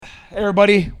Hey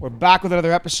everybody, we're back with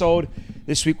another episode.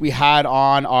 This week we had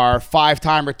on our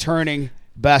 5-time returning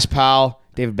best pal,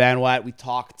 David Banwat. We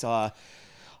talked a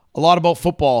lot about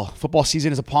football. Football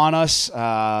season is upon us.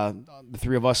 The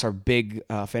three of us are big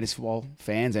fantasy football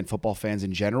fans and football fans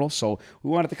in general. So we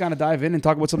wanted to kind of dive in and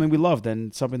talk about something we loved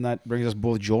and something that brings us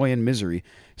both joy and misery.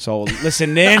 So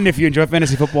listen in. If you enjoy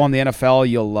fantasy football in the NFL,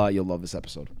 you'll love this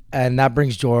episode. And that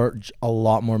brings George a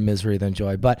lot more misery than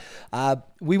joy. But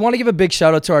we want to give a big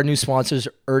shout out to our new sponsors,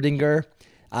 Erdinger.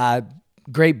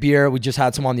 Great beer. We just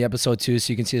had some on the episode too,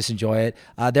 so you can see us enjoy it.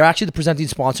 They're actually the presenting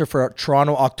sponsor for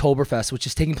Toronto Oktoberfest, which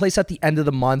is taking place at the end of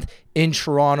the month in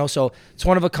Toronto. So it's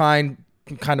one of a kind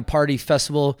of party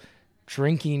festival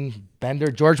drinking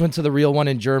bender. George went to the real one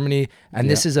in Germany, and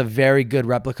this is a very good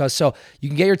replica. So you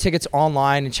can get your tickets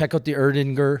online and check out the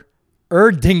Erdinger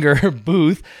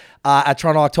booth at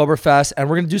Toronto Oktoberfest, and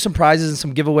we're going to do some prizes and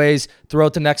some giveaways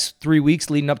throughout the next 3 weeks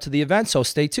leading up to the event, so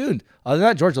stay tuned. Other than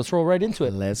that, George, let's roll right into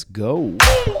it. Let's go.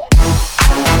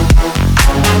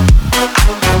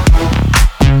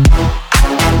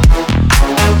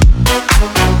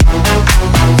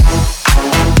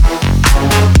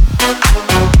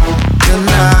 You're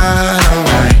not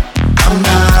alright, I'm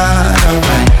not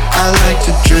alright. I like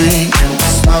to drink and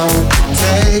smoke to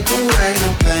take away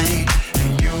the pain.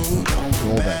 And you don't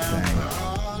Roll that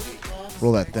thing.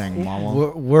 Roll that thing,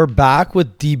 mama. We're back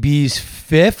with DB's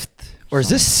 5th, or is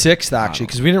this 6th actually,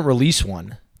 because we didn't release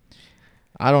one.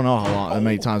 I don't know how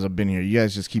many times I've been here. You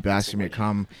guys just keep asking me to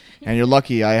come, and you're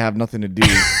lucky I have nothing to do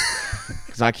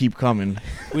because I keep coming.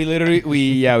 We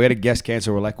had a guest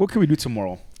cancel. We're like, what can we do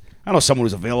tomorrow? I know someone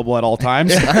who's available at all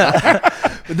times.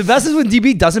 But the best is when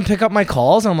DB doesn't pick up my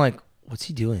calls, and I'm like, what's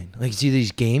he doing? Like, it's either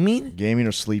he's gaming Gaming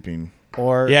or sleeping.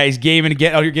 or... Yeah, he's gaming.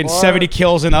 You're getting 70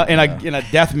 kills in a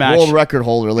death match. World record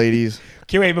holder, ladies.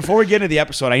 Okay, wait. Before we get into the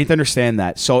episode, I need to understand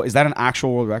that. So, is that an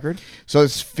actual world record So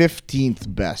it's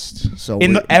 15th best. So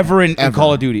ever in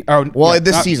Call of Duty? Or, well, yeah,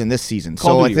 this not- season.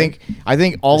 Call So of Duty, I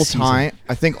think all This season. time.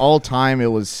 I think all time it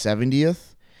was 70th.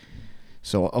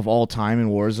 So of all time in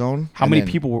Warzone. How And many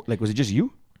then- people were like? Was it just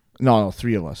you? No,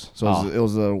 3 of us. So Oh. it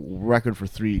was a record for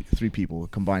three people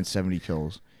combined 70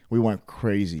 kills. We went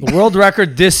crazy. The world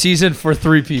record this season for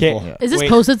 3 people. Okay. Is this Wait.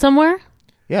 posted somewhere?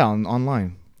 Yeah,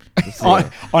 online.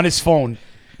 On his phone.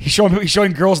 He's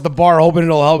showing girls at the bar, hoping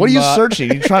it'll help. What are him, you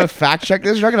searching? You trying to fact check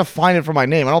this? You're not gonna find it for my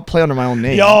name. I don't play under my own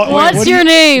name. Yo, wait, What's what do your you-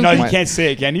 name? No, you My- can't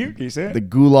say it. Can you? Can you say it? The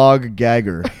Gulag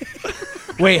Gagger.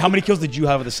 Wait, how many kills did you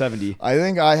have with the 70? I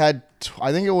think I had.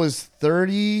 I think it was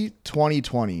 30, 20,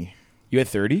 20. You had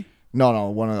 30. No,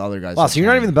 one of the other guys. Wow, had so you're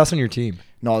not 20. even the best on your team.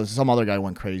 No, some other guy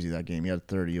went crazy that game. He had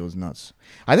 30. It was nuts.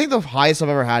 I think the highest I've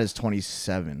ever had is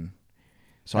 27.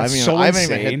 So I That's haven't, so I haven't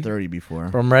even insane. hit 30 before.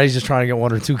 From Reddy's just trying to get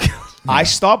 1 or 2 kills. I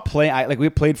stopped playing. We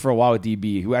played for a while with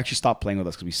DB, who actually stopped playing with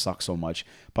us because we suck so much.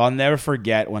 But I'll never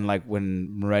forget when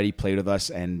Moretti played with us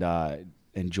and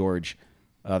George,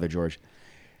 other George.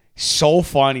 So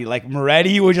funny. Like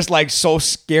Moretti was just like so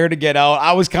scared to get out.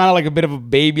 I was kind of like a bit of a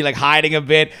baby, like hiding a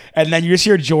bit. And then you just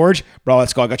hear George, bro,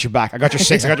 let's go. I got your back. I got your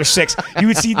 6. I got your 6. You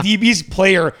would see DB's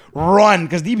player run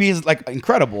because DB is like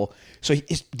incredible. So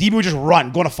DB would just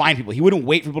run, going to find people. He wouldn't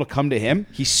wait for people to come to him.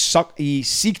 He sucked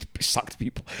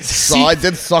people. I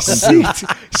did suck him too.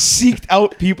 Seeked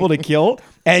out people to kill,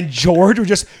 and George would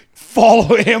just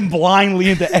follow him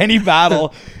blindly into any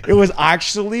battle. It was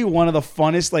actually one of the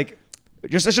funnest, like,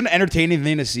 just such an entertaining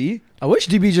thing to see. I wish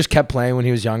DB just kept playing when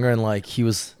he was younger and like he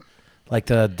was like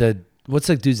the what's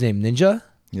the dude's name? Ninja?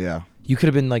 Yeah. You could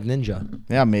have been like Ninja.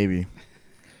 Yeah, maybe.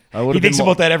 I would He thinks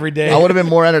about that every day. I would have been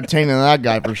more entertaining than that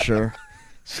guy for sure.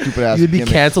 Stupid ass. You'd be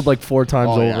gimmick. canceled like 4 times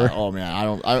Oh, over. yeah. Oh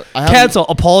man, I have Cancel.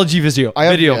 Apology video. I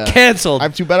have- Video. yeah. Canceled. I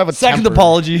have too bad of a Second temper.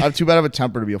 apology. I have too bad of a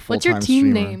temper to be a full What's your time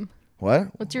team streamer. name? What?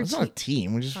 What's your It's not a team?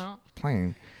 team. We're just Oh.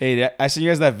 playing. Hey, I sent you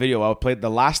guys that video. I played the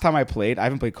last time I played. I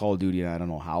haven't played Call of Duty in I don't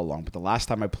know how long, but the last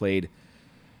time I played,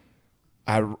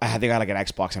 I think I had like an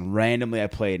Xbox, and randomly I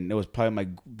played, and it was probably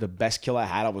the best kill I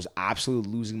had. I was absolutely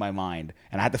losing my mind,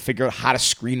 and I had to figure out how to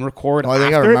screen record. Oh, I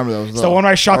think I after. remember those. So when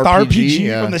I shot the RPG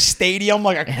yeah. from the stadium,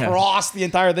 like across the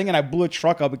entire thing, and I blew a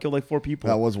truck up and killed like 4 people.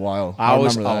 That was wild. I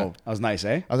was remember that. that was nice,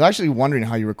 eh? I was actually wondering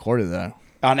how you recorded that.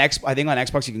 I think on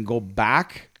Xbox you can go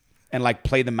back and like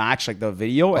play the match, like the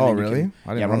video. And Oh, then you really? can- I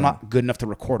didn't yeah, but know I'm that. not good enough to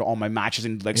record all my matches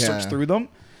and like search Yeah. through them.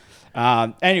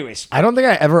 Anyways, I don't think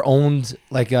I ever owned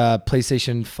like a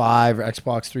PlayStation 5 or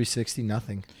Xbox 360.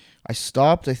 Nothing. I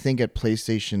stopped, I think, at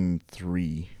PlayStation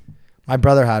 3. My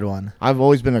brother had one. I've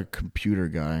always been a computer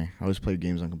guy. I always played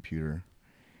games on computer.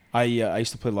 I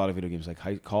used to play a lot of video games, like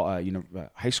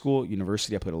high school,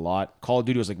 university. I played a lot. Call of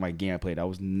Duty was like my game I played. I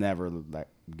was never that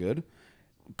good.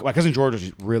 my cousin George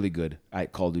was really good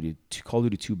at Call of Duty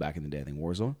 2 back in the day. I think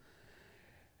Warzone.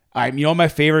 You know what my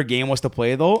favorite game was to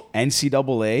play though?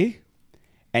 NCAA.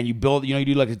 And you build, you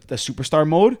do like a superstar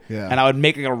mode. Yeah. And I would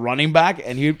make like a running back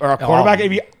or a quarterback.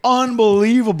 It'd be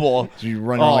unbelievable. So you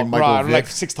run around like Michael I'd Vick. like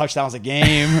 6 touchdowns a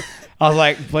game. I was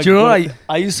like, Do you know what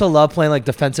I used to love playing like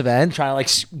defensive end, trying to like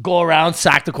go around,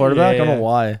 sack the quarterback? I don't know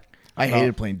why. I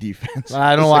hated playing defense.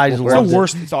 I don't know why. I just it's loved the it.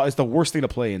 worst. It's the worst thing to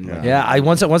play in. Like, Yeah,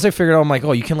 once I figured out, I'm like,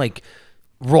 oh, you can like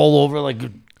roll over, like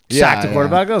sack the yeah.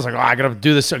 quarterback. I was like, oh, I gotta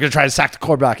do this. I'm gonna try to sack the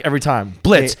quarterback every time.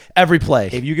 Blitz every play.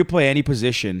 If you could play any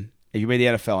position, if you made the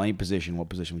NFL any position, what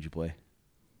position would you play?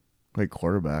 Like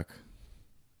quarterback.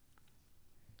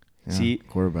 Yeah, See,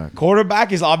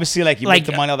 quarterback is obviously like you Like, make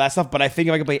the money, all that stuff. But I think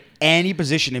if I could play any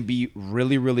position and be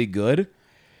really, really good,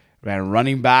 man,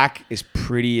 running back is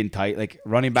pretty tight. Like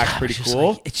running back's pretty It's just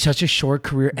cool. like, it's such a short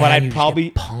career. But and I'd you just probably-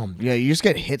 get pumped. Yeah, you just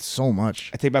get hit so much.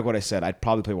 I take back what I said. I'd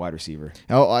probably play wide receiver.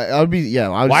 Oh, I would be.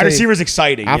 Yeah, I would Wide say receiver is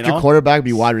exciting. after you know? quarterback,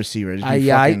 be wide receiver. Just be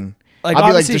Like, I'd be like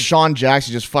obviously- Deshaun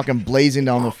Jackson, just fucking blazing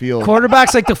down the field.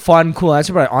 Quarterback's like the fun, cool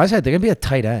answer, but honestly, I think it'd be a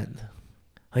tight end.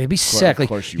 Like it'd be sick. Like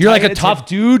course you you're would. like a tough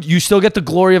dude. You still get the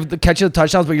glory of the catching the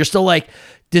touchdowns, but you're still like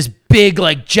this big,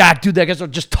 like jack dude that gets to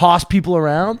just toss people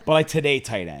around. But like today,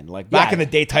 tight end. Like back Yeah. in the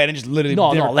day, tight end just literally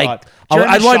No, never like caught. I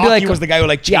Jeremy want to be Shockey like was the guy who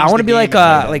like yeah, I want to be like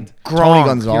like Gronk,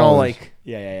 Gonzalez. you know, like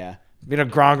yeah.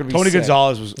 Gronk would be Tony sick.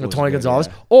 Gonzalez was Tony good, Gonzalez.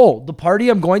 yeah. Oh, the party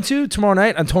I'm going to tomorrow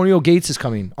night. Antonio Gates is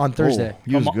coming on Thursday.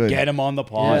 He was Come on, good. Get him on the He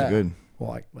pod. was good.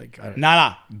 Well, like I don't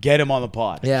Nah, get him on the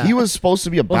pod. Yeah, He was supposed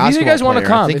to be a Well, if you basketball guys wanna player.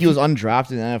 come, I think if he was you-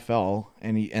 undrafted in the NFL,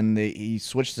 and he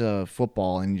switched to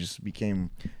football, and he just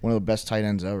became one of the best tight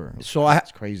ends ever. So I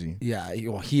It's crazy. Yeah,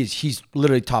 he's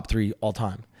literally top 3 all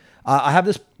time. I have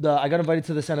this. I got invited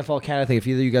to this NFL Canada thing. If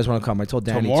either of you guys want to come, I told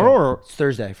Danny Tomorrow too. or- It's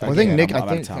Thursday. I think Yeah, Nick. I'm out I of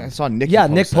think town. I saw Nick. Yeah,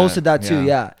 Nick posted that too.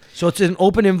 Yeah. So it's an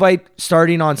open invite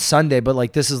starting on Sunday, but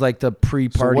like this is like the So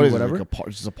pre-party, what is whatever. It,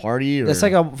 just a party? Or? It's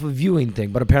like a viewing thing,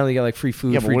 but apparently you get like free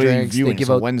food, yeah, but free what are you drinks. viewing? They give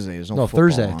So out Wednesday. There's no no, football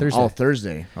Thursday, on. Thursday. Oh,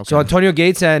 Thursday. Okay. So Antonio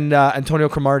Gates and Antonio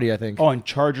Cromartie, I think. Oh, and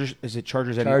Chargers. Is it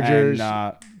Chargers and Chargers.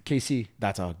 and, KC.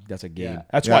 that's a game. Yeah.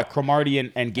 That's Yeah. why Cromartie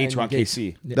and Gates And were on Gates.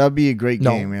 KC. That'd be a great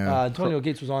No, game. Yeah. Antonio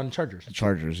Gates was on Chargers.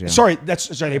 Chargers. Yeah. Sorry,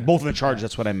 they both in the Chargers.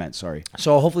 That's what I meant. Sorry.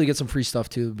 So hopefully you get some free stuff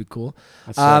too. It'd be cool.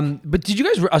 That's But did you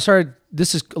guys? Sorry,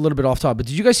 this is a little bit off top. But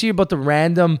did you guys see about the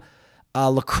random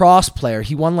lacrosse player?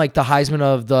 He won like the Heisman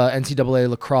of the NCAA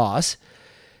lacrosse.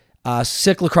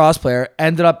 Sick lacrosse player.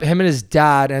 Him and his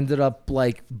dad ended up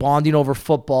like bonding over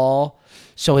football.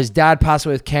 So his dad passed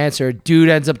away with cancer. Dude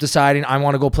ends up deciding, I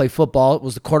want to go play football. It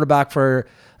was the quarterback for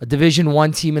a Division I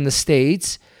team in the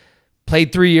States.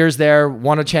 Played 3 years there,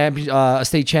 won a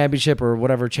state championship or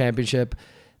whatever championship.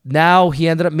 Now he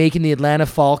ended up making the Atlanta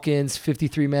Falcons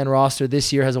 53-man roster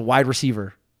this year as a wide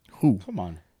receiver. Come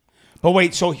on. But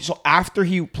wait, so after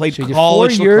he played So he did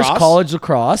college 4 years lacrosse, college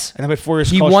lacrosse. and then played 4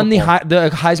 years. He college won the football.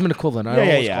 Heisman equivalent. I don't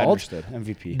know what it's I called. understood.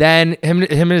 MVP. Then him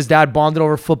and his dad bonded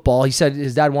over football. He said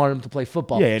his dad wanted him to play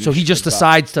football. Yeah, so he just good job.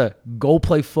 decides to go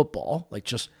play football. Like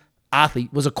just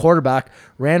athlete. Was a quarterback.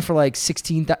 Ran for like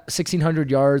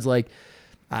 1,600 yards. Like,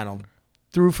 I don't know.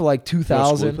 Threw for like What school he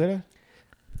 2,000. played at?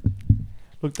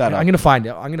 Look that up. I'm gonna find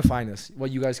it. I'm gonna find this.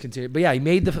 What you guys continue. But yeah, he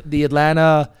made the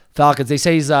Atlanta Falcons. They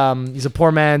say he's a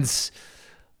poor man's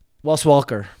Wes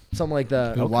Welker. Something like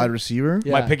that. A wide receiver.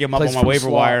 Yeah. Might pick him up Plays on my for the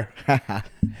waiver slot.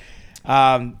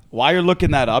 wire. While you're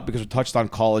looking that up, because we touched on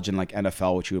college and like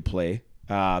NFL, which you would play.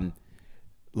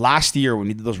 Last year when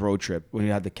we did those road trip, when we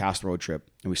had the cast road trip,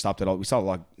 and we stopped at all, we saw a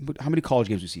lot. How many college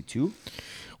games we see? 2?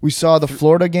 We saw the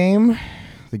Florida game,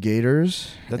 the Gators,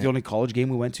 Is that the only college game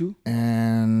we went to?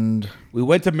 and We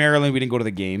went to Maryland. We didn't go to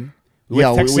the game. We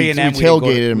Yeah, went to Texas we A&M.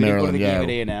 tailgated in we didn't go to Maryland, the yeah.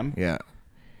 game at A&M. yeah,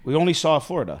 We only saw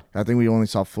Florida. I think we only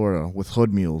saw Florida with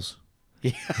hood mules.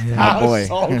 Yeah. My boy.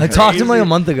 I talked to him like a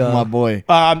month ago. My boy.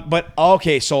 But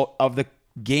okay, so of the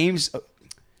games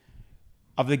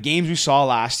we saw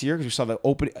last year, because we saw the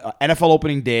NFL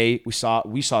opening day, we saw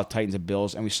Titans and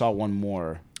Bills, and we saw one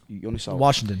more. You only saw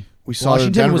Washington. We saw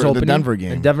Washington was the opening, Denver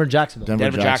game. and Denver Jacksonville. Denver,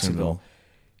 Denver, Jacksonville.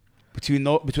 Between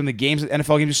the games, the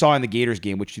NFL games you saw, and the Gators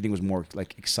game, which do you think was more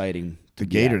like exciting? The to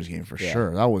be Gators at? game for Yeah.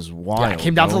 sure. That was wild. Yeah, it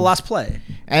came down to bro. the last play.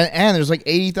 And there's like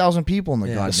 80,000 people in the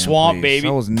goddamn swamp, place. baby.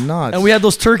 That was nuts. And we had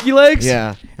those turkey legs.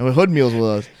 yeah, and with hood meals with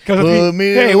us.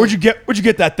 Hey, where'd you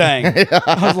get that thing?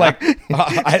 I was like,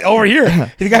 over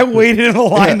here. The guy waited in the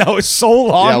line that was so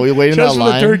long. Yeah, we waited in just that for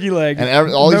line. the turkey leg.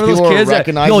 And all these Remember people those were kids that,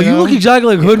 recognizing yo, you look him.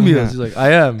 exactly like Hood Meals. He's like,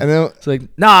 I am. And then It's like,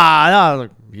 nah. I was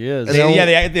like, yes. And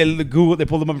then- they Google. They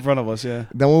pulled them up in front of us. Yeah.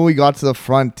 Then when we got to the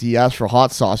front, he asked for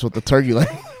hot sauce with the turkey leg.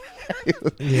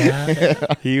 Yeah.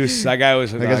 That guy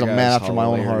was. That guy's a man after my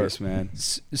own hilarious, heart. man.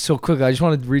 So quick, I just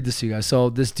want to read this to you guys. So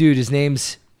this dude, his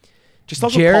name's Just tell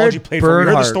the Jared college you played for. We heard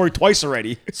the Bernhardt. story twice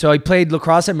already. So he played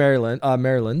lacrosse at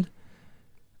Maryland.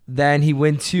 Then he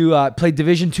went to played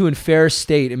Division II in Fair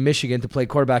State in Michigan to play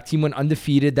quarterback. Team went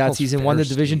undefeated that season, won the Fair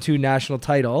Division II national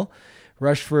title,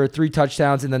 rushed for 3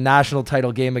 touchdowns in the national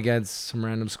title game against some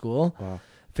random school. Wow.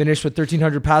 Finished with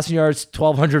 1,300 passing yards,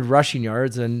 1,200 rushing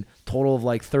yards, and total of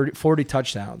like 40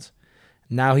 touchdowns.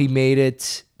 Now he made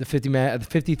it the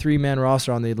 53-man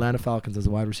roster on the Atlanta Falcons as a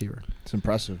wide receiver. It's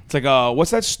impressive. It's like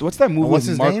what's that movie? What's with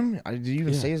his Mark- name? Did you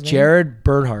even say his name? Jared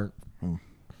Bernhardt.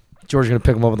 George's gonna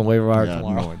pick him up on the waiver wire Yeah,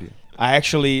 tomorrow. no idea.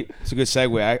 It's a good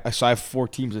segue. So I have 4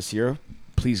 teams this year.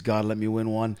 Please God, let me win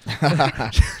one.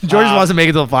 George wants to make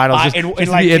it to the finals. Just, in, just in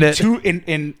to like be in in it.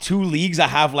 in 2 leagues, I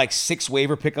have like 6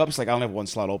 waiver pickups. Like I only have 1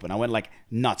 slot open. I went like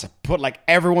nuts. I put like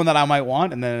everyone that I might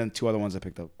want, and then 2 other ones I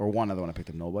picked up, or 1 other one I picked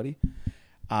up. Nobody.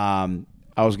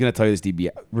 I was gonna tell you this, DB,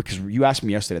 because you asked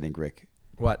me yesterday. I think Rick.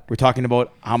 What? We're talking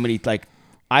about how many like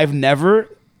I've never.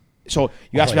 So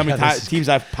you asked me how many teams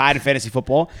I've had in fantasy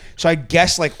football. So I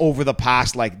guess like over the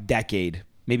past like decade,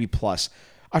 maybe plus,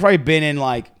 I've probably been in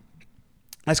like,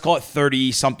 let's call it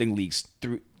 30 something leagues,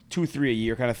 2-3 a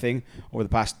year kind of thing over the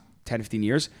past 10, 15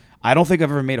 years. I don't think I've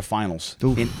ever made a finals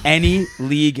in any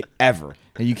league ever.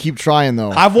 And you keep trying though.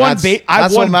 I've won.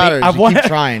 That's what matters. I've You won. keep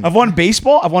trying. I've won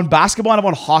baseball. I've won basketball. And I've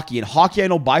won hockey. And hockey, I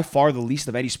know by far the least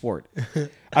of any sport.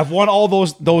 I've won all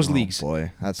those leagues.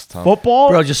 Boy, that's tough. Football,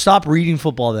 Bro, just stop reading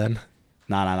football then.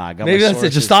 Nah. I got Maybe my that's it.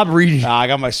 sources. Just stop reading. Nah, I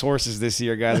got my sources this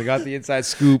year, guys. I got the inside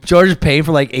scoop. George is paying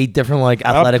for like 8 different like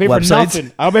I don't athletic pay for websites.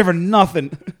 nothing. I don't pay for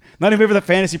nothing. Not even pay for the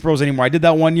Fantasy Pros anymore. I did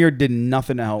that 1 year. Did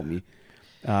nothing to help me.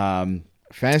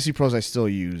 Fantasy Pros I still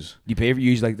use. You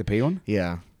use like the paid one?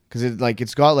 Yeah. Because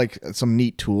it's got like some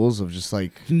neat tools of just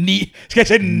like Neat. This guy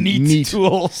said neat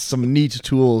tools. some neat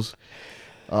tools,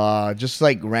 just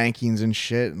like rankings and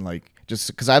shit, and like just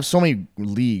because I have so many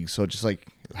leagues, so it just like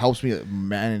helps me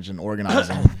manage and organize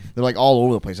them. They're like all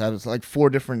over the place. I have like 4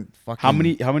 different fucking How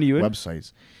many you in?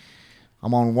 websites.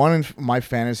 I'm on one in My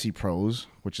Fantasy Pros,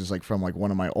 which is like from like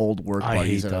one of my old work I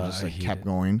buddies hate that I that. just I like hate kept it.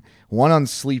 going. One on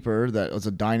Sleeper that was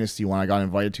a dynasty one I got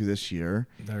invited to this year.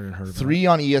 Never heard of 3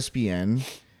 on ESPN,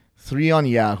 3 on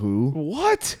Yahoo.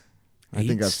 What? I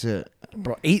think 8? that's it. that.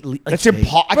 Bro, 8. Like, That's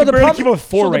impossible. I Bro, can barely keep up with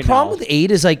 4 right the problem now. with 8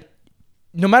 is like,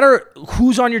 no matter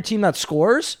who's on your team that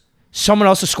scores, someone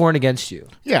else is scoring against you.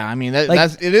 Yeah, I mean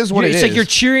Like, it is what it is. It's like you're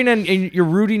cheering and you're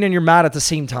rooting and you're mad at the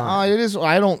same time. It is.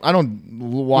 I don't watch. You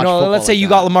know, football let's say like you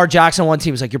that. got Lamar Jackson on one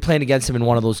team. It's like you're playing against him in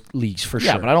one of those leagues for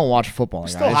Yeah, sure. but I don't watch football. Like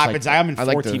Still that. It's happens. like- I am in 4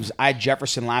 like to- teams. I had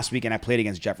Jefferson last week, and I played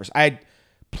against Jefferson. I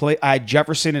had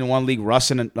Jefferson in one league,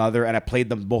 Russ in another, and I played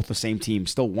them both the same team.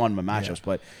 Still won my matchups,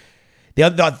 but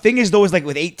the thing is though is like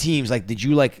with 8 teams, like did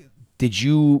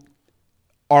you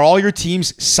are all your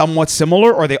teams somewhat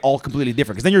similar, or are they all completely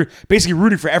different? Because then you're basically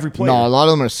rooting for every player. No, a lot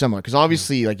of them are similar because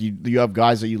obviously, like you have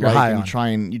guys that you like, high and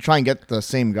on. you try and get the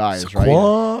same guys, Saquon.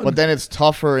 right? But then it's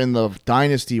tougher in the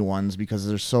dynasty ones because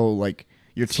they're so like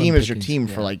your team is your pickings, team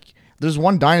for yeah. like. There's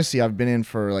one dynasty I've been in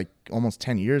for like almost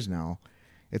 10 years now.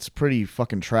 It's pretty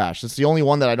fucking trash. It's the only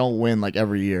one that I don't win like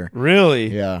every year.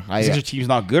 Really? Yeah, Is your team's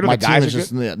not good, or my the guys team is are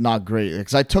just good? not great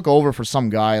because I took over for some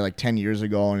guy like 10 years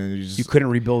ago and it just, You couldn't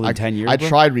rebuild in 10 years. I bro?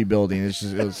 tried rebuilding.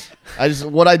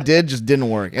 What I did just didn't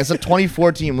work. It's a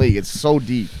 24 team league. It's so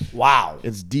deep. Wow.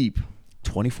 It's deep.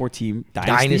 24 team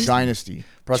Dynasty? Dynasty.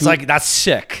 Bro, it's like that's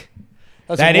sick.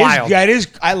 That's That wild. is.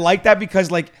 I like that because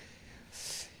like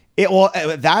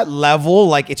at that level,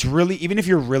 like it's really, even if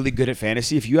you're really good at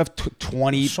fantasy, if you have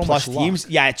 20 So plus much luck. teams,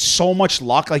 yeah, it's so much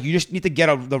luck. Like you just need to get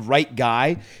the right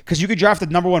guy because you could draft the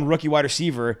number 1 rookie wide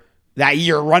receiver that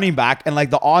year, running back, and like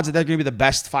the odds that they're going to be the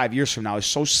best 5 years from now is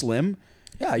so slim.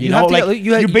 Yeah, You you know, have to like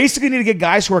get- you basically need to get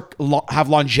guys who have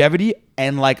longevity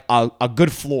and like a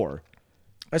good floor.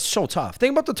 That's so tough.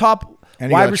 Think about the top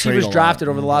And you wide gotta trade receivers a lot. drafted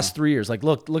over the last 3 years. Like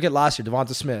look at last year,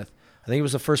 Devonta Smith. I think he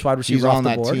was the first wide receiver He's off on the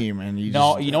that board. team, and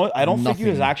No, you know what? I don't think he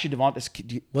was nothing. actually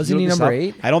Devonta. Wasn't he number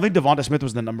 8? I don't think Devonta Smith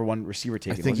was the number 1 receiver I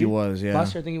taken. think he was. Yeah.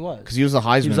 Last year, I think he was. Because he was the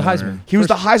Heisman. He was the Heisman. winner. He was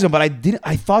the Heisman, but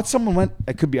I thought someone went.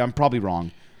 It could be. I'm probably wrong.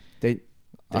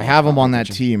 I have him on that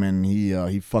team, and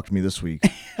he fucked me this week.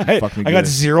 He fucked me I got good.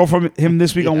 0 from him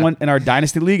this week on one in our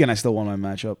dynasty league, and I still won my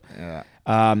matchup.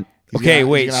 Yeah. Okay, He's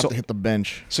wait. gonna have So, to hit the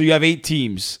bench. so you have 8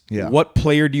 teams. Yeah. What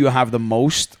player do you have the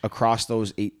most across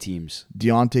those 8 teams?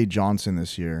 Deontay Johnson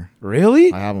this year.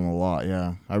 Really? I have him a lot.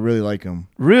 Yeah, I really like him.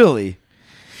 Really?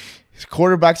 His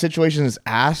quarterback situation is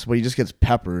ass, but he just gets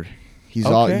peppered. He's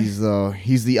Okay.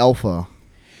 he's the alpha.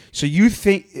 So you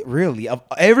think really of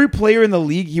every player in the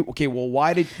league?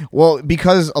 Why did? Well,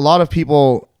 because a lot of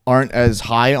people aren't as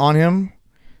high on him,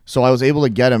 so I was able to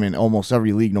get him in almost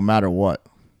every league, no matter what.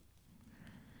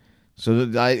 So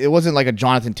it wasn't like a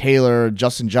Jonathan Taylor,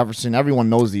 Justin Jefferson. Everyone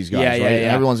knows these guys, right?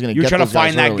 And everyone's gonna. You're get trying to those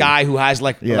guys find that early. guy who has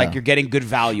like Yeah. you're getting good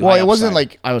value. Well, high it wasn't upside.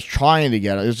 like I was trying to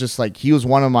get it. It was just like he was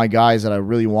one of my guys that I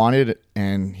really wanted,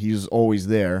 and he's always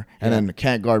there. And then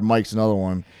can't guard Mike's another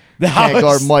one. Can't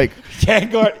guard Mike.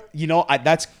 Can't guard.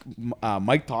 That's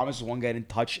Mike Thomas is one guy I didn't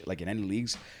touch like in any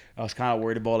leagues. I was kind of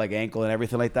worried about like ankle and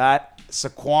everything like that.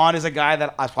 Saquon is a guy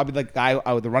that I was probably the guy,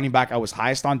 the running back I was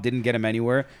highest on. Didn't get him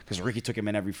anywhere because Ricky took him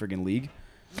in every friggin' league.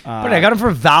 But I got him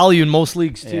for value in most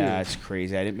leagues too. Yeah, it's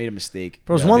crazy. I didn't made a mistake.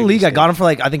 There was Yeah, one big league I mistake. got him for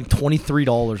like I think $23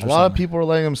 or A something. lot of people are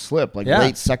letting him slip, like Yeah.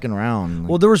 late second round.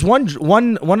 Well, there was one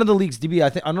of the leagues, DB. I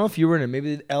don't know if you were in it.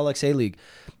 Maybe the LXA league.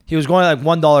 He was going like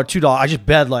 $1, $2. I just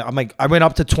bet I went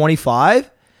up to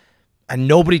 25, and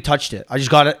nobody touched it. I just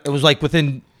got it. It was like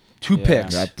within 2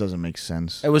 picks. that doesn't make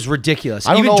sense. It was ridiculous.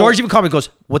 I don't know. George even called me and goes,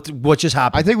 "What just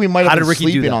happened?" I think we might How have did been Ricky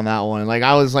do sleeping that? on that one. Like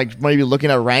I was like maybe looking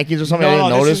at rankings or something. I didn't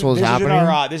notice what was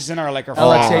happening. This is in our like our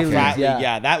LXA frat league, league.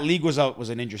 yeah. That league was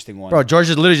an interesting one. Bro, George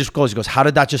literally just goes, "How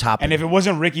did that just happen?" And if it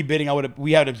wasn't Ricky bidding,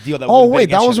 we had a deal that. Oh, we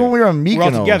wait, that was when we were on We're all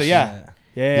Mykonos. together. Yeah.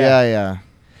 Yeah.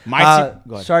 My team,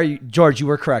 go ahead. Sorry, George, you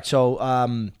were correct. So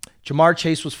Jamar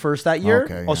Chase was first that year.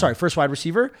 Okay, Oh, yeah. sorry, first wide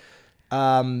receiver.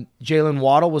 Jalen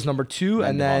Waddle was number 2,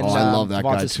 and then Oh, I love that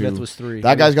Devonta guy Smith too. was 3.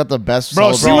 That guy's got the best.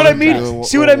 Bro, see what I mean? celebration.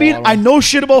 See what I mean? I know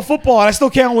shit about football, and I still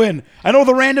can't win. I know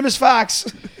the randomest facts.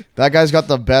 That guy's got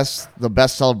the best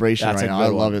celebration That's right a now. good I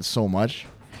love one. it so much.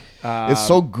 It's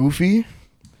so goofy,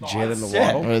 Jalen the sick.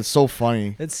 Waddle. but it's so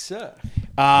funny. It's The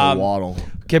Um, Waddle.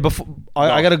 okay. Before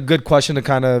I got a good question to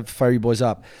kind of fire you boys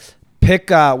up.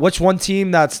 Pick which one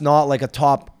team that's not like a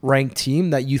top ranked team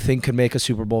that you think could make a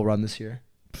Super Bowl run this year.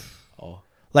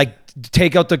 Like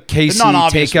take out the KC,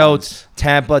 non-obvious take out ones.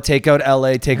 Tampa, take out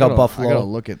LA, take out I gotta Buffalo.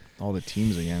 look at all the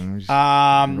teams again. Just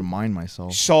remind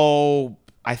myself. So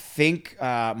I think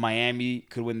Miami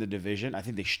could win the division. I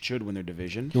think they should win their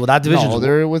division. Well, that division. No,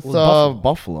 they're with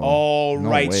Buffalo. Oh, No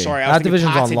right. way. Sorry, I That was thinking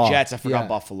division's Pats on and lock. Jets. I forgot Yeah.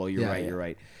 Buffalo. You're Yeah, right. yeah. You're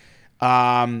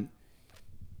right.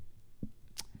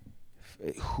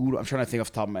 Who I'm trying to think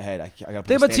off the top of my head. I gotta.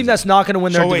 They have a team that's not going to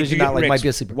win their division that like Ricks, might be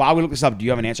a sleeper. While we look this up, do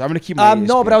you have an answer? I'm gonna keep my.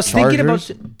 No, but I was thinking about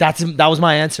Chargers? that was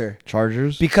my answer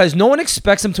Chargers. because no one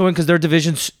expects them to win because their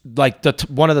division's like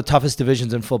one of the toughest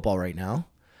divisions in football right now.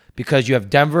 Because you have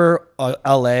Denver,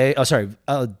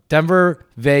 Denver,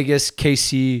 Vegas,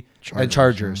 KC, and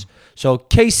Chargers. So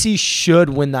KC should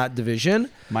win that division.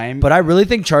 Miami. But I really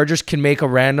think Chargers can make a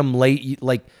random late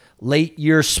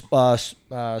year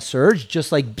surge,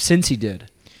 just like Cincy did.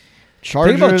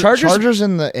 Chargers, Chargers- Chargers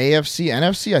in the AFC,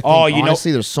 NFC. I think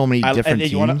honestly, there's so many different I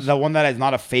think teams. the one that is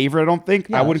not a favorite. I don't think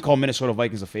Yeah, I wouldn't call Minnesota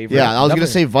Vikings a favorite. Yeah, I was gonna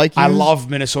Definitely. say Vikings. I love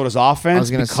Minnesota's offense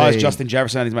was gonna because say- Justin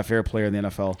Jefferson is my favorite player in the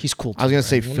NFL. He's cool. I was gonna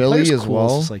say When he Philly plays as cool, well.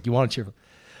 it's just like you want to cheer.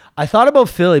 I thought about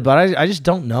Philly, but I just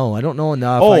don't know. I don't know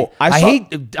enough. Oh, I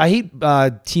saw-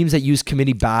 hate teams that use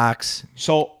committee backs.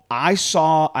 So I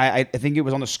saw, I think it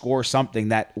was on the score or something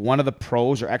that one of the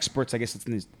pros or experts, I guess it's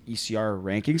in his ECR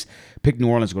rankings, picked New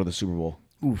Orleans to go to the Super Bowl.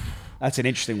 Oof, that's an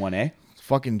interesting one, eh?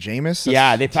 Fucking Jameis.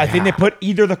 Yeah, I think they put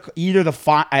either the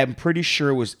five. I'm pretty sure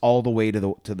it was all the way to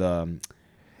the.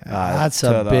 That's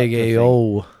to a the big thing.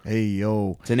 AO. Hey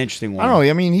yo. It's an interesting one. I don't know.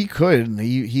 I mean, he could.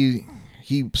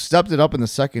 He stepped it up in the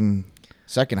second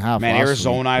half. Man, last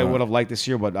Arizona, I week, would have liked this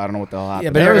year, but I don't know what the hell happened. Yeah,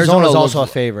 but Arizona Arizona's also a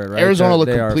looked- favorite, right? Arizona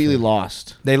looked They are a completely favorite.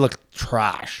 lost, They look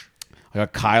trash. I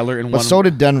got Kyler in but one. so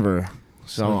did Denver.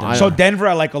 So Denver,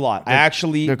 I like a lot. I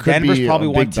actually there could Denver's be probably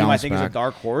a one big team I bounce think is a back.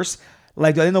 dark horse.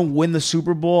 Like I think they'll win the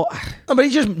Super Bowl. No, but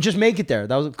he just make it there.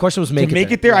 That was the question. Was make To it make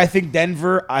there. it there, Yeah. I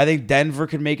think Denver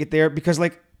can make it there because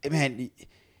like man,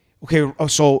 okay.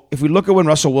 So if we look at when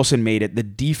Russell Wilson made it, the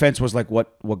defense was like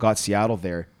what got Seattle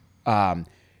there.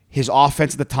 His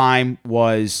offense at the time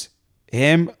was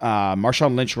him,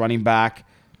 Marshawn Lynch running back.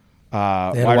 They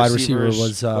had a wide receiver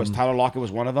receivers was Tyler Lockett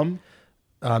was one of them.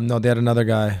 no, they had another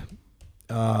guy.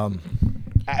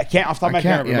 I can't off the top of my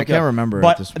head. I can't remember at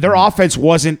But this their point. offense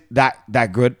wasn't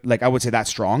that good. Like I would say that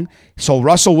strong. So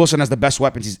Russell Wilson has the best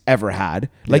weapons he's ever had.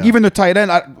 Like Yeah. even the tight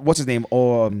end, what's his name?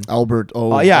 Albert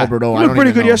O. Yeah, Albert O. He I looked don't pretty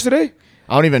even good know. yesterday.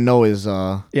 I don't even know his.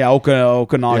 Yeah,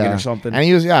 Okanagan Yeah. or something. And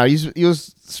he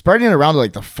was spreading it around to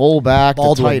like the fullback,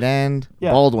 Baldwin. the tight end,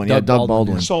 Yeah. Baldwin, Doug Doug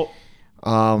Baldwin, Baldwin.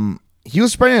 So He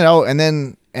was spreading it out, and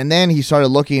then he started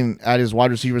looking at his wide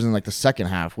receivers in like the second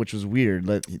half, which was weird.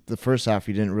 Like, the first half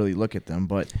he didn't really look at them,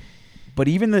 but But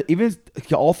even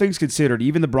all things considered,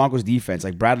 even the Broncos defense,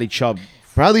 like Bradley Chubb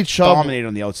Bradley Chubb dominated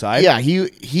on the outside. Yeah,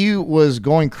 he was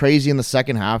going crazy in the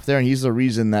second half there, and he's the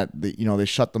reason that they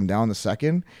shut them down the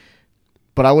second.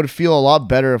 But I would feel a lot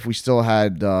better if we still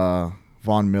had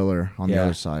Von Miller on the Yeah.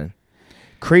 other side.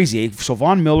 Crazy. So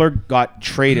Von Miller got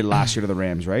traded last year to the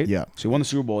Rams, right? Yeah. So he won the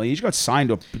Super Bowl, and he just got signed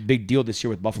to a big deal this year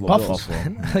with Buffalo. Buffalo. Bills.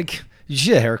 Man. Like, you should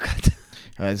get a haircut.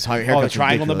 His Oh, the haircut's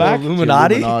triangle in the ridiculous. back?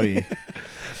 Illuminati? Illuminati.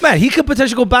 Man, he could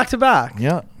potentially go back to back.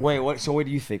 Yeah. Wait, what? So what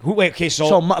do you think? Okay,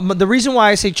 So the reason why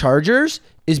I say Chargers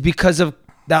is because of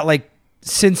that, like,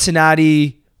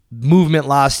 Cincinnati movement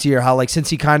last year. How, like, since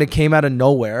he kind of came out of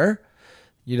nowhere,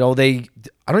 I don't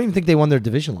even think they won their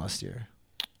division last year.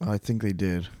 I think they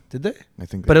did. Did they? I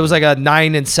think. But it was like a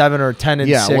 9-7 or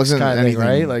 10-6 it wasn't kind of thing, anything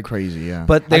right? Like crazy. Yeah.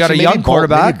 But they got a Actually, young maybe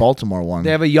quarterback. Maybe Baltimore won.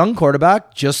 They have a young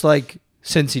quarterback, just like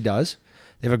Cincy does.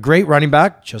 They have a great running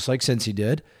back, just like Cincy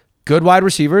did. Good wide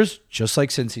receivers, just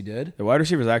like Cincy did. the wide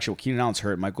receivers actually, Keenan Allen's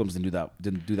hurt. Mike Williams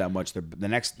didn't do that much. The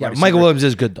next Yeah, wide Michael receiver- Williams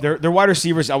is good though. Their wide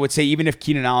receivers, I would say, even if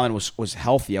Keenan Allen was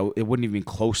healthy, it wouldn't even be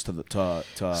close to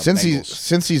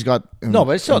Since he's got No,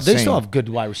 but they insane. still have good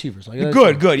wide receivers. Like,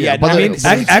 good. Yeah, but I mean,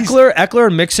 Eckler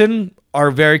and Mixon are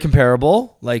very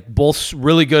comparable. Like both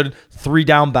really good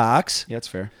 3-down backs. yeah, that's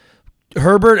fair.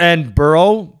 Herbert and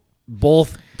Burrow,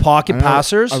 both pocket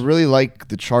passers. I really like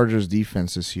the Chargers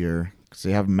defense this year because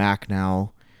they have Mac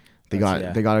now. They got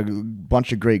a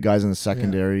bunch of great guys in the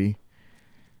secondary.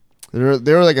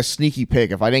 They're like a sneaky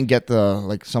pick. If I didn't get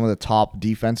some of the top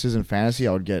defenses in fantasy,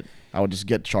 I would just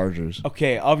get Chargers.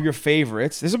 Okay, of your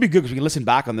favorites, this will be good because we can listen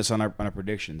back on this on our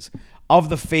predictions. Of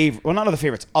the not of the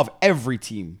favorites, of every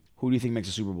team, who do you think makes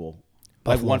a Super Bowl?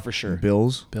 Like one for sure.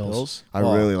 Bills. Bills. I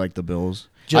really like the Bills.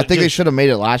 Just- I think they just- should have made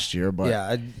it last year, but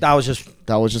Yeah, that was just.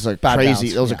 that was just like Bad crazy.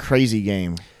 bounce, It was yeah. a crazy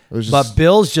game. It was But just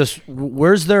Bills just,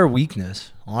 where's their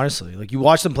weakness? Honestly, like you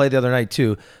watched them play the other night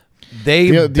too. They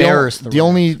embarrassed the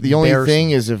only Rams. Embarrassed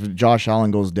thing is if Josh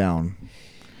Allen goes down.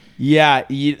 Yeah,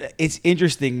 it's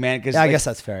interesting, man. Because Yeah, I guess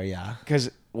that's fair. Yeah. because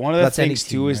one of the That's any things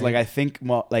team, too is right? like I think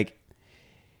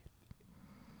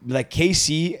like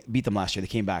KC beat them last year. They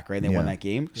came back, right? And they won Yeah. that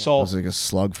game. It So was like a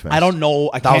slugfest. I don't know.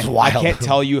 I was wild. can't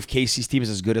tell you if KC's team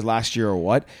is as good as last year or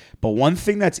what. But one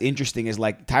thing that's interesting is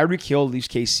like Tyreek Hill leaves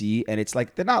KC, and it's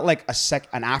like they're not like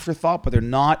an afterthought, but they're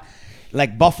not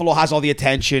like Buffalo has all the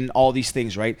attention, all these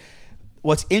things, right?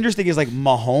 What's interesting is like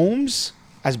Mahomes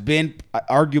has been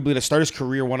arguably to start his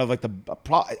career one of like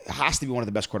has to be one of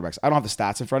the best quarterbacks. I don't have the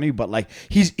stats in front of me, but like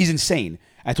he's insane.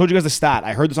 I told you guys the stat.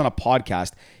 I heard this on a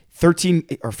podcast. 13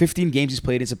 or 15 games he's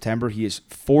played in September. He has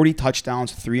 40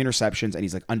 touchdowns, 3 interceptions, and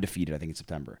he's like undefeated, I think, in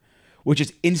September, which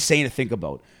is insane to think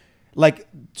about. Like,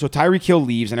 so Tyreek Hill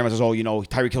leaves, and everyone says, oh,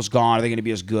 Tyreek Hill's gone. Are they going to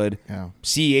be as good? Yeah.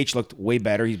 CEH looked way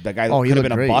better. He's the guy that Oh, he could have looked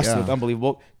been a great, bust. yeah. He looked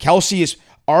unbelievable. Kelsey is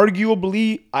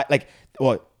arguably, I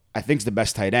think it's the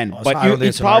best tight end. so But I don't think he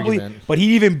it's an probably, argument. but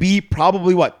he'd even be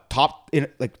probably top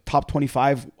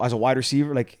 25 as a wide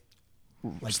receiver, like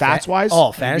stats wise.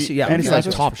 Oh, fantasy. Yeah. Fantasy yeah, like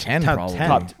that's top for 10 top probably. 10.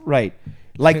 Top, right.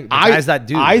 Like The guys that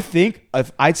do. I think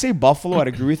if I'd say Buffalo, I'd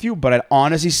agree with you, but I'd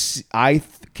honestly,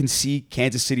 can see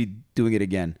Kansas City doing it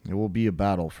again. It will be a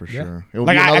battle for sure. It will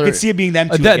Like be I another, could see it being them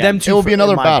two. Them again. two It will for- be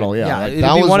another in my battle. opinion. Yeah, Yeah, like,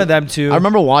 it'll be one of them two. I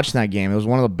remember watching that game. It was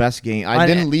one of the best games. I And-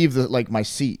 didn't leave my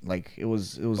seat. Like it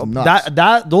was nuts.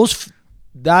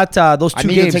 Those two I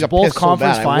need to games, take a both piss so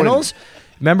conference bad, I wouldn't. finals.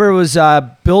 Remember, it was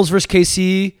Bills versus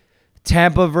KC,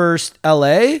 Tampa versus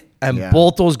LA, and Yeah.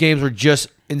 both those games were just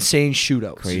insane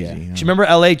shootouts. Crazy, yeah. Do you remember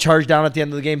LA charged down at the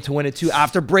end of the game to win it too?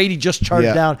 After Brady just charged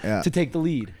Yeah, down yeah. to take the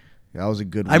lead. That was a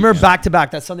good. I remember weekend. back to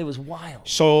back. That Sunday was wild.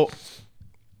 So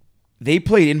they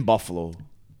played in Buffalo,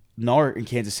 nor in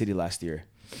Kansas City last year.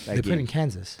 that They played game. in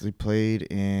Kansas. They played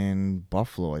in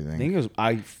Buffalo, I think. I think it was.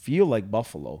 I feel like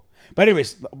Buffalo. But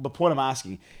anyways, the point I'm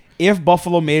asking: if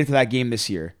Buffalo made it to that game this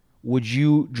year, would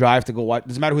you drive to go watch?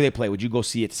 Doesn't matter who they play. Would you go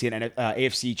see it? See an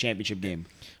AFC Championship game?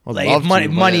 I'd Like love if money, to,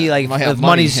 but money, yeah, like if I have if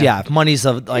money, money's yeah, if money's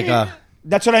of like a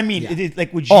That's what I mean. Yeah.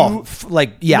 Like, would you?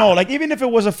 like yeah. No, like even if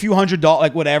it was a few $100,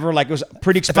 like whatever, like it was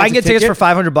pretty if expensive. I can get tickets ticket. for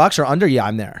 $500 or under, yeah,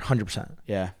 I'm there, 100%.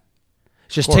 yeah.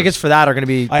 It's just tickets for that are going to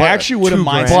be. I actually wouldn't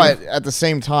mind. $2,000. But at the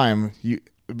same time,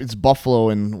 it's Buffalo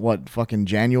in what fucking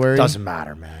January. Doesn't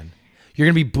matter, man. You're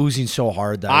gonna be boozing so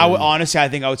hard that Honestly, I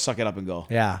think I would suck it up and go.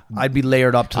 yeah, I'd be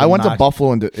layered up to. I the went to max.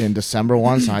 Buffalo in December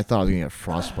once, and I thought I was gonna get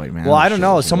frostbite, man. Well, I That don't shit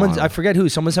know. was Someone, wild. I forget who.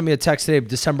 Someone sent me a text today,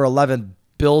 December 11th,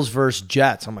 Bills versus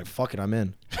Jets. I'm like, fuck it, I'm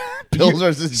in. Bills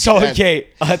versus So Jets. okay,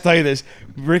 I'll tell you this.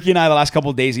 Ricky and I, the last couple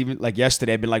of days, even like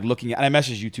yesterday, I've been like looking at, and I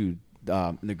messaged you too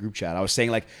in the group chat. I was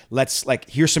saying like, let's like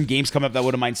here's some games coming up that I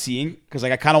wouldn't mind seeing because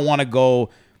like I kind of want to go,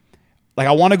 like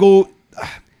I want to go.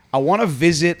 I want to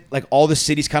visit like all the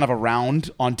cities kind of around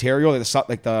Ontario,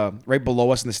 like the right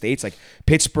below us in the States, like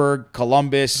Pittsburgh,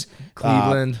 Columbus,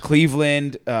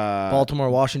 Cleveland, uh, Baltimore,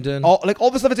 Washington. all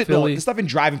the stuff that's Philly. the stuff in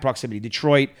driving proximity.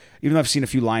 Detroit, even though I've seen a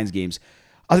few Lions games.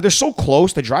 I was like, they're so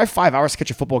close. To drive 5 hours to catch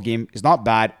a football game is not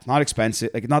bad. It's not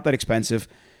expensive. Like, it's not that expensive.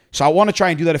 So I want to try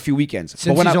and do that a few weekends.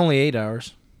 Since when it's only 8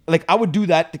 hours. like I would do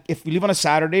that if we leave on a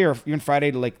Saturday or even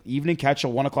Friday to like evening, catch a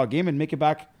 1 o'clock game and make it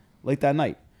back late that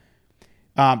night.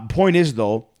 Point is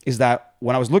though, is that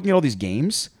when I was looking at all these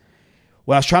games,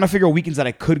 when I was trying to figure out weekends that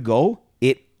I could go,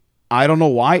 I don't know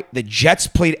why, the Jets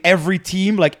played every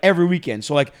team like every weekend.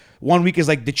 So like 1 week is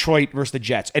like Detroit versus the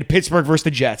Jets and Pittsburgh versus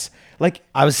the Jets. Like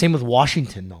I was same with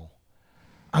Washington though.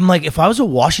 I'm like, if I was a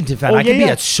Washington fan, I could be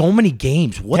at so many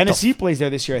games. What Tennessee plays there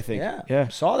this year, I think. Yeah,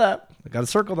 saw that. I got it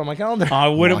circled on my calendar. I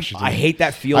wouldn't. I hate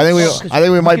that field. I think we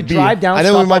We might could be. drive down, I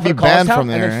think we stop might off be at College banned Town, from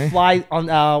there. and then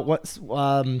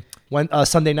fly on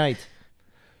Sunday night.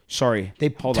 Sorry,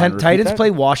 Titans repeat that?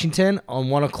 play Washington on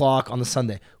 1 o'clock on the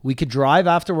Sunday. We could drive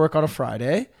after work on a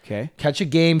Friday. Okay. Catch a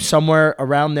game somewhere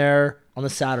around there on the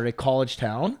Saturday, College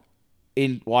Town.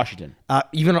 In Washington.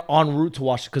 Even en route to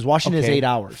Washington, because Washington is 8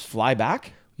 hours. Fly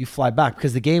back? You fly back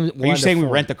because the game. Are you saying we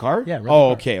rent the car? Yeah. Rent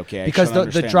Oh, the car. okay. Because I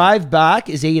the drive back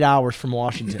is 8 hours from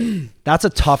Washington. That's a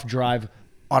tough drive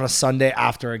on a Sunday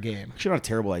after a game. Actually, not a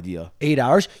terrible idea. 8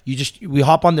 hours. We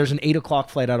hop on. There's an 8 o'clock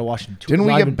flight out of Washington. Didn't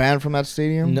we get banned from that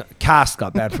stadium? No, Cast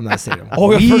got banned from that stadium.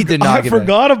 I did not. I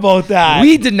forgot about that.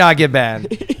 We did not get banned.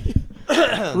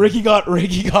 Ricky got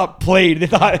played. Ricky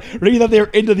thought they were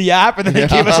into the app, and then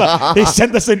they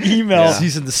sent us an email. Yeah.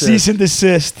 Cease and desist. Cease and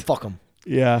desist. Fuck them.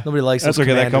 Yeah, Nobody likes that's those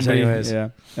okay. That Commanders company. anyways.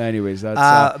 Yeah. Anyways,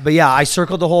 that's. But yeah, I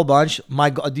circled a whole bunch.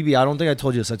 DB, I don't think I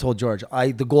told you this. I told George.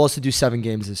 The goal is to do 7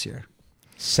 games this year.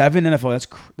 7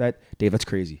 NFL. Dave. That's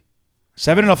crazy.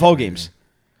 7 NFL games.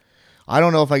 I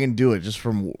don't know if I can do it just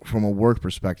from a work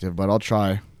perspective, but I'll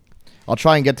try. I'll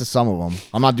try and get to some of them.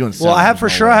 I'm not doing. 7, Well, I have for no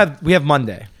sure. way. We have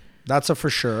Monday. That's a for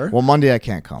sure. Well, Monday I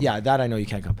can't come. Yeah, that I know you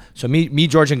can't come. So me,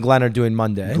 George, and Glenn are doing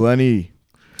Monday. Glenny.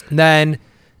 And then,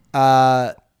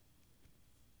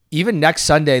 even next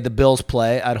Sunday, the Bills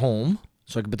play at home,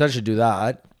 so I could potentially do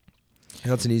that.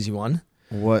 That's an easy one.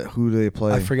 What? Who do they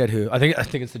play? I forget who. I think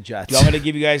it's the Jets. Do you want me to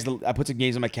give you guys? I put some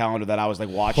games on my calendar that I was like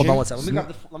watching. Hold on one second.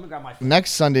 Let me grab my phone.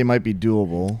 Next Sunday might be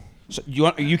doable. So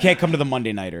you can't come to the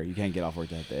Monday nighter. You can't get off work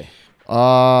that day.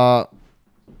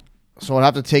 So I'd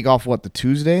have to take off the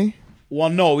Tuesday? Well,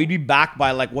 no, we'd be back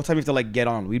by like what time do we have to like get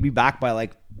on? We'd be back by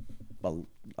like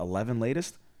 11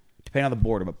 latest, depending on the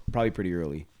board, but probably pretty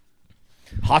early.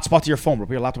 Hotspot to your phone, bro.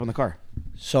 Put your laptop in the car.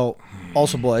 So,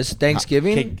 also, boys,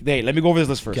 Thanksgiving. Okay, hey, let me go over this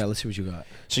list first. Okay, let's see what you got.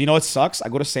 So you know what sucks? I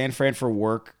go to San Fran for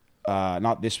work,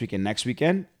 not this weekend, next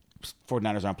weekend.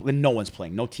 49ers aren't playing. No one's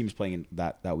playing. No team's playing in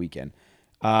that weekend.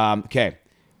 Okay,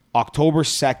 October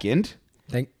 2nd,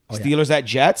 Steelers at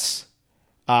Jets.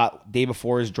 Day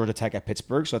before is Georgia Tech at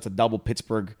Pittsburgh, so that's a double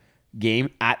Pittsburgh game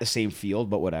at the same field,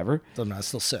 but whatever. So no, it's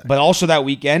still sick. But also that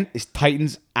weekend is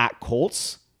Titans at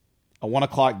Colts, a 1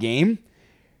 o'clock game.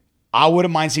 I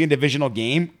wouldn't mind seeing a divisional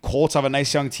game. Colts have a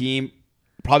nice young team.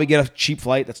 Probably get a cheap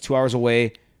flight. That's 2 hours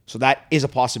away. So that is a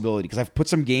possibility because I've put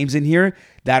some games in here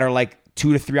that are like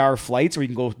 2 to 3 hour flights where you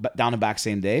can go down and back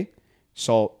same day.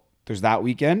 So there's that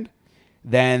weekend.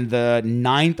 Then the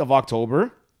 9th of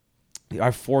October, I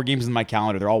have 4 games in my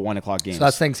calendar. They're all 1 o'clock games. So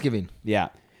that's Thanksgiving. Yeah.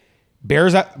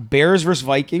 Bears versus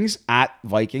Vikings at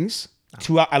Vikings.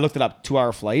 I looked it up. 2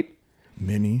 hour flight.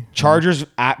 Mini. Chargers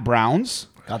at Browns.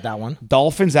 Got that one.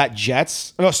 Dolphins at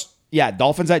Jets. Oh, yeah,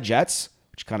 Dolphins at Jets,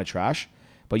 which is kind of trash,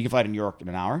 but you can fly to New York in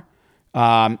an hour.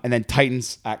 And then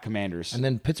Titans at Commanders. And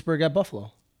then Pittsburgh at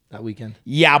Buffalo that weekend.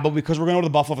 Yeah, but because we're going to go to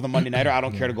the Buffalo for the Monday nighter, I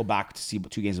don't care to go back to see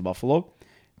 2 games of Buffalo.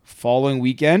 Following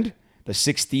weekend, the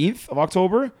 16th of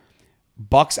October,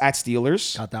 Bucks at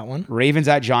Steelers. Got that one. Ravens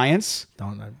at Giants.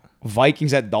 Don't know.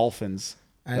 Vikings at Dolphins.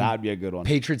 And That'd be a good one.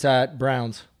 Patriots at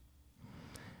Browns.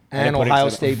 I And put it Ohio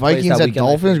to the- State plays Vikings that at weekend.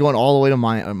 Dolphins going all the way to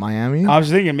Miami. I was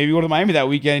thinking maybe go to Miami that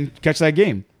weekend, catch that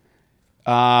game.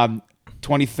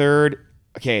 23rd.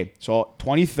 Okay, so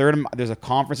 23rd, there's a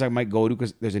conference I might go to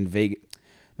because there's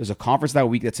a conference that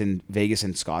week that's in Vegas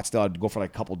and Scottsdale. I'd go for like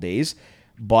a couple days.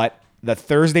 But the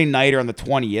Thursday nighter on the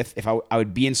 20th, if I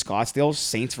would be in Scottsdale,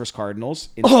 Saints versus Cardinals.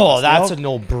 In Oh, Scottsdale. that's a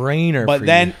no-brainer. But for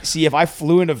then, you. see, if I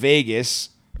flew into Vegas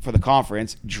for the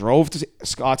conference, drove to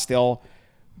Scottsdale,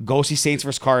 go see Saints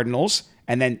versus Cardinals,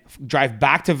 and then drive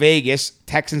back to Vegas,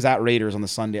 Texans at Raiders on the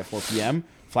Sunday at 4 p.m.,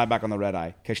 fly back on the red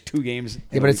eye, catch 2 games.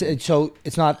 Yeah, but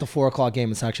it's not the 4 o'clock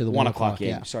game. It's actually the 1 1 o'clock game.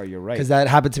 Yeah. Sorry, you're right. Because that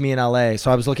happened to me in LA.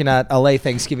 So I was looking at LA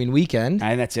Thanksgiving weekend.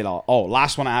 And that's it all. Oh,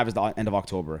 last one I have is the end of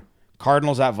October.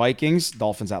 Cardinals at Vikings,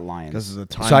 Dolphins at Lions. This is a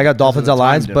time. So I got Dolphins at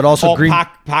Lions, but also Green.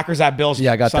 Packers at Bills.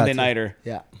 Yeah, I got that Sunday too. nighter.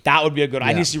 Yeah. That would be a good. I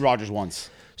Yeah. need to see Rodgers once.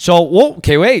 So, whoa,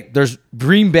 okay, wait. There's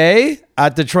Green Bay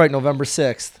at Detroit, November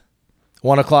 6th.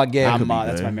 1 o'clock game.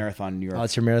 That's my marathon in New York. Oh,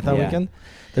 it's your marathon Yeah. weekend?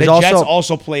 The There's Jets also,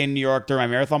 also play in New York during my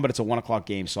marathon, but it's a 1 o'clock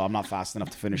game, so I'm not fast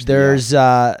enough to finish. there's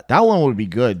That one would be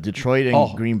good. Detroit and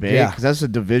Oh, Green Bay, yeah. because that's a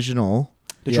divisional.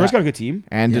 Detroit's yeah. got a good team.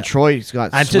 And Yeah. Detroit's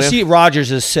got and Swift. to see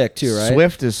Rodgers is sick too, right?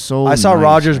 Swift is so. I saw nice,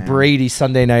 Rodgers man. Brady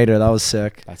Sunday nighter. That was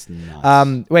sick. That's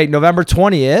nuts. Wait, November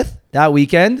 20th, that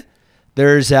weekend,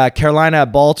 there's Carolina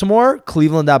at Baltimore,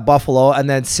 Cleveland at Buffalo, and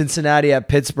then Cincinnati at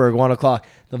Pittsburgh, 1 o'clock.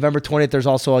 November 20th, there's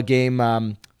also a game,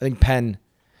 I think Penn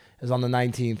is on the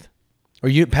 19th. Or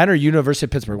Penn or University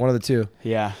of Pittsburgh, one of the two.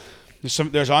 Yeah,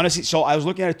 there's honestly. So I was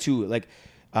looking at it too. Like,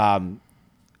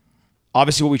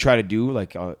 obviously, what we try to do,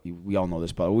 like we all know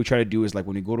this, but what we try to do is like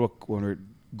when we're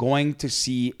going to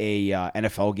see a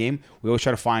NFL game, we always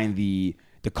try to find the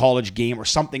college game or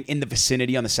something in the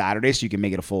vicinity on the Saturday, so you can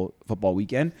make it a full football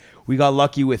weekend. We got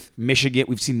lucky with Michigan.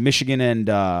 We've seen Michigan and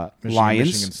Lions.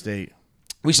 Michigan State.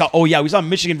 We saw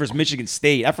Michigan versus Michigan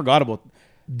State. I forgot about.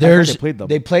 There's they played them.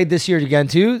 They played this year again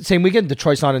too. Same weekend.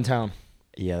 Detroit's not in town.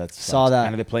 Yeah, that's Saw that.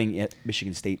 And are they playing at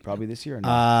Michigan State probably this year? Or no?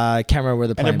 I can't remember where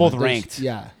they're And they're playing. both but there's- ranked.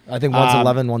 Yeah, I think one's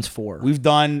 11, one's 4. We've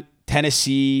done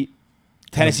Tennessee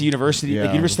University, like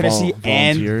Yeah, University of Tennessee,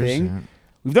 and Volunteers, thing. yeah.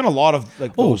 We've done a lot of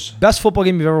like Oh, those best football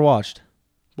game you've ever watched?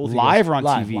 Both of you live guys. or on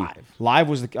Live, TV. live. Live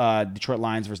was the Detroit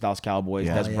Lions versus Dallas Cowboys.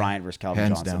 Yeah. Des Bryant versus Calvin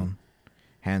Hands Johnson. down.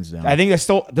 Hands down. I think that's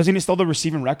still doesn't he still the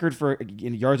receiving record for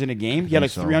in yards in a game? He had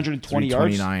like So, 320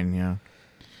 yards. 329, yeah.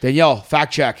 Danielle,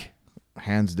 fact check.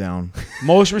 Hands down.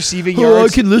 Most receiving Oh, I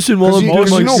yards. can listen while I'm Because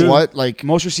doing you my know shit. what? Like,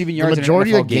 Most receiving the yards.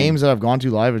 majority in an of NFL the games that I've gone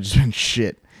to live have just been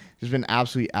shit. Just been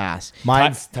absolutely ass.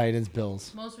 Mine's Titans,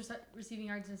 Bills. Most receiving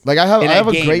yards in Like I have In a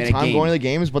a game, great in a time game. going to the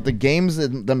games, but the games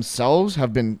themselves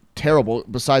have been terrible.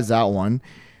 Besides that one,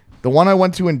 the one I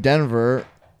went to in Denver,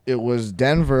 it was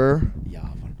Denver Yeah.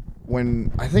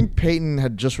 when I think Peyton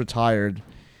had just retired.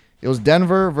 It was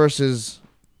Denver versus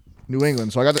New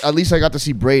England, so at least I got to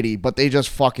see Brady, but they just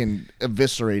fucking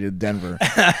eviscerated Denver.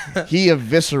 He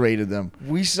eviscerated them.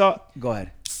 We saw. Go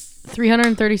ahead.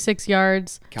 336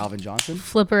 yards. Calvin Johnson.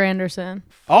 Flipper Anderson.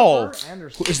 Oh,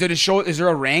 is there a show? Is there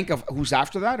a rank of who's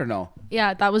after that or no?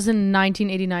 Yeah, that was in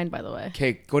 1989, by the way.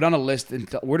 Okay, go down a list and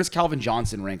where does Calvin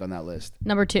Johnson rank on that list?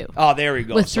 Number 2. Oh, there we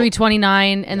go. With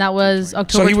 329, and that was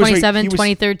October he was- 27, he was-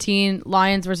 2013,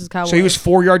 Lions versus Cowboys. So he was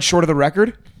 4 yards short of the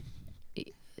record.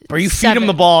 Or you feed Seven. him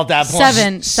the ball at that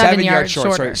point. Seven yards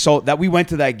shorter. Sorry. So that we went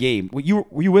to that game. Were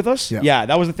you with us? Yeah.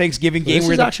 that was the Thanksgiving game. This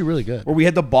where is the- actually really good. Where we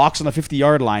had the box on the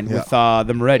 50-yard line Yeah. with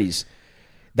the Morettis.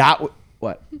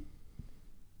 What?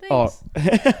 Oh,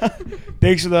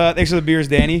 Thanks. thanks for the beers,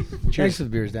 Danny. Thanks Cheers. for the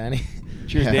beers, Danny.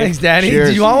 Cheers, Danny. Thanks, Danny. Cheers.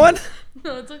 Did you want one?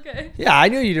 No, it's okay. Yeah, I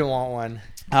knew you didn't want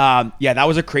one. Yeah, that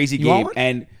was a crazy You want game, one?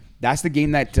 and that's the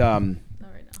game that Not right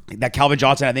now. that Calvin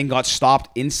Johnson I think got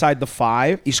stopped inside the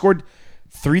 5. He scored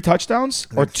 3 touchdowns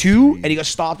or 2, and he got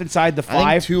stopped inside the I think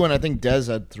 5. 2, and I think Dez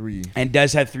had 3. And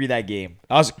Dez had 3 that game.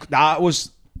 That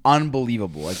was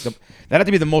unbelievable. Like that had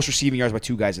to be the most receiving yards by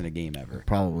 2 guys in a game ever.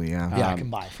 Probably, yeah. Yeah,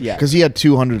 combined. Yeah, Because he had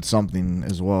 200 something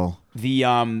as well.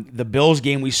 the Bills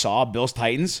game we saw, Bills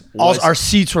Titans. All our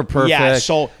seats were perfect. Yeah,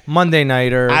 so Monday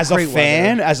nighter. as a great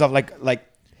fan, weather. as of like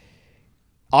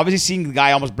obviously seeing the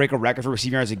guy almost break a record for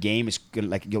receiving yards a game is good.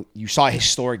 Like you saw a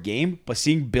historic game, but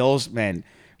seeing Bills, man,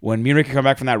 when me and Ricky come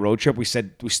back from that road trip, we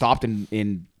stopped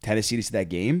in Tennessee to see that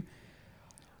game.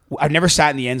 I've never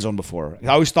sat in the end zone before. I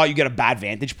always thought you get a bad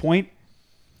vantage point.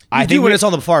 I do when it's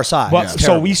on the far side. But It's so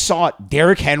terrible. we saw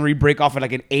Derrick Henry break off at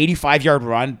like an 85-yard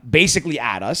run, basically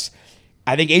at us.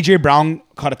 I think AJ Brown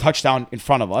caught a touchdown in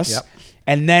front of us, Yep.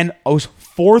 and then it was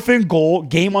 4th and goal,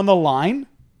 game on the line.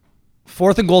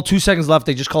 4th and goal, 2 seconds left.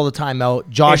 They just called a timeout.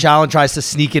 Josh Allen tries to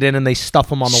sneak it in, and they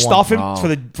stuff him on the Stuff one.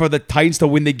 him for the Titans to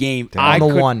win the game. On the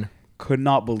one. Could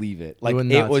not believe it. Like went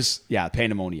it nuts. was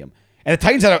pandemonium. And the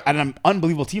Titans had an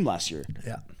unbelievable team last year.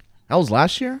 Yeah. That was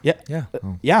last year? Yeah, Yeah.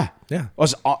 yeah. Yeah. It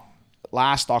was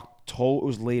last October. It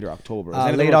was later October. It was the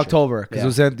end of the Late road trip. October, because Yeah. it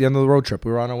was at the end of the road trip.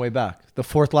 We were on our way back. The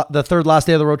third last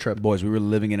day of the road trip. Boys, we were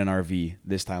living in an RV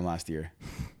this time last year.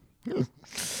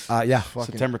 Yeah.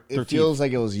 September 13th. It feels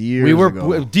like it was years We were ago.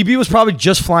 DB was probably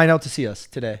just flying out to see us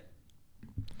today.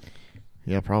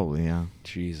 Yeah, probably, yeah.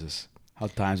 Jesus, how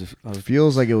times have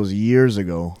Feels like it was years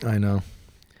ago. I know.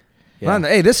 Yeah. Man,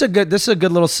 hey, this is a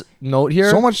good little note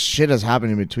here. So much shit has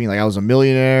happened in between. Like I was a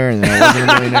millionaire and then I wasn't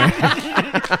a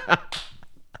millionaire.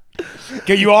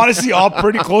 Okay, you honestly all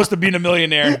pretty close to being a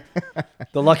millionaire.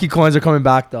 The lucky coins are coming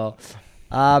back though.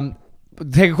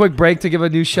 take a quick break to give a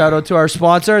new shout out to our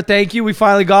sponsor. Thank you. We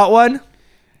finally got one.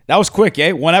 That was quick,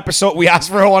 eh? One episode. We asked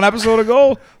for one episode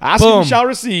ago. Ask Boom. you shall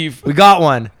receive. We got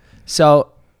one.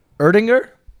 So, Erdinger?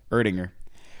 Erdinger.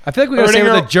 I feel like we gotta say it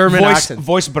with a German voice, accent.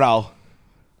 Voicebrow.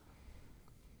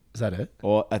 Is that it?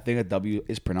 Well, I think a W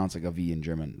is pronounced like a V in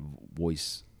German.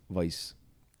 Voice. I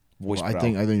Voicebrow.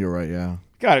 think you're right. Yeah.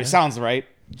 God, it sounds right.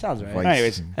 Sounds right. Voice.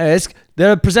 Anyways,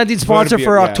 They're the presenting sponsor beer,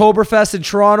 for yeah. Oktoberfest in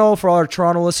Toronto. For all our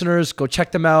Toronto listeners, go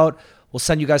check them out. We'll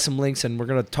send you guys some links, and we're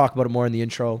going to talk about it more in the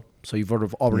intro. So you've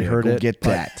already heard go it. Get but-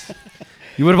 that.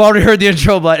 You would have already heard the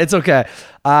intro, but it's okay.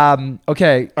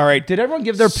 Okay. all right. Did everyone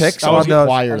give their picks I was on the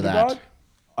require underdog? that.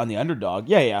 On the underdog.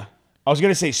 Yeah. I was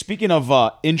going to say, speaking of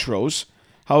intros,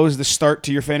 how has the start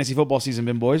to your fantasy football season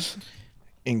been, boys?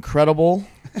 Incredible.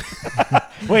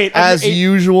 Wait, of As your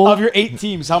usual. Of your 8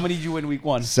 teams, how many did you win week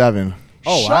 1? 7.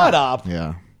 Oh, shut up.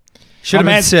 Yeah. Should have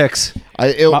My been man- 6.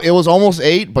 It was almost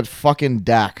 8, but fucking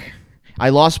Dak. I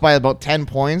lost by about 10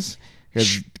 points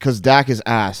because Dak is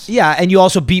ass. Yeah, and you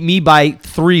also beat me by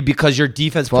 3 because your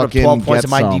defense put up Fucking 12 points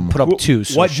get and mine some. put up 2.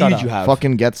 So What shut did up. you have?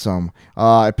 Fucking get some.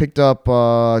 I picked up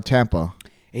Tampa.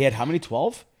 He had how many?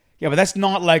 12? Yeah, but that's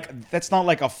not like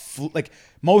like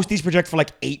most of these project for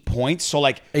like 8 points. So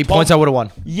like 8 12 points, I would have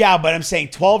won. Yeah, but I'm saying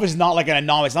 12 is not like an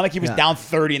anomaly. It's not like he was Yeah. down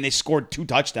 30 and they scored 2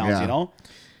 touchdowns. Yeah. You know?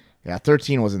 Yeah,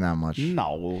 13 wasn't that much.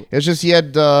 No. It's just he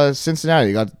had Cincinnati.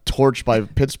 He got torched by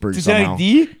Pittsburgh somehow.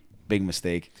 Cincinnati D. Big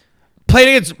mistake. Played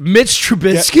against Mitch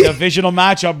Trubisky. Divisional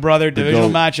matchup, brother. Divisional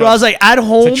goat. matchup. Bro, I was like, at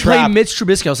home, It's a trap. playing Mitch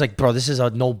Trubisky. I was like, bro, this is a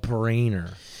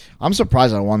no-brainer. I'm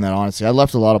surprised I won that, honestly. I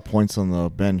left a lot of points on the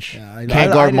bench. Yeah, I- Can't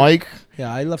I guard didn't- Mike.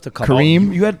 Yeah, I left a couple.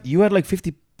 Kareem. you had like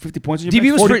 50 points. On your DB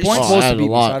bench? was 40 pretty- points. supposed I to had beat a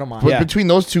me, lot. so I don't mind. But Yeah. between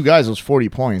those two guys, it was 40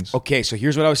 points. Okay, so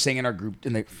here's what I was saying in our group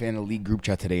in the fan league group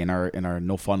chat today in our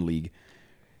no fun league.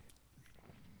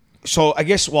 So I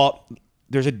guess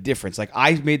there's a difference. Like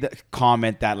I made the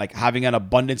comment that like having an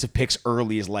abundance of picks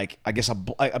early is like I guess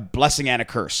a blessing and a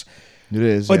curse. It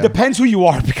is. But yeah. it depends who you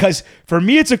are because for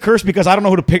me it's a curse because I don't know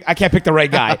who to pick. I can't pick the right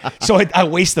guy, so I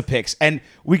waste the picks. And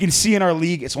we can see in our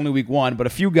league it's only week 1, but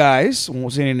a few guys, we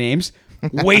won't say any names,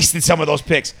 wasted some of those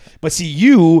picks. But see,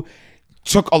 you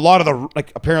took a lot of the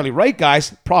like apparently right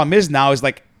guys. Problem is now is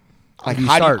like you how do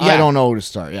start? yeah. I don't know who to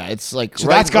start. Yeah, it's like So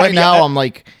that's gotta right be now.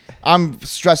 I'm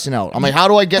stressing out. I'm like, how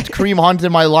do I get Kareem Hunt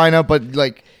in my lineup? But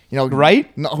like, Right?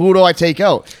 Who do I take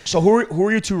out? So who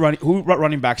are your two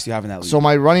running backs do you have in that league? So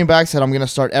my running back said I'm going to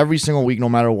start every single week, no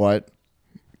matter what.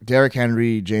 Derrick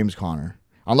Henry, James Conner,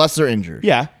 unless they're injured.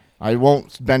 yeah, I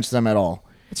won't bench them at all.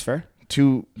 that's fair.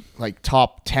 2 like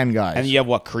top 10 guys. And you have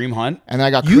what, Kareem Hunt? And then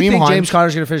I got You Kareem think Hunt. James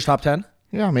Conner's going to finish top 10?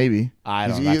 Yeah, maybe. I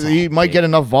don't He's- know, that's a He hot might take. get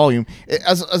enough volume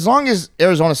as long as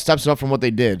Arizona steps it up from what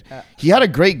they did. He had a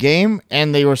great game,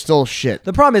 and they were still shit.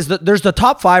 The problem is that there's the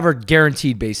top 5 are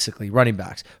guaranteed, basically, running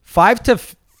backs. 5 to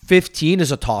 15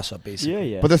 is a toss-up,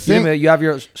 basically. Yeah. But the You thing, have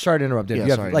your sorry to interrupt. Dave. Yeah, you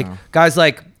have sorry, like no. guys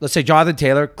like let's say Jonathan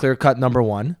Taylor, clear cut number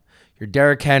 1. Your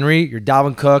Derrick Henry, your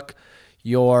Dalvin Cook,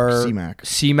 your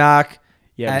C-Mac.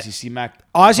 yeah, and- you see Mac.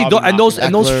 honestly, probably and those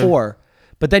knocking Eckler. 4.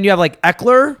 But then you have like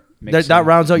Eckler. That Mixon.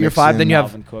 rounds out your 5. Then you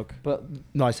have Dalvin Cook. But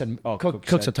no, I said Oh, Cook's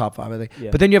said- a top 5, I think. Yeah.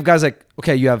 But then you have guys like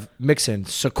you have Mixon,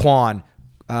 Saquon,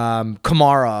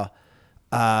 Kamara,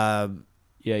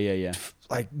 Yeah.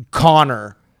 like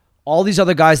Connor, all these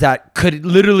other guys that could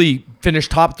literally finish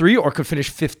top 3 or could finish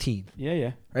 15.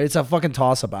 Yeah. Right? It's a fucking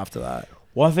toss up after that.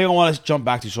 One thing I want to jump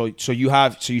back to. So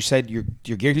you said your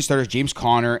guaranteed starters James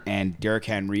Conner and Derrick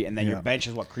Henry, and then your bench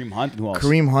is what, Kareem Hunt and who else?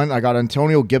 Kareem Hunt, I got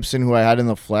Antonio Gibson, who I had in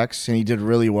the flex, and he did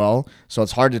really well. So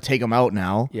it's hard to take him out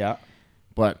now. Yeah.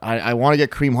 But I want to get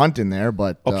Kareem Hunt in there,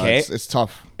 but Okay. it's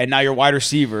tough. And now your wide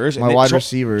receivers. My wide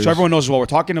receivers. So everyone knows as well. We're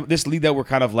talking about this league that we're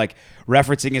kind of like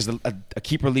referencing is a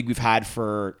keeper league we've had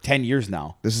for 10 years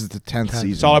now. This is the 10th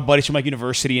season. It's all our buddies from like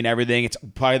university and everything. It's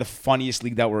probably the funniest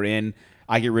league that we're in.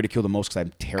 I get ridiculed the most because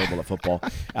I'm terrible at football.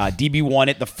 DB won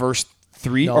it the first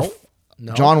 3.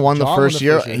 No. John won the first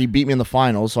year. He beat me in the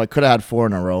finals, so I could have had 4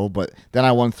 in a row, but then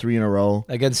I won 3 in a row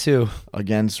Against who?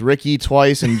 against Ricky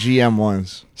twice and GM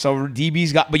once. So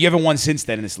DB's got, but you haven't won since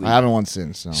then in this league. I haven't won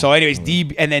since. No. So, anyways,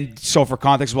 DB, and then so for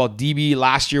context, as well, DB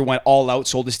last year went all out,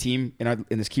 sold his team in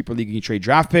this keeper league. You can trade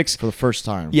draft picks. for the first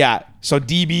time. Yeah. So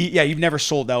DB, you've never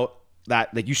sold out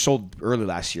that. Like you sold early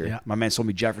last year. Yeah. My man sold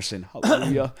me Jefferson.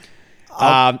 Hallelujah.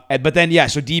 But then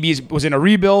so DB was in a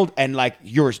rebuild, and like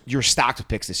you're stacked with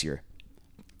picks this year.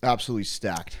 Absolutely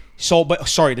stacked. So, but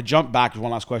sorry to jump back.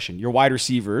 One last question. Your wide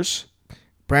receivers.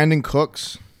 Brandon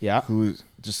Cooks, Yeah. who's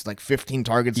just like 15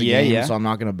 targets a Yeah, game, yeah. so I'm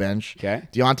not going to bench. Okay.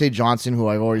 Deontay Johnson, who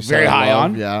I've already said Very I high love,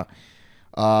 on. Yeah.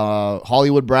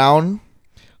 Hollywood Brown,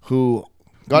 who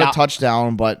got Now- a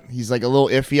touchdown, but he's like a little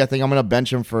iffy. I think I'm gonna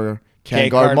bench him for Can't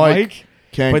can't guard Mike.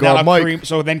 Can't But guard now Mike.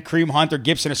 So then Kareem Hunt or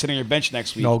Gibson are sitting on your bench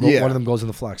next week. No, Yeah. one of them goes in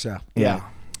the flex. Yeah. Yeah,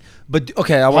 But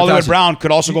okay, I want to Hollywood ask you, Brown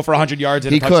could also go for 100 yards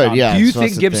and He a touchdown. could, yeah. do you so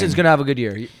that's think the Gibson's thing. gonna have a good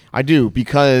year? I do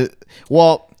because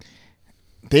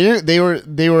they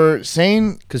were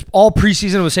saying Because all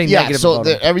preseason was saying yeah. negative So about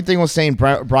him. everything was saying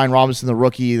Brian Robinson, the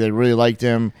rookie, they really liked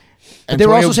him. But they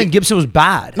were Antonio also saying Gibson was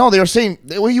bad. No, they were saying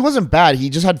well, he wasn't bad. He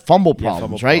just had fumble Yeah, problems,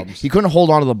 fumble right? problems. He couldn't hold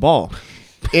on to the ball.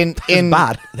 In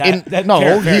bad.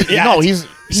 He's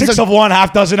 6 of one,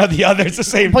 half dozen of the other. It's the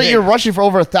same but thing. you're rushing for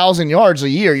over 1,000 yards a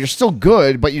year. You're still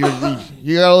good, but you gotta.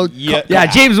 Yeah.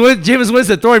 James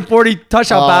Winston throwing 40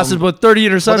 touchdown passes with 30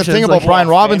 interceptions. But the thing about Like, Brian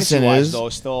Robinson Fantasy-wise, is, though,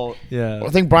 still yeah. I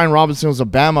think Brian Robinson was a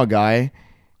Bama guy.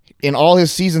 In all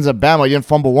his seasons at Bama, he didn't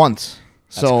fumble once.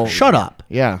 So Shut up.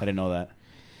 yeah, I didn't know that.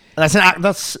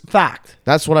 That's fact.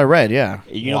 that's what I read. Yeah,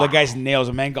 You know the guy's nails.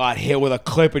 A man got hit with a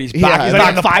clip and he's Yeah, back. He's like back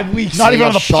on the 5 weeks. He Not even got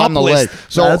on the shot in pup the leg.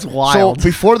 list. So That's wild. So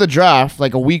before the draft,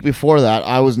 like a week before that,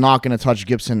 I was not going to touch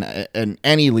Gibson in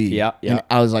any league. Yeah, yeah. And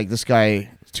I was like, this guy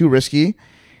is too risky.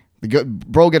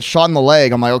 Bro gets shot in the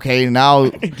leg. I'm like, okay, now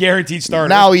Guaranteed starter.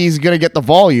 now he's gonna get the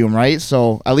volume, right?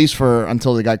 So at least for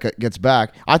until the guy gets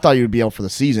back. I thought he would be out for the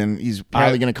season. He's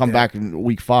apparently gonna come back in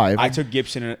week 5. I took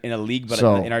Gibson in a league, but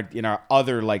So- in our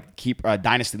other like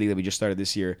dynasty league that we just started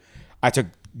this year, I took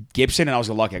Gibson and I was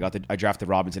lucky. I drafted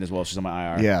Robinson as well. She's on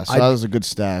my IR. yeah, so that was a good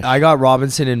stash. I got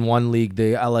Robinson in one league,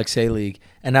 the LXA league,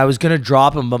 and I was going to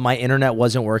drop him, but my internet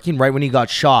wasn't working right when he got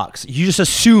shocks. You just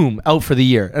assume out for the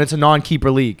year, and it's a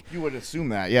non-keeper league. You would assume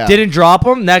that, yeah. Didn't drop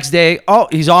him. Next day,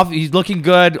 he's off. He's looking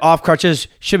good, off crutches.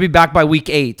 Should be back by week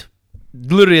 8.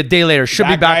 Literally a day later, should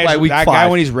be back by week 5. That guy,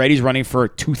 when he's ready, he's running for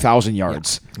 2,000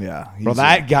 yards. Yeah, Bro, he's-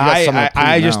 that he got something guy, to prove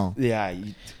I just, now. yeah.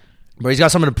 But he's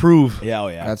got something to prove. Yeah, oh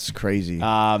yeah. That's crazy.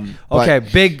 But-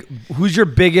 Okay, who's your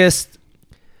biggest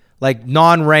like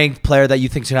non-ranked player that you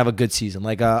think's gonna have a good season?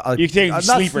 Like a You think not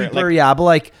sleeper, like- yeah, but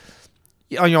like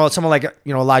someone like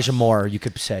Elijah Moore, you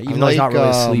could say, even though he's not really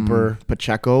a sleeper.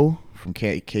 Pacheco from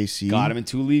KC. got him in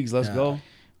 2 leagues. Let's go.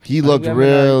 He looked We have him in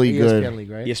our really ESPN good. League,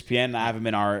 right? ESPN, I have him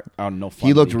in our no fun.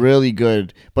 He looked league. really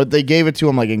good, but they gave it to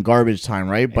him like in garbage time,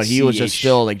 right? But he was just CH.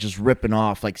 still like just ripping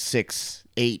off like 6,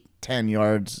 8, 10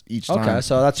 yards each time. Okay,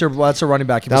 so that's a running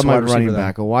back. Give us That's a my wide receiver running then.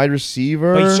 back. A wide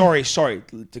receiver. Wait, sorry.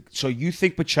 So you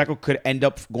think Pacheco could end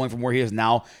up going from where he is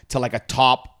now to like a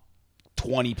top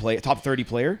 20 player, top 30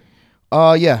 player?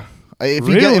 Yeah. If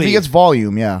he Really? gets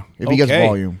volume, yeah. If he gets Okay.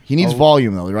 volume, he needs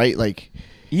volume though, right? Like,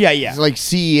 Yeah. it's like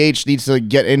CEH needs to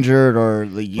get injured or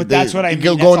like But that's what I mean.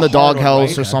 Go That's in the a hard one, doghouse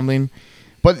right? or something.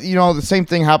 But the same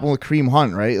thing happened with Kareem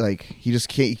Hunt, right? Like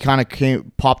he kind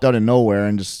of popped out of nowhere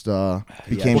and just became.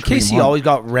 Well, Kareem KC Hunt. always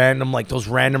got random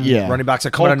Yeah. running backs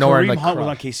that come out of nowhere Kareem and like Hunt was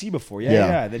on crush. KC before. Yeah.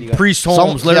 Yeah. Then you got Priest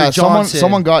Holmes, Larry Johnson.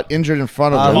 Someone got injured in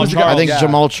front of him. Jamal Charles, I think yeah.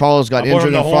 Jamal Charles got I'm going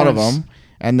injured with in the front of horns. him,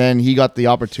 and then he got the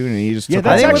opportunity. He just Yeah, took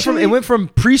that's I think off. actually- it went from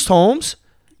Priest Holmes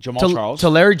Jamal to, Charles to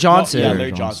Larry Johnson. No, yeah, Larry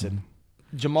Larry Johnson. Johnson.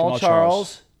 Jamal Jamal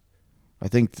Charles, I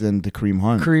think then to Kareem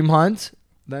Hunt. Kareem Hunt.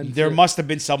 Then There must have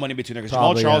been someone in between there because Jamal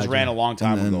Probably, Charles yeah, ran a long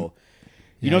time And then- ago.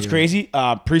 You know what's crazy?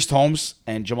 Priest Holmes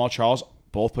and Jamal Charles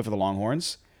both played for the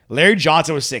Longhorns. Larry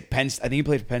Johnson was sick. I think he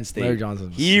played for Penn State. Larry Johnson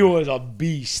was He was a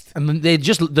beast. And then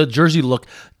the jersey look.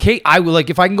 I would like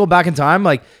if I can go back in time,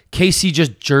 like KC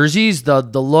just jerseys, the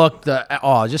look,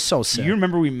 just so sick. You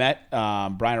remember we met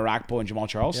Brian Arakpo and Jamal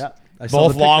Charles? Yeah, I saw the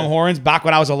Both picture. Longhorns. Back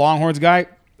when I was a Longhorns guy.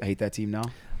 I hate that team now.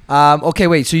 Okay,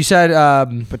 wait. So you said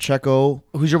Pacheco,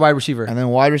 who's your wide receiver? and then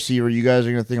wide receiver. You guys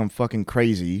are gonna think I'm fucking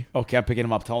crazy. Okay, I'm picking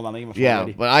him up. Tell him I'm leaving him Yeah,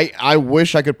 already. but I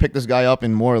wish I could pick this guy up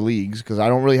in more leagues because I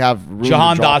don't really have room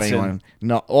Jahan to drop Dotson. anyone.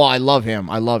 No, I love him.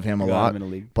 I love him a Got lot. him in the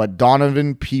league. But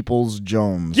Donovan Peoples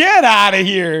Jones. Get out of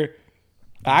here.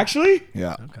 Actually?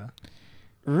 Yeah.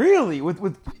 Really?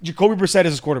 With Jacoby Brissett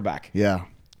as his quarterback? Yeah.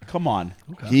 Come on.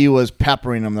 He was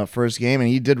peppering him the first game, and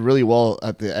he did really well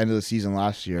at the end of the season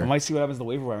last year. I might see what happens to the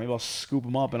waiver wire. Maybe I'll scoop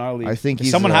him up in our league. I think Does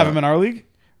he's, someone have him in our league?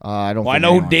 I don't. Well, I think know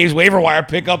who anyone- Dave's waiver wire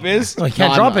pickup is. Oh, you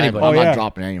can't No, drop I'm anybody. not yeah.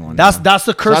 dropping anyone. That's no.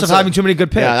 the curse That's of a- having too many good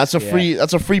picks. Yeah, that's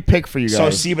a free pick for you guys. So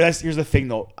see, but here's the thing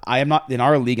though. I am not in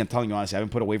our league. I'm telling you honestly, I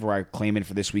haven't put a waiver wire claim in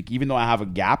for this week, even though I have a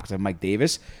gap because I have Mike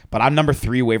Davis. But I'm number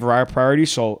 3 waiver wire priority.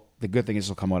 So the good thing is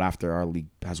it'll come out after our league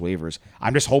has waivers.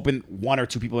 I'm just hoping 1 or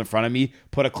 2 people in front of me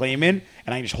put a claim in,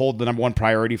 and I can just hold the number 1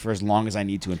 priority for as long as I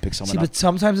need to and pick someone See, up. but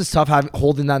sometimes it's tough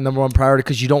holding that number 1 priority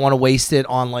because you don't want to waste it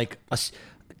on like a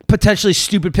potentially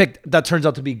stupid pick that turns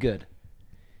out to be good.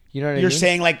 You know what I You're mean?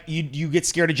 saying like you get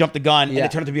scared to jump the gun and Yeah.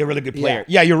 it turned out to be a really good player.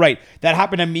 Yeah, you're right. That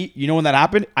happened to me. You know when that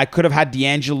happened? I could have had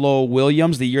D'Angelo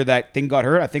Williams the year that thing got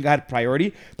hurt. I think I had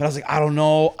priority, but I was like, I don't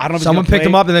know. I don't know. If Someone he's gonna picked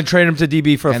him play. up and then traded him to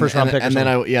DB for a first round pick. and then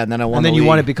I won. and the then you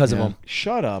won league. it because of Yeah. him.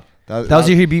 Shut up. That was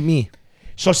the year he beat me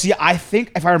So see, I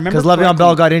think if I remember, because Le'Veon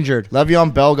Bell got injured.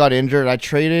 Le'Veon Bell got injured. I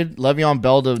traded Le'Veon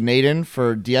Bell to Naden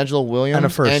for D'Angelo Williams And a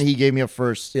first. and he gave me a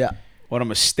first. Yeah. What a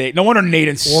mistake. No wonder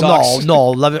Nathan Well, sucks.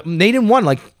 no. Nathan won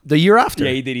like the year after.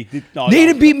 Yeah, he did. He did. No,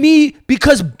 Nathan beat me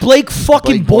because Blake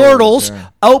fucking Blake Bortles Bortles,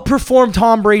 outperformed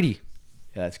Tom Brady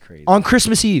Yeah, that's crazy. on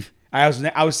Christmas Eve. I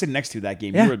was sitting next to you that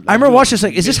game. Yeah, You were, I remember you were watching this.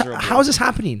 Like, is this miserable. how is this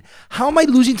happening? How am I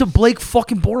losing to Blake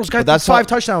fucking Bortles? Guy That's threw 5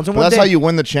 how- touchdowns in But one that's day. how you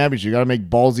win the championship. You got to make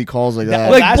ballsy calls like that.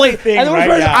 Like- Like that's Blake, the thing, and the worst,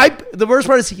 right? part is, Yeah. the worst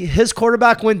part is his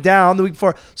quarterback went down the week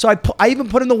before. So I even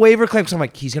put in the waiver claim because I'm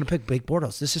like, he's gonna pick Blake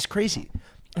Bortles. This is crazy.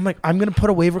 I'm like, I'm gonna put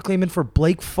a waiver claim in for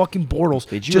Blake fucking Bortles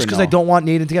Did you just or because no? I don't want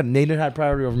Nathan to get him. Nathan had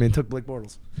priority over me and took Blake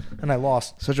Bortles, and I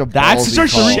lost. Such a That's ballsy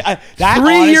such call. that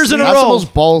 3 years in a honestly- That's row. the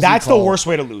most ballsy That's call. the worst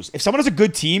way to lose. If someone has a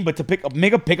good team, but to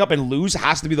make a pickup and lose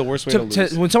has to be the worst way to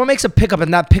lose. When someone makes a pickup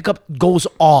and that pickup goes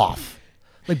off,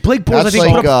 like Blake Bortles, I That's think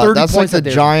like put up 30 that's like points the that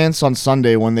day. Giants on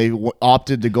Sunday when they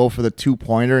opted to go for the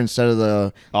 2-pointer instead of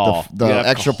the yeah,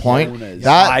 extra point. cojones.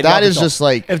 I'd love That it is though. just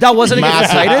like If that wasn't against the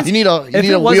massive. Titans, you need a if need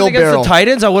it a wasn't against wheelbarrow the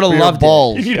Titans, I would have for your loved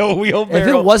balls. You know, it. If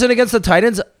wheelbarrow. it wasn't against the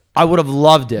Titans, I would have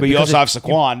loved it. But you because also have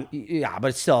Saquon. Yeah,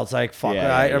 but still, it's like fuck.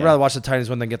 Yeah, I'd yeah. rather watch the Titans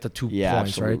when they get the 2 Yeah,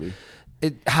 points, absolutely.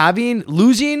 right?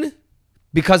 Losing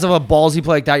because of a ballsy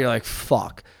play like that, you're like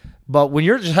fuck. But when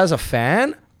you're just as a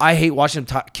fan, I hate watching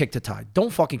them kick to tie. Don't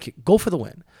fucking kick. Go for the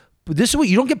win. But this is what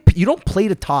you don't play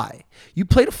to tie. You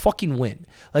play to fucking win.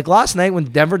 Like last night when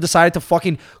Denver decided to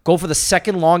fucking go for the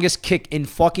second longest kick in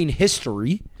fucking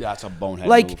history. That's a bonehead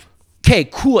Like, move. okay,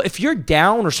 cool. If you're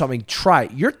down or something, try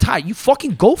it. You're tied. You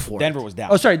fucking go for it. Denver was down.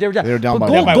 Oh, sorry, they were down. They were down But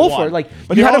by go, one. By go one. for it. Like,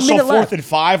 but you you're had a also minute 4th left. and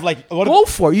 5. Like, Go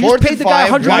for it. You Fourth just paid and the guy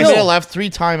 5, 100 1 mil. minute left, 3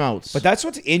 timeouts. But that's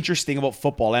what's interesting about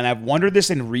football, and I've wondered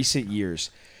this in recent years.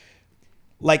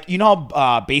 Like, you know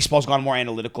how baseball's gone more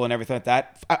analytical and everything like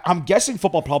that? I'm guessing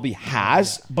football probably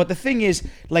has, but the thing is,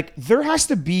 like, there has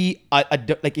to be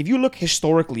like, if you look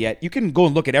historically at, you can go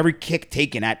and look at every kick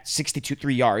taken at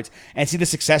 62-3 yards and see the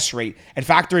success rate and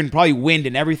factor in probably wind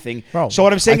and everything. Bro, so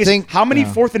what I'm saying I is, think- how many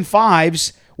yeah. 4th and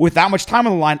 5s with that much time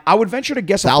on the line, I would venture to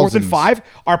guess a 4th and Thousands. 5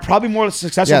 are probably more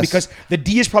successful Yes. because the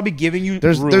D is probably giving you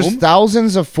There's room.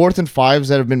 thousands of 4th and 5s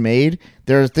that have been made.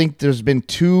 I think there's been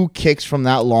 2 kicks from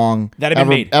that long That have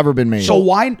been ever made. been made. So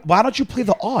why don't you play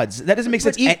the odds? That doesn't make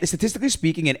sense. But Statistically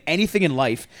speaking, in anything in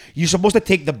life, you're supposed to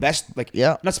take the best. Like,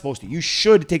 Yeah. not supposed to. You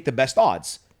should take the best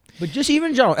odds. But just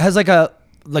even in general, it has like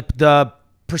the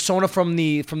persona from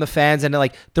the fans and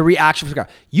like the reaction from the guy.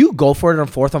 You go for it on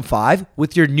 4th and 5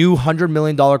 with your new $100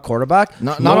 million quarterback.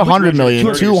 not 100 million,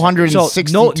 So,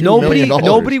 262 nobody million.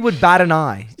 nobody would bat an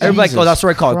eye. Everybody's like, oh, that's the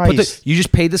right call. Christ. You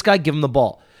just paid this guy, give him the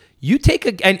ball. You take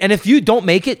and if you don't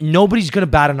make it, nobody's gonna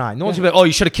bat an eye. No one's gonna be like, oh,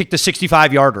 you should have kicked the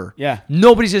 65-yarder. Yeah.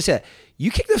 Nobody's gonna say that. You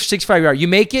kick the 65-yard, you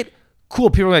make it, cool.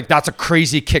 People are like, that's a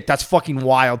crazy kick. That's fucking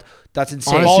wild. That's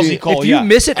insane. Honestly, Ballsy call, if you yeah.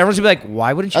 miss it, everyone's gonna be like,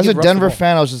 why wouldn't you? As a give refs the Denver ball?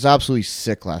 fan, I was just absolutely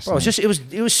sick last Bro, night.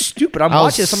 it was stupid. I'm I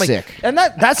was watching this. I'm like, sick. and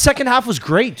that second half was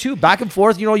great too. Back and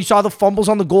forth. You know, you saw the fumbles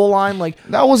on the goal line. Like,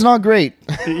 That was not great.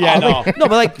 Yeah, no. no,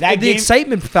 but like That the game-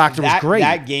 excitement factor was great.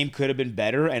 That game could have been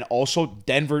better, and also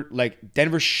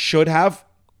Denver should have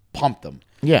pumped them.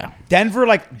 Yeah. Denver,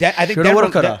 I think Shoulda, Denver,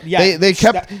 woulda, coulda. yeah,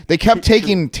 They kept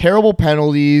taking terrible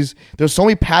penalties. There's so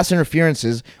many pass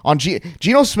interferences.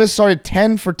 Geno Smith started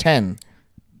 10 for 10.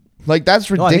 Like, that's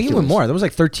no, I ridiculous. think even more. There was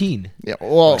like 13. Yeah,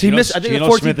 well, He missed. I think Geno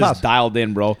 14 Smith pass. is dialed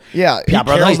in, bro. yeah, Yeah,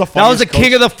 bro. Carroll's That the was the funniest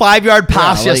king of the 5-yard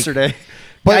pass Yeah, like- yesterday. I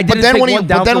but didn't then take when one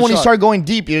downfield he shot. started going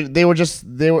deep, they were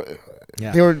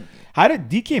How did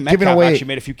DK Metcalf Giving away- actually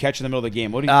made a few catches in the middle of the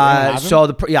game? What did he have him?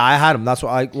 So I had him. That's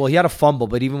why. Well, he had a fumble,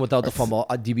 but even without the fumble,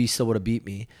 DB still would have beat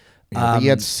me. he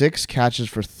had 6 catches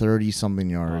for 30 something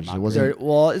yards. It wasn't. It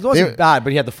wasn't They- bad, but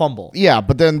he had the fumble. Yeah,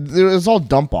 but then it was all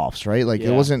dump offs, right? Like it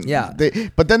Yeah. wasn't. Yeah.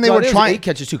 But then they No, were I think it was trying. 8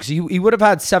 catches too, because he would have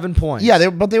had 7 points. Yeah,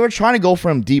 but they were trying to go for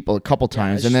him deep a couple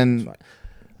times, and then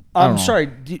I'm know. sorry,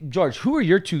 George. Who are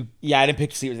your two? Yeah, I didn't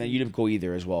pick Steelers, and you didn't go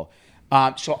either as well.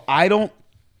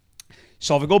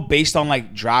 So if I go based on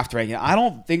like draft ranking, I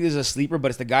don't think this is a sleeper, but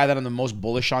it's the guy that I'm the most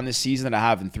bullish on this season that I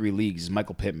have in 3 leagues is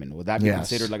Michael Pittman. Would that be Yes.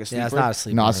 considered like a sleeper? Yeah, it's not a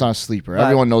sleeper. no, it's not a sleeper. But-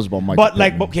 Everyone knows about Michael. But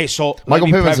like, Pittman. okay, so Michael let me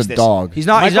Pittman's preface a this. dog. He's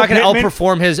not Michael going to Pittman-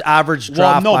 outperform his average Well,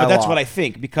 draft. no, by but a that's lot. what I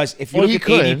think because if you Well, look he at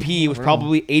could. ADP,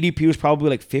 ADP was probably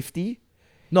like 50.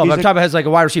 No, He's but I'm like- talking about his like a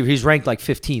wide receiver. He's ranked like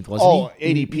 15th, wasn't Oh,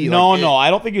 he? ADP. No, like, no,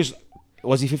 I don't think he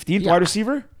was he 15th Yeah. wide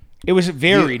receiver? It was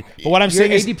varied. But what I'm Your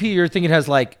saying is ADP, you're thinking has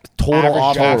like total average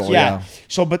off. draft, total, yeah. yeah.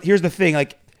 So, but here's the thing,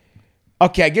 like,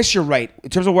 okay, I guess you're right in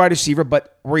terms of wide receiver,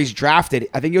 but where he's drafted,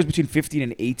 I think it was between 15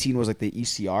 and 18 was like the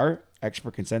ECR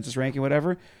expert consensus ranking,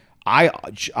 whatever. I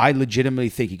legitimately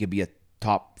think he could be a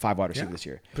top 5 wide receiver this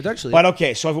year, Potentially. But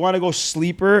okay, so if we want to go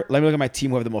sleeper, let me look at my team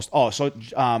who have the most. Oh, so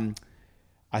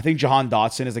I think Jahan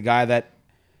Dotson is the guy that.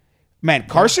 Man,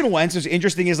 Carson Wentz is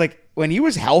interesting. Is like when he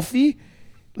was healthy,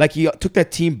 like he took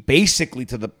that team basically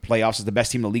to the playoffs as the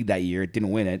best team in the league that year. It didn't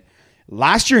win it.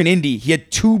 Last year in Indy, he had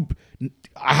 2.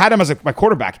 I had him as my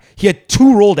quarterback. He had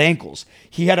 2 rolled ankles.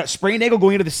 He had a sprained ankle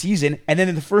going into the season, and then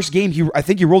in the first game, I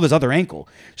think he rolled his other ankle.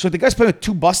 So the guy's playing with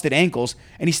 2 busted ankles,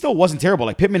 and he still wasn't terrible.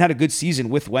 Like Pittman had a good season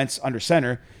with Wentz under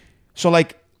center. So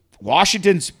like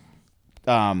Washington's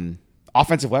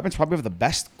offensive weapons probably have the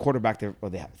best quarterback there. Well,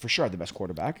 they have, for sure have the best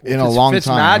quarterback. in a long Fitz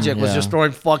time. Magic was yeah. just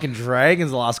throwing fucking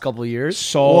dragons the last couple of years.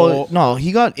 So Well, no,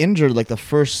 he got injured like the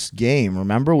first game.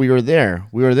 Remember, we were there.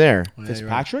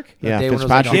 Fitzpatrick? Yeah, day when it was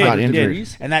like Fitzpatrick got 100 injured.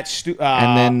 degrees. And that's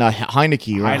And then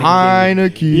Heineke, right? Heineke.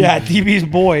 Heineke. Yeah, DB's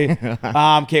boy.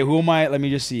 Okay, who am I? Let me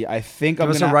just see. I think I'm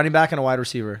Give us gonna a running back and a wide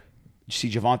receiver. see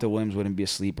Javonte Williams wouldn't be a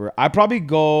sleeper. I'd probably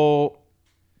go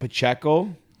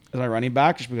Pacheco as my running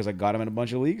back just because I got him in a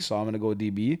bunch of leagues. So I'm gonna go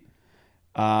DB.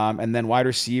 And then wide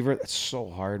receiver. That's so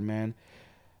hard, man.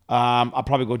 I'll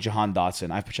probably go Jahan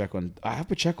Dotson. I have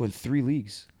Pacheco in 3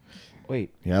 leagues.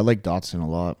 Wait. Yeah, I like Dotson a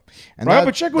lot. And Bro,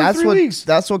 Pacheco in 3 leagues.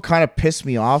 That's what kind of pissed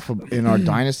me off in our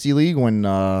dynasty league when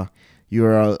you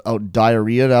were out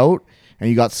diarrheaed out and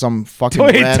you got some fucking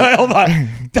Wait, random- hold on.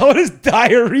 That was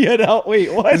diarrhea out.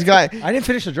 Wait, what? this guy. I didn't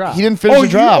finish the draft. He didn't finish the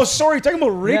draft. Oh, sorry. You're talking about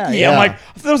Ricky. Yeah. I'm like, I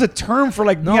thought that was a term for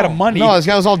like he had a money. No, this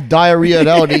guy was all diarrheaed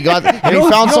out. And he got and he No,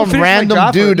 found you don't some finish my random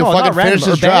draft, dude to no, not fucking random, finish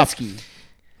his draft. Urbanski.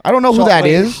 I don't know who that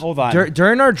Wait, is. Hold on.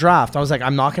 During our draft, I was like,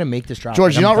 I'm not going to make this draft.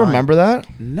 George, Like, you I'm not done. remember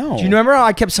that? No. Do you remember how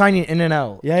I kept signing in and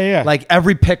out? Yeah. Like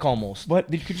every pick almost. What?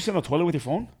 Could you sit on the toilet with your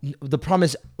phone? The problem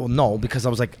is, well, no, because I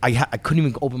was like, I couldn't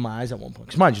even open my eyes at one point.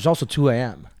 Because mind you, it's also 2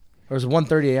 a.m. Or it was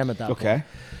 1:30 a.m. at that point. Okay.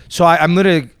 So I'm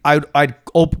literally, I'd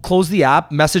close the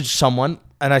app, message someone,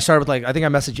 and I started with like, I think I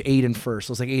messaged Aiden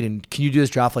first. I was like, Aiden, can you do this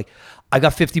draft? Like, I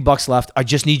got $50 left. I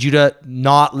just need you to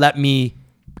not let me,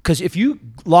 because if you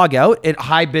log out, it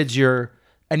high bids your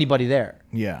anybody there.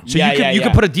 Yeah. So Yeah, you yeah.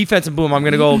 can put a defense and boom, I'm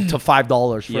gonna go to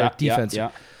 $5 for a defense. Yeah.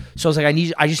 So I was like,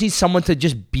 I just need someone to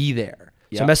just be there.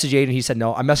 So I Yeah. messaged Aiden, he said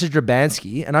no. I messaged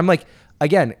Urbanski, and I'm like,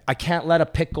 again, I can't let a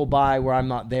pick go by where I'm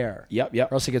not there. Yep.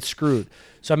 Or else I get screwed.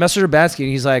 So I messaged Urbanski, and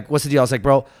he's like, what's the deal? I was like,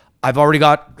 bro, I've already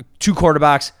got 2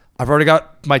 quarterbacks. I've already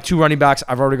got my 2 running backs.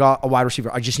 I've already got a wide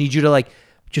receiver. I just need you to like,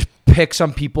 just pick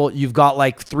some people. You've got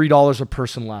like $3 a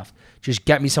person left. Just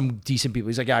get me some decent people.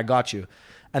 He's like, yeah, I got you.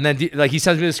 And then like he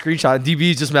sends me the screenshot, and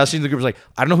DB's just messaging the group. He's like,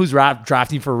 I don't know who's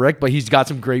drafting for Rick, but he's got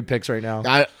some great picks right now.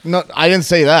 I didn't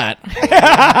say that.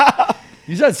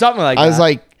 He said something like that. I was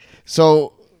like,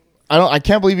 so I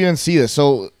can't believe you didn't see this.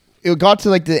 So it got to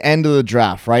like the end of the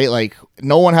draft, right? Like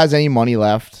no one has any money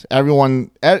left.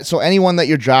 So anyone that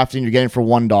you're drafting, you're getting for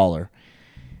 $1.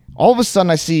 All of a sudden,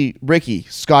 I see Ricky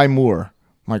Sky Moore.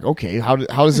 I'm like, okay, how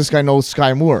does this guy know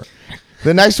Sky Moore?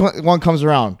 The next one comes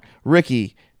around,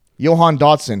 Ricky Johan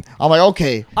Dotson. I'm like,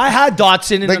 okay. I had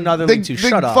Dotson in another league too.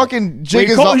 Shut up. Fucking jig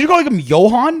Wait, is you call him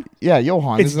Johan? yeah,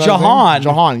 Johan. It's Isn't that his Jahan.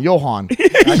 name? Johan.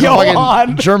 Johan.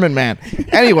 Fucking German man.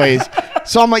 Anyways,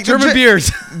 so I'm like, German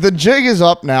beers. The jig is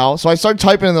up now. So I start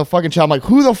typing in the fucking chat. I'm like,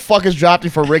 who the fuck is drafting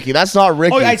for Ricky? That's not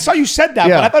Ricky. Oh, I saw you said that,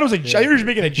 Yeah. but I thought it was a joke. You were just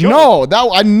making a joke.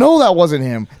 No, I know that wasn't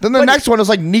him. Then the next one was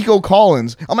like Nico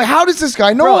Collins. I'm like, how does this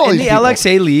guy know all Bro, in these the people?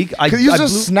 LXA league, I Because he was I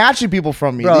just blew- snatching people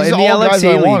from me. Bro, These in are the all guys I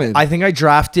LXA wanted. league, I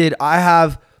think I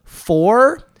have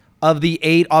 4 of the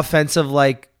 8 offensive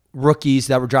like rookies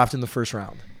that were drafted in the first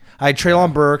round. I had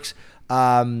Traylon Burks,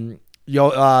 Johan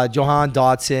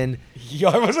Dotson,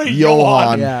 I was like,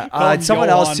 Johan. yeah, Call him someone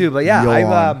Johan. else too. But yeah,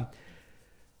 Johan.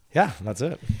 yeah, that's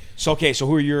it. So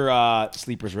who are your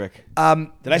sleepers, Rick?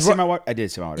 Did I say my what? I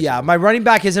did say my what. Yeah, my running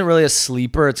back isn't really a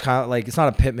sleeper. It's kind of like it's not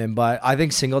a Pittman, but I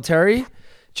think Singletary.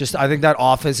 I think that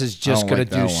offense is just don't gonna like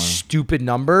that do one. stupid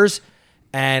numbers,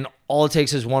 and all it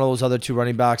takes is one of those other 2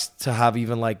 running backs to have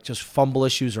even like just fumble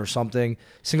issues or something.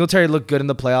 Singletary looked good in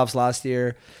the playoffs last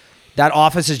year. That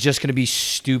offense is just gonna be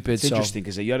stupid. It's interesting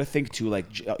because you got to think too. Like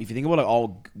if you think about like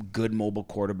all good mobile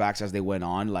quarterbacks as they went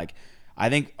on, like I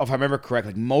think if I remember correct,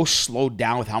 like most slowed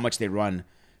down with how much they run,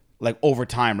 like over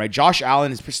time, right? Josh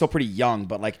Allen is still pretty young,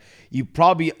 but like you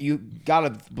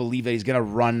gotta believe that he's gonna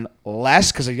run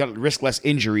less because he's got to risk less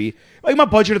injury. Like my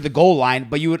budget at the goal line,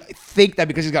 but you would think that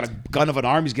because he's got a gun of an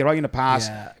arm, he's probably gonna pass.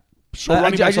 Yeah. So I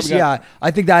running backs just probably got-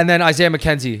 I think that, and then Isaiah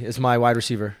McKenzie is my wide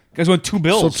receiver. guys went 2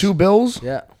 bills. So 2 bills?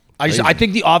 Yeah. I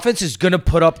think the offense is gonna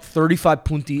put up 35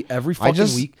 punti every fucking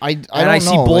week. I and I don't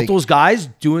see know, both like- those guys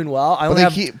doing well. I But only they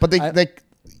have, keep, they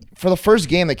for the first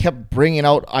game they kept bringing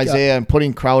out Isaiah and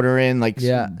putting Crowder in like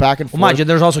back and forth. Well, mind you,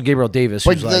 there's also Gabriel Davis.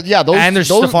 But who's like, those and there's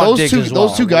those, Stephon those Diggs two as well.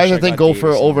 those two guys wish I I think got go for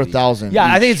Davis in over the league. 1,000. Yeah,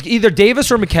 I each. think it's either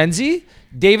Davis or McKenzie.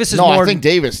 Davis is no. more. I think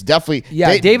Davis definitely.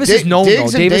 Yeah, Davis is known, Diggs though.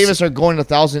 and Davis- Davis are going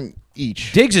 1,000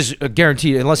 each. Diggs is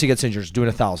guaranteed unless he gets injured, is doing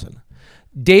 1,000.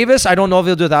 Davis, I don't know if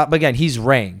he'll do that, but again, he's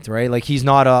ranked, right? Like he's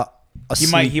not a He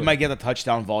sleeper. might get the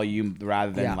touchdown volume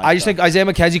rather than. Yeah, like I just think Isaiah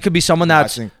McKenzie could be someone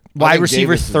that's I wide think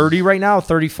receiver Davis is- 30 right now,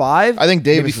 35. I think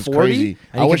Davis maybe is 40, crazy.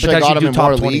 and I he wish could I got potentially him do in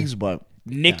more top 20. leagues, but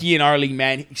Nicky in our league,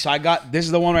 man. So I got this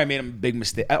is the one where I made a big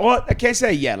mistake. Well, I can't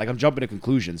say it yet. Like I'm jumping to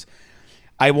conclusions.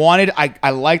 I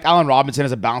liked Allen Robinson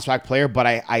as a bounce back player, but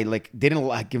I like didn't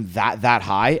like him that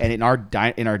high. And in our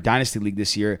dynasty league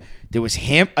this year, there was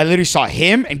him. I literally saw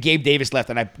him and Gabe Davis left,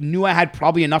 and I knew I had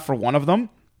probably enough for one of them.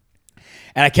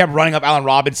 And I kept running up Allen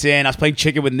Robinson. I was playing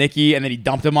chicken with Nicky, and then he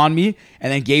dumped him on me.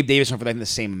 And then Gabe Davis went for like the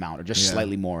same amount or just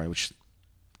slightly more, which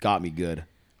got me good.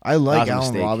 I like That was a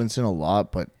Allen mistake. Robinson a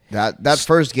lot, but that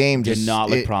first game Did just not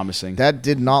look promising. That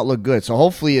did not look good. So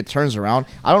hopefully it turns around.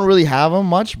 I don't really have him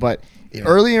much, but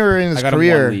earlier in his I got him in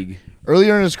one career,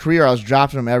 league. I was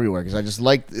drafting him everywhere because I just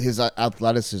liked his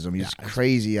athleticism. He's a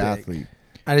crazy athlete.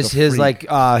 And He's a his freak.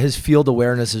 his field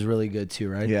awareness is really good too,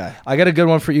 right? Yeah. I got a good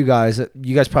one for you guys.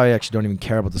 You guys probably actually don't even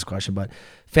care about this question, but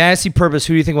fantasy purpose,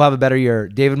 who do you think will have a better year,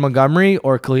 David Montgomery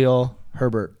or Khalil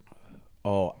Herbert?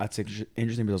 Oh, that's interesting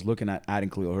because I was looking at adding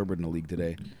Khalil Herbert in the league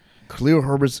today. Khalil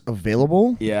Herbert's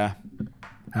available. Yeah.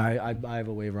 I have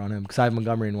a waiver on him because I have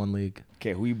Montgomery in one league.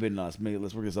 Okay, who you bidding on?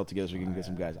 Let's work this out together so we can get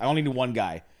some guys. I only need one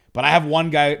guy, but I have one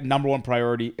guy. Number one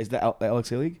priority is the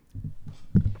LXA league.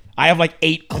 I have like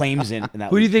 8 claims in that.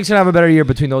 Who do you league. think's gonna have a better year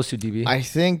between those two, DB? I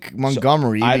think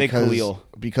Montgomery I think because Khalil.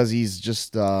 because he's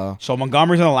just So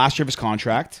Montgomery's on the last year of his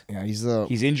contract. he's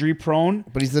He's injury prone.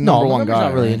 but he's the no, number one Montgomery's guy.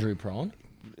 not really right? injury prone.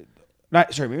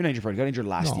 Sorry, maybe not injury prone. He got injured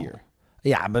last No. year.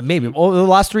 Yeah, but maybe. Oh, the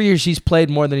last 3 years he's played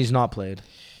more than he's not played.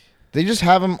 They just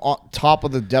have him on top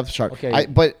of the depth chart. Okay.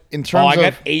 But in Oh, terms I got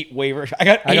of 8 waivers. I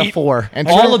got 8. I got 4. And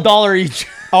all term- $1 each.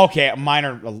 Okay, mine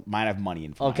have money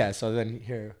in. Okay, so then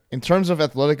here. in terms of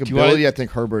athletic you wanna- ability, I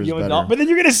think Herbert is You have a better. dollar? But then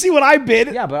you're gonna see what I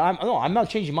bid. Yeah, but I'm not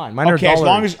changing mine. Mine Okay, are as $1.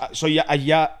 long as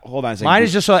yeah. Hold on a second. Mine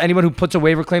is just so anyone who puts a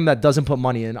waiver claim that doesn't put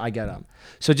money in, I get them.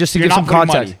 So just to You're give some not putting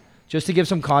context, money. just to give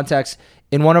some context,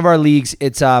 in one of our leagues,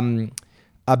 it's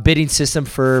a bidding system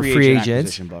for Free free agent agents.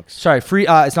 acquisition bucks. Sorry, free.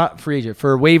 It's not free agent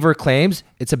for waiver claims.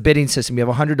 It's a bidding system. You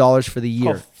have $100 for the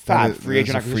year. Oh, fab. That is- Free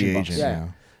agent that's a free acquisition bucks. agent,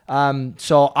 Yeah. yeah.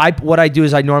 So what I do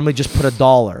is I normally just put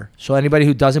 $1. So anybody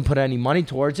who doesn't put any money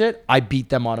towards it, I beat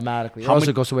them automatically. How Or else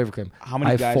many- it goes to waiver claim. how many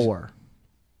I have guys- 4.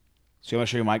 So you want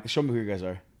to show you Mike? Show me who you guys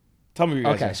are. Tell me who you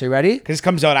guys Okay, are. so you ready? Because this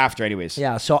comes out after, anyways.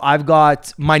 Yeah. So I've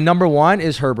got my number 1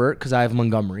 is Herbert because I have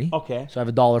Montgomery. Okay. So I have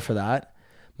 $1 for that.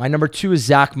 My number 2 is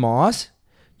Zach Moss,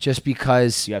 just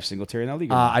because Do you have Singletary in that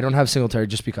league? or not? I don't have Singletary,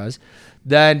 just because.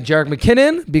 Then Jerick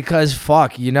McKinnon, because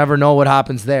fuck, you never know what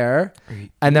happens there.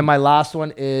 And then my last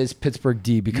one is Pittsburgh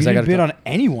D because you I didn't got bid on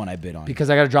anyone I bid on. because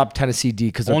I got to drop Tennessee D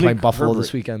because they're Only playing Buffalo Herbert.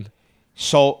 this weekend.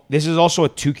 So this is also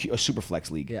a super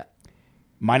flex league. Yeah.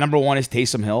 My number 1 is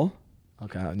Taysom Hill,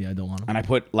 Okay. Yeah, I don't want him. and I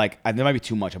put there might be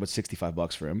too much. I put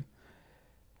 $65 for him.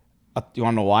 You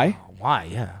want to know why? Why?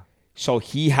 Yeah. So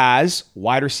he has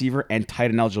wide receiver and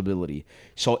tight end eligibility.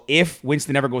 So if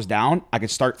Winston ever goes down, I can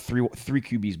start three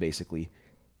QBs basically.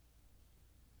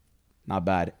 Not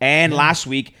bad. And last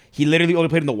week he literally only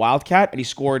played in the Wildcat and he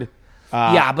scored.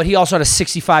 Yeah, but he also had a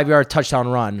 65-yard touchdown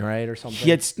run, right, or something. He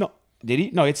had did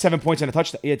he? No, he had 7 points and a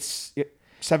touchdown.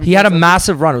 Seven. He had a points.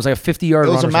 massive run. It was like a 50-yard It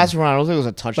run. was a or massive something. run. I don't think it was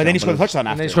a touchdown. But then he scored a it was- touchdown And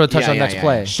after. then he scored a touchdown Yeah, next yeah,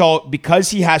 play. yeah. So because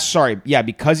he has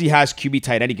QB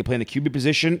tight end, he can play in the QB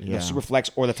position, the super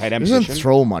flex, or the tight end He doesn't position.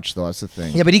 throw much though. That's the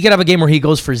thing. Yeah, but he could have a game where he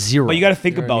goes for 0. But you got to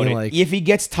think You know what I about mean? it. Like, If he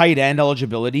gets tight end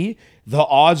eligibility, the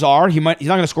odds are he's not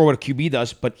going to score what a QB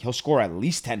does, but he'll score at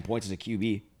least 10 points as a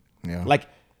QB. Yeah. Like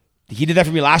he did that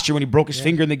for me last year when he broke his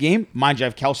finger in the game. Mind you, I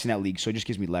have Kelsey in that league, so it just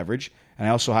gives me leverage, and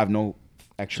I also have no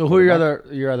extra. so who are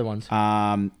quarterback. your other ones?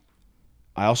 I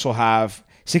also have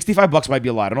 $65 might be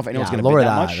a lot. I don't know if anyone's going to lower bid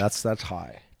that much. That's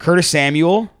high. Curtis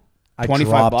Samuel, I $25. dropped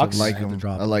him. I Bucks. like I have to him.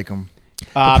 drop I him. like him.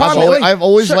 That's problem- all- wait, I've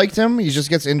always sir- liked him. He just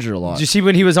gets injured a lot. Did you see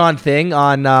when he was on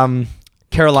Carolina,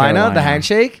 the Carolina.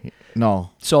 handshake?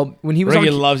 No. So when he was Ricky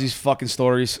on, loves these fucking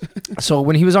stories. so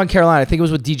when he was on Carolina, I think it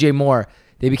was with DJ Moore.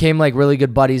 They became like really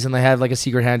good buddies, and they had like a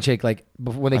secret handshake. Like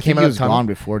when they I came think out he of was the tunnel. gone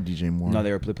before DJ Moore. No,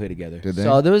 they were play together. Did they?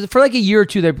 So there was for like a year or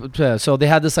two. So they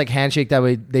had this like handshake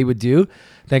that they would do.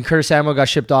 Then Curtis Samuel got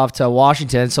shipped off to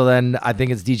Washington. So then I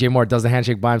think it's DJ Moore does the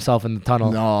handshake by himself in the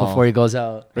tunnel No. before he goes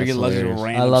out. Ricky loves hilarious.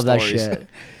 random I love that stories. shit.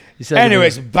 He said-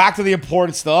 Anyways, back to the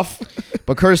important stuff.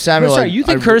 But Curtis Samuel. Sorry, you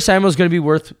think Curtis Samuel is going to be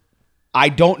worth? I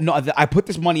don't know. I put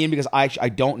this money in because I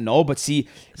don't know. But see,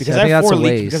 because I I think have that's four a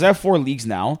leagues. waste. Because I have 4 leagues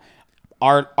now.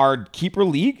 Our keeper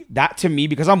league, that to me,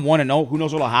 because I'm 1-0, who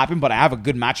knows what'll happen? But I have a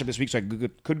good matchup this week, so I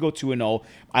could go 2-0.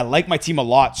 I like my team a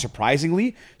lot,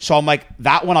 surprisingly. So I'm like,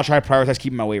 that one I'll try to prioritize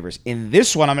keeping my waivers. In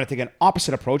this one, I'm going to take an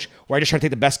opposite approach, where I just try to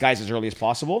take the best guys as early as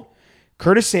possible.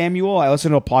 Curtis Samuel, I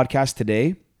listened to a podcast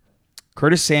today.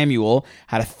 Curtis Samuel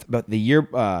had about the year,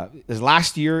 his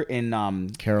last year in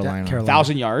Carolina.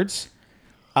 1,000 yards.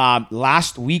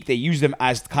 Last week they used him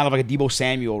as kind of like a Debo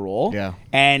Samuel role. Yeah.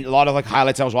 And a lot of like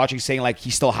highlights I was watching saying like he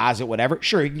still has it, whatever.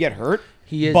 Sure, he can get hurt.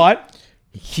 He is- But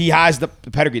he has the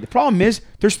pedigree. The problem is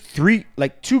there's 2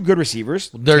 good receivers.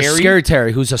 There's Scary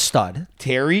Terry, who's a stud,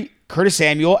 Terry, Curtis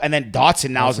Samuel, and then Dotson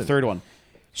now is the third one.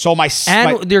 So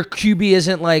and their QB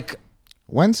isn't like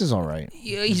Wentz is all right.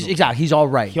 he's all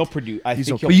right. he'll produce. I think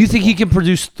okay. he'll But you think he can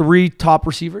produce 3 top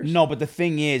receivers? No, but the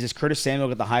thing is Curtis Samuel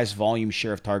got the highest volume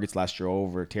share of targets last year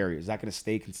over Terry. Is that going to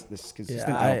stay consistent? Yeah,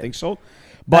 I don't I- think so.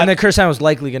 But But then Curtis Samuel's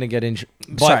likely going to get injured.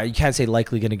 Sorry, you can't say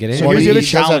likely going to get injured. So here's the other he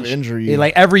does have challenge. injury.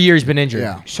 Like every year he's been injured.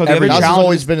 Yeah. So the Every other year. That's challenge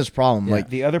always is- been his problem. Like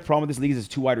the other problem with this league is it's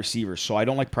 2 wide receivers, so I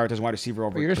don't like prioritizing wide receiver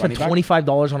over. You're going to spend running back.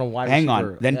 $25 on a wide Hang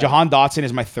receiver. on. Then Yeah. Jahan Dotson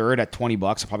is my third at $20.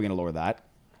 I'm probably going to lower that.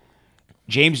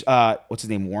 James, what's his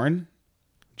name? Warren.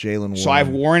 Jalen Warren. So I have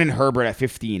Warren and Herbert at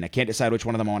 15. I can't decide which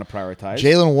one of them I want to prioritize.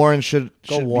 Jalen Warren should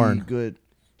Warren. be good.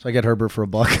 So I get Herbert for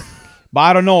 $1. But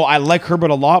I don't know. I like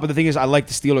Herbert a lot, but the thing is, I like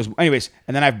the Steelers. Anyways,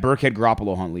 and then I have Burkhead,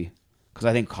 Garoppolo, Huntley, because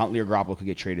I think Huntley or Garoppolo could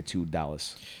get traded to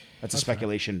Dallas. That's a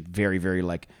speculation. Very, very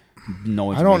like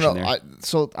no I don't information know. there.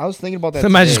 So I was thinking about that. The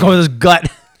man just today. going with his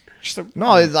gut. Just a- No,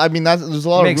 I mean there's a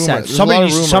lot Makes of rumors. sense. There's a lot of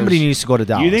rumors. Somebody needs to go to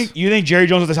Dallas. you think Jerry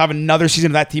Jones will just have another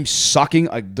season of that team sucking?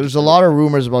 There's a lot of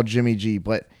rumors about Jimmy G,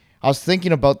 but I was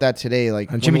thinking about that today. Like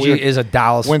And Jimmy when G we were- is a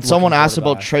Dallas. when someone looking asked about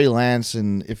quarterback. Trey Lance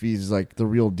and if he's like the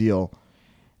real deal,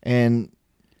 and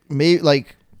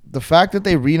like the fact that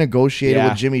they renegotiated Yeah.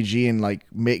 with Jimmy G and like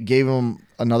gave him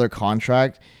another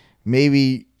contract,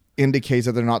 maybe indicates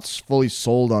that they're not fully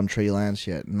sold on Trey Lance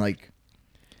yet, and like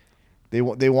they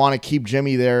want to keep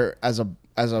Jimmy there as a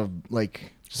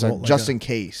like just in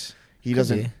case he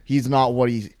doesn't. be. He's not what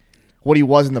he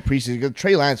was in the preseason. Because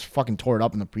Trey Lance fucking tore it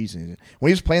up in the preseason. When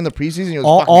he was playing the preseason, he was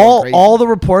fucking going crazy. all the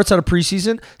reports out of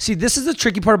preseason. See, this is the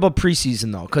tricky part about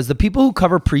preseason though, because the people who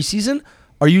cover preseason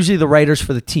are usually the writers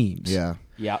for the teams. Yeah.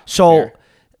 Yeah. So fair.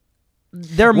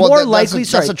 they're Well, more that's likely.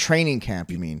 that's a training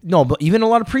camp. You mean? no, but even a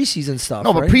lot of preseason stuff.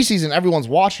 No, but right? preseason, everyone's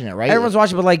watching it, right? Everyone's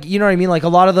watching, but like you know what I mean. Like a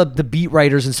lot of the beat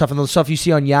writers and stuff, and the stuff you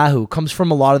see on Yahoo comes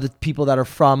from a lot of the people that are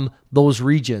from those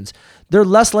regions. They're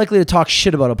less likely to talk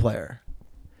shit about a player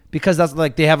because that's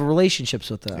like they have relationships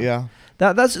with them. Yeah.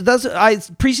 That's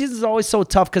preseason is always so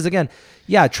tough because again,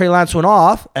 yeah, Trey Lance went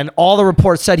off, and all the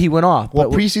reports said he went off. Well,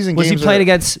 but preseason was he games playing are-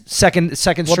 against second Well,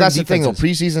 string that's the thing, though.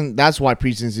 defenses? Preseason, that's why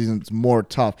preseason season's more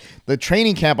tough. The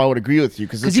training camp, I would agree with you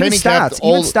because the 'Cause even training camp, stats-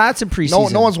 even stats in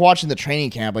preseason. No one's watching the training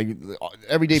camp. Like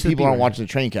everyday Just the people aren't beat watching the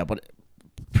training camp, but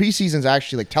preseason's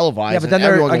actually like televised. Yeah, but and then there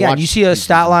everyone can again, watch you see a preseason.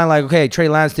 stat line like, okay, Trey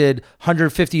Lance did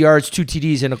 150 yards, 2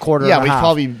 TDs in a quarter. Yeah, and but a he's half.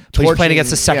 probably But he's playing torching-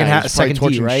 against the second yeah, half, he's probably second D,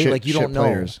 torching right? shit- Like you don't shit know.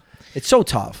 players. It's so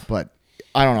tough. But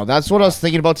I don't know. That's what I was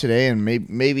thinking about today, and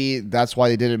maybe that's why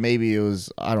they did it. Maybe it was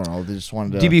I don't know. They just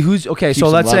wanted to. DB, who's okay? keep So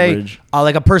some let's leverage. say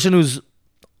like a person who's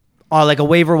like a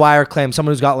waiver wire claim,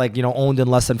 someone who's got like owned in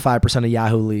less than 5% of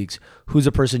Yahoo leagues. Who's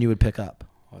a person you would pick up?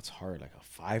 Oh, it's hard. Like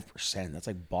a 5%. That's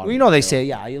like bottom. Well, you know of the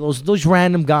they barrel. say those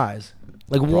random guys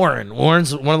like Warren.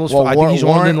 Warren's one of those. Well, I think he's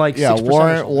owned in like 6% or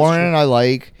Warren. something. Warren, I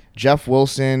like. Jeff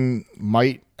Wilson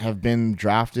might have been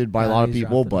drafted by a Yeah, lot of he's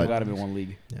people, drafted. I got but him in one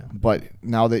league.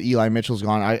 now that Eli Mitchell's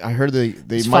gone, I heard they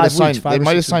It's might 5 have signed weeks, 5 they or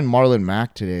might have 6 signed Marlon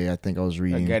Mack today. I think I was That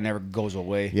reading. guy never goes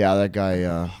away. Yeah, that guy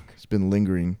has been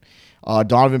lingering.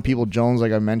 Donovan People-Jones,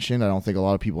 like I mentioned, I don't think a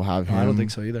lot of people have him. I don't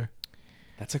think so either.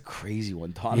 That's a crazy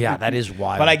one, Tom. Yeah, that is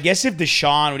wild. But I guess if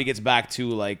Deshaun, when he gets back to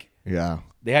like, Yeah,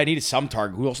 they had needed some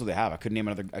target. Who else do they have? I couldn't name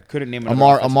another. I couldn't name another.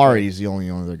 offensive Amari is the only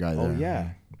other guy player. there. Oh yeah,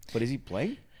 but is he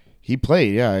playing? he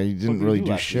played. Yeah, he What didn't did he really do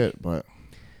do last shit, but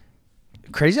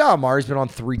Crazy how Amari's been on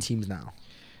 3 teams now: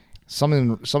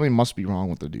 something must be wrong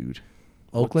with the dude.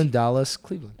 Oakland, Dallas,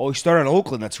 Cleveland. Oh, he started in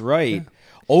Oakland. That's right.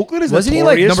 Oakland is Wasn't he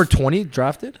like notorious- number 20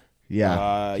 drafted?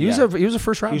 Yeah, He was yeah. a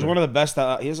first rounder. He was one of the best.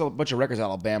 He has a bunch of records at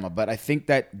Alabama, but I think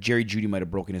that Jerry Jeudy might have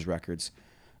broken his records.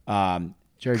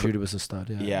 Jerry Jeudy was a stud.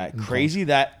 Yeah, crazy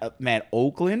that man.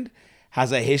 Oakland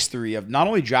has a history of not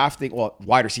only drafting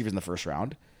wide receivers in the first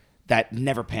round. that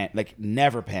never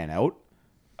pan out.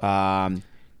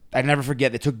 I never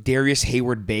forget they took Darius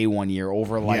Hayward Bay one year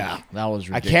over like Yeah, that was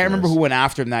I ridiculous. can't remember who went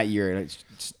after him that year. It's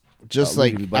Just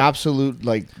eluding like me, but- absolute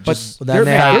like. But Just, Well, that They're-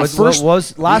 man, their what first-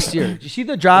 was last year? Did you see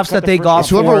the drafts cut that the they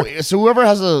first got round. for? so whoever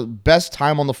has the best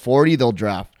time on the 40, they'll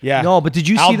draft. yeah. No, but did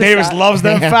you Al see the Davis stat- loves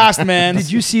them fast, man.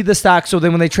 Did you see the stack? So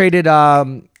then when they traded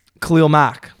Khalil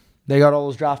Mack, they got all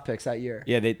those draft picks that year.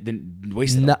 Yeah, they didn't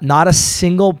waste them. Not a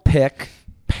single pick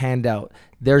panned out.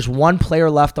 There's one player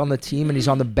left on the team, and he's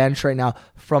on the bench right now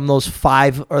from those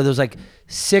 5, or there's like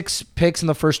 6 picks in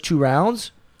the first 2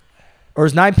 rounds, or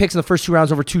there's 9 picks in the first 2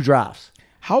 rounds over 2 drafts.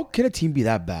 How can a team be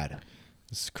that bad?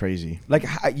 It's crazy. Like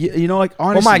you know, like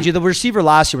honestly, Well, mind you, the receiver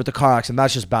last year with the car accident,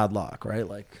 that's just bad luck, right?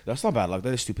 Like, that's not bad luck.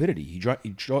 That is stupidity.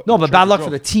 no, but bad luck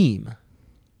for the team.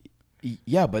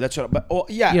 Yeah, but that's what. But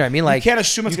yeah, You know what I mean? Like, you can't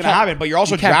assume it's you going to can't- happen. But you're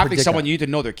also you can't drafting predict someone that. you need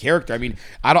to know their character. I mean,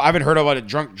 I haven't heard about a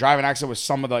drunk driving accident with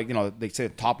some of the they say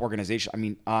the top organization. I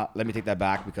mean, let me take that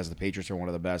back because the Patriots are one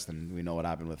of the best, and we know what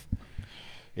happened with.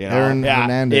 Aaron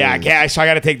Hernandez. Yeah, I can't. So I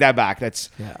got to take that back. That's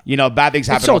bad things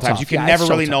happen so all the times. tough. You can Yeah, it's never so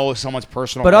really tough. know someone's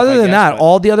personal. But life, other I than guess, that, but-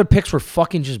 all the other picks were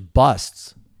fucking just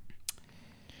busts.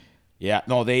 yeah,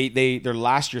 no, their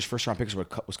last year's first round picks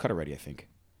was cut already. I think.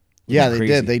 Yeah, Which is they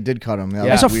crazy. did. They did cut him. Yeah.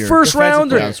 That's That's a weird. first Defensive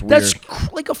rounder. player, That's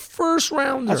weird. like a first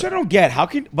rounder. That's what I don't get. How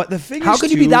can? But the thing How is, can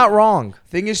you be too- that wrong?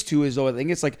 Thing is too is though I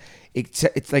think it's like I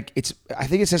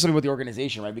think it says something about the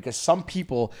organization, right? Because some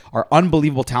people are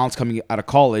unbelievable talents coming out of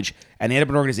college and they end up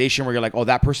in an organization where you're like, oh,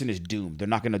 that person is doomed. They're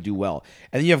not going to do well.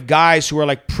 And then you have guys who are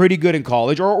like pretty good in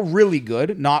college or really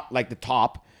good, not like the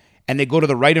top, and they go to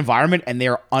the right environment and they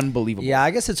are unbelievable. Yeah,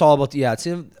 I guess it's all about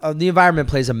the environment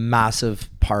plays a massive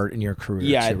part in your career.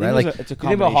 Yeah, I too, think right? it's Like a- it's a you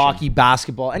think about combination. hockey,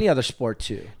 basketball, any other sport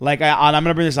too. Like I'm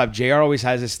gonna bring this up. JR always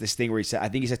has this thing where he said, I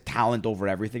think he says talent over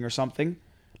everything or something.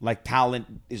 Like talent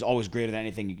is always greater than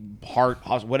anything. Heart,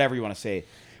 whatever you want to say.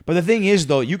 But the thing is,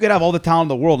 though, you could have all the talent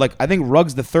in the world. Like I think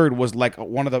Ruggs the third was like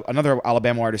another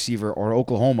Alabama wide receiver or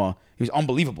Oklahoma. He was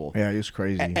unbelievable. Yeah, he was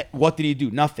crazy. What did he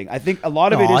do? Nothing. I think a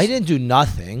lot of No, it is. he didn't do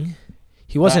nothing.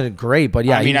 He wasn't great, but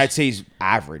yeah, I mean, he I'd say he's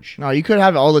average. No, you could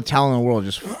have all the talent in the world,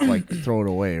 just like throw it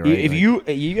away, right? If Like, you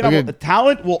can have look the at-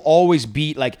 talent will always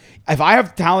be like if I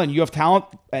have talent, you have talent,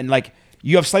 and like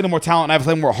you have slightly more talent, and I have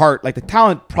slightly more heart. Like the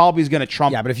talent probably is going to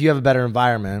trump. yeah, but if you have a better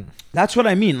environment, That's what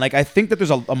I mean. Like I think that there's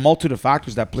a multitude of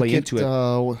factors that play look into at,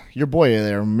 it. your boy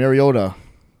there, Mariota,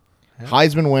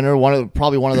 Heisman winner,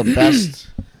 probably one of the best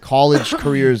college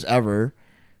careers ever.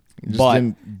 Just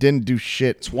But- didn't do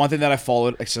shit. It's one thing that I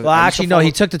followed. Like, so well, I used to actually, no, follow-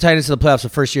 he took the Titans to the playoffs the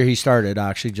first year he started.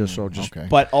 Actually, just Okay.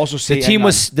 But also, say the team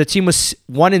was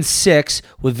 1-6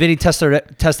 with Vinny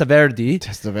Testaverde.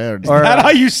 Testaverde. Or- Is that how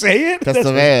you say it?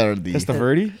 Testaverde.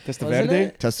 Testaverde.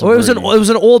 Testaverde. Testaverde. Oh, it was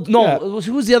an old no. Yeah.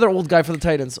 Who was the other old guy for the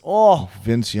Titans? Oh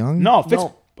Vince Young. No,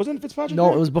 No. wasn't it Fitzpatrick? no,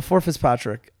 there? it was before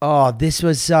Fitzpatrick. Oh, this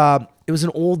was it was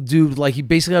an old dude. Like he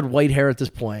basically had white hair at this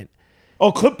point.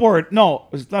 Oh, clipboard. No,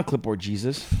 it's not clipboard.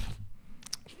 Jesus.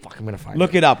 Fuck, I'm gonna find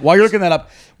Look it up. While you're looking that up,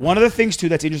 one of the things too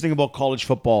that's interesting about college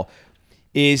football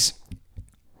is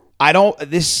I don't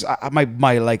this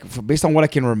my like based on what I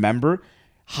can remember,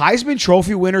 Heisman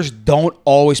Trophy winners don't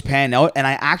always pan out, and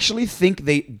I actually think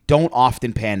they don't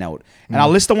often pan out. And I'll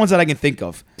list the ones that I can think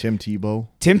of: Tim Tebow.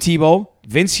 Tim Tebow,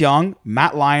 Vince Young,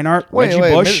 Matt Leinart, Reggie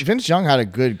Bush. Vince Young had a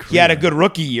good career. He had a good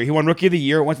rookie year. He won Rookie of the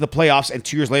Year, went to the playoffs, and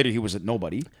 2 years later he was a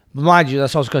nobody. But mind you,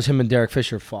 that's also because him and Derek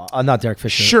Fisher fought. Not Derek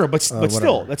Fisher. Sure, but whatever.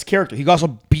 still, that's character. He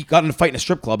also got in a fight in a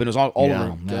strip club, and it was all Yeah,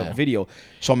 over the yeah. video.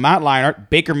 So Matt Leinart,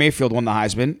 Baker Mayfield won the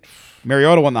Heisman,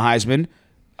 Mariota won the Heisman.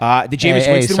 Did Jameis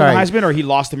Hey, Winston win the sorry. Heisman, or he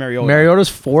lost to Mariota? Mariota's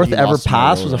fourth He ever lost to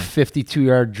pass was a Mariota.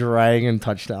 52-yard dragon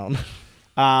touchdown.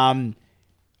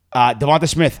 Devonta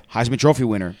Smith, Heisman Trophy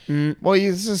winner. Well, this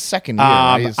is his second year.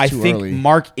 Right? It's I too think early.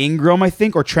 Mark Ingram,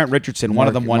 or Trent Richardson, one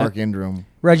of them won Mark it. Ingram.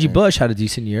 Reggie Bush had a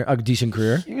decent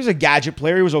career. He was a gadget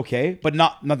player. He was okay, but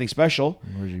nothing special.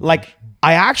 Like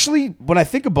I actually, when I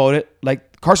think about it,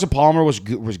 like Carson Palmer was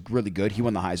really good. He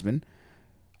won the Heisman.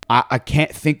 I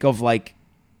can't think of like,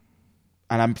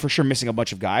 and I'm for sure missing a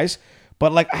bunch of guys,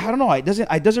 but like I don't know. It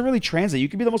doesn't really translate. You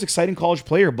can be the most exciting college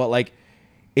player, but like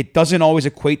it doesn't always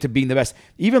equate to being the best.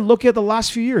 Even look at the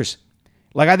last few years.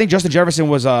 Like I think Justin Jefferson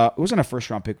wasn't a first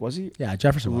round pick, was he? Yeah,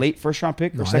 Jefferson. Late first round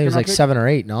pick or I think second it was round like pick? 7 or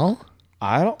 8. No,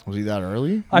 I don't. Was he that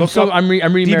early? I'm reading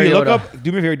DB, look Mariota. up.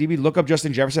 Do me a favor, DB. Look up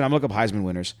Justin Jefferson. I'm gonna look up Heisman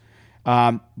winners.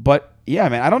 But yeah,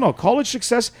 man, I don't know. College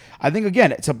success. I think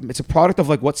again, it's a product of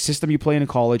like what system you play in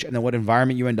college, and then what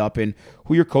environment you end up in,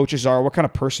 who your coaches are, what kind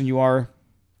of person you are.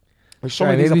 There's so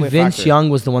Sorry, many things that maybe play a Vince factor. Young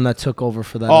was the one that took over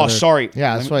for that. Oh, other- sorry.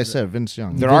 Yeah, that's Let what me- I said. Vince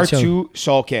Young. There Vince are Young. two.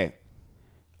 So okay,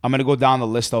 I'm gonna go down the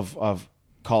list of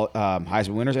Heisman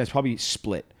winners, and it's probably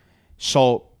split.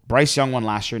 So Bryce Young won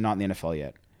last year, not in the NFL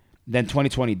yet. Then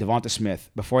 2020, Devonta Smith.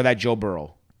 Before that, Joe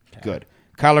Burrow. Good.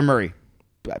 Kyler Murray.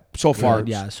 So far.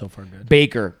 Yeah, so far good.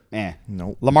 Baker.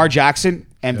 Nope. Lamar Jackson,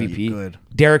 MVP. Good.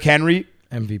 Derrick Henry,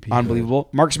 MVP. unbelievable.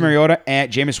 Marcus Mariota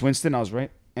and Jameis Winston, I was right.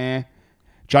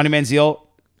 Johnny Manziel,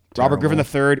 Robert Griffin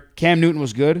III. Cam Newton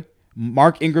was good.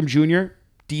 Mark Ingram Jr.,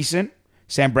 decent.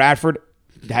 Sam Bradford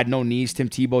had no knees. Tim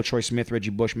Tebow, Troy Smith,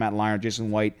 Reggie Bush, Matt Lyon, Jason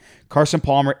White, Carson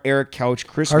Palmer, Eric Couch,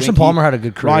 Chris Carson Winkie, Palmer had a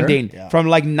good career. Ron Dane. From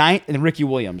like 9th, and Ricky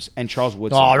Williams and Charles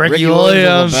Woodson. Oh, Ricky Williams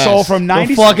Williams. is the So best. from The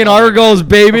 90 fucking Argos,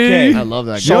 baby. Okay. I love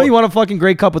that You know guy. he won a fucking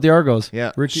great cup with the Argos.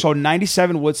 Yeah. So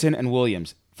 97 Woodson and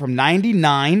Williams. From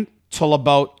 99 till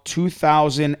about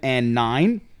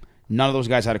 2009, none of those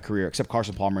guys had a career except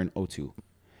Carson Palmer in 02.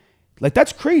 Like,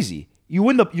 that's crazy.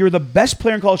 You're the best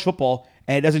player in college football,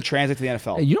 and it doesn't translate to the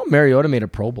NFL. Hey, you know Mariota made a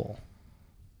Pro Bowl.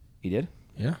 He did?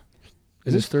 Yeah.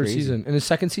 In his third crazy? season. In his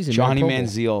second season. he Johnny made a Pro Bowl.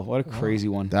 Manziel. What a crazy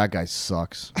one. That guy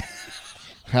sucks.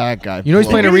 That guy. You know he's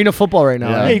playing blows. arena football right now.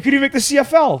 Yeah. right? Hey, he couldn't even make the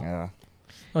CFL. Yeah.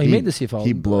 Oh, he made the CFL.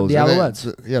 He blows. The And then-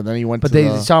 Alouettes. yeah. Then he went But to they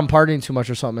the saw him partying too much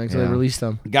or something, so they Yeah. released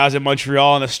him. Guys in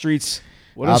Montreal on the streets.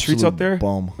 What are the streets Absolute out there?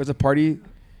 bum. Where's the party?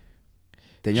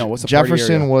 Danielle, what's the party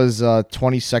Jefferson area? was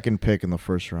 22nd pick in the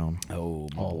first round. Oh,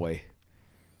 boy.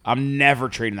 I'm never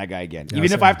trading that guy again. Even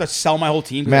same. if I have to sell my whole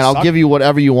team. 'cause Man, they I'll suck. give you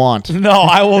whatever you want. No,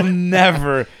 I will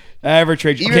never, ever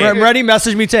trade you. Okay. Reddy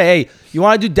messaged me today, hey, you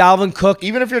want to do Dalvin Cook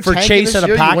Even if you're for tanking Chase this at a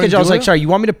year, you package? wouldn't I was do like, it? sorry, you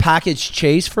want me to package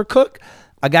Chase for Cook?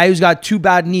 A guy who's got two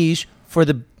bad knees for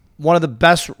one of the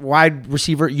best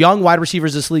young wide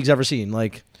receivers this league's ever seen.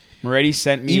 Like, Moretti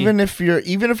sent me. Even if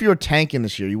you're tanking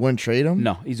this year, you wouldn't trade him.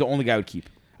 No, he's the only guy I would keep.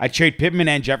 I'd trade Pittman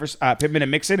and Pittman and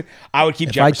Mixon. I would keep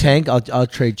if I Jefferson. tank, I'll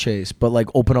trade Chase, but like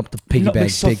open up the piggy No, bank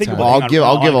so big think time. about- Well, hang on,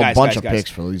 I'll give a guys, bunch guys, of guys. picks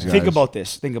for these guys. Think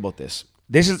about this.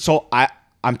 This is so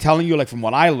I'm telling you, like, from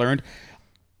what I learned,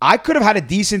 I could have had a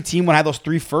decent team when I had those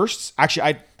 3 firsts. Actually,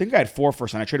 I think I had 4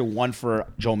 firsts, and I traded 1 for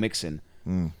Joe Mixon.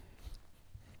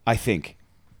 I think.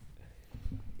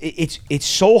 It's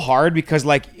so hard because,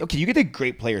 like, okay, you get the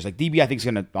great players. Like, DB, I think, is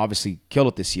going to obviously kill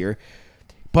it this year.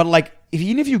 But, like,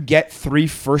 even if you get 3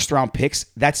 first-round picks,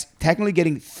 that's technically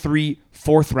getting 3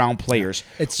 fourth-round players.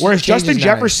 Whereas changes Justin now.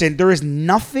 Jefferson, there is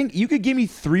nothing. You could give me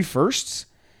 3 firsts,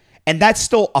 and that's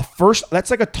still a first. That's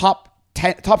like a top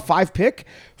 5 pick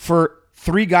for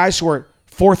 3 guys who are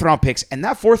 4th-round picks. And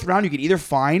that 4th round, you could either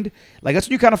find, like, that's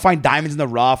when you kind of find diamonds in the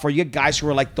rough, or you get guys who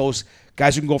are like those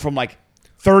guys who can go from, like,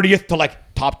 30th to, like,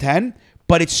 top 10,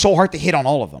 but it's so hard to hit on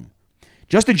all of them.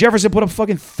 Justin Jefferson put up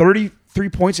fucking 33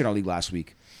 points in our league last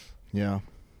week. Yeah.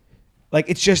 Like,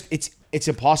 it's just, it's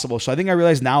impossible. So I think I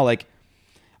realize now, like,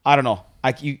 I don't know.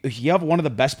 Like, you have one of the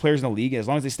best players in the league, and as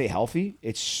long as they stay healthy,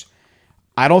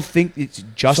 I don't think it's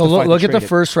justified. So look to at the trade it.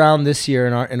 first round this year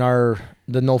in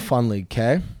the No Fun League.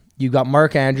 Okay, you got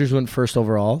Mark Andrews went first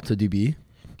overall to DB.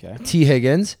 Okay. T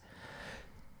Higgins.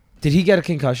 Did he get a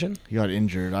concussion? He got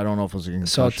injured. I don't know if it was a concussion.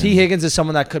 So T Higgins is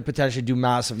someone that could potentially do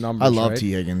massive numbers. I love right?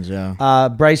 T Higgins. Yeah.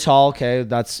 Bryce Hall. Okay,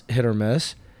 that's hit or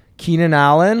miss. Keenan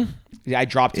Allen. Yeah, I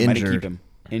dropped him. I didn't keep Injured. him.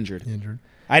 Injured.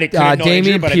 I didn't. couldn't know Damian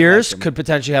injured, but I Pierce liked him. could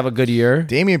potentially have a good year.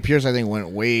 Damian Pierce, I think, went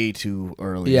way too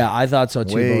early. Yeah, I thought so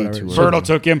too. Way but whatever. too So- early. Berto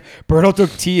took him. Berto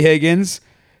took T. Higgins,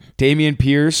 Damian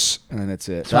Pierce, and then that's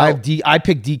it. So I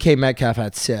picked DK Metcalf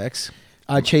at 6.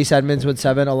 Chase Edmonds went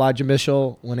 7. Elijah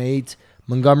Mitchell went 8.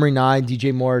 Montgomery 9.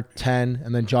 DJ Moore 10.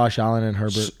 And then Josh Allen and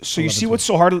Herbert. So you 11, see what's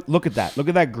so hard? Look at that. Look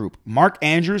at that group. Mark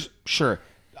Andrews, sure.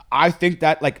 I think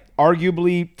that, like,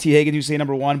 arguably T. Higgins, you say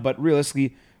number 1, but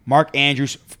realistically, Mark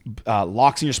Andrews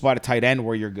locks in your spot at tight end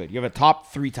where you're good. You have a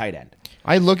top 3 tight end.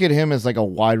 I look at him as like a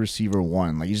wide receiver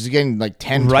 1. Like, he's just getting like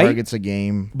 10 Right? targets a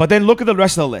game. But then look at the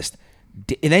rest of the list.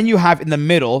 And then you have in the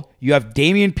middle, you have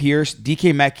Damian Pierce,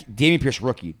 Damian Pierce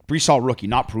rookie, Brees Hall rookie,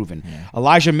 not proven.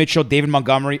 Elijah Mitchell, David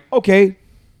Montgomery, okay,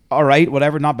 all right,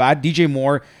 whatever, not bad. DJ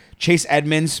Moore, Chase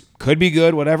Edmonds could be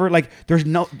good, whatever. Like there's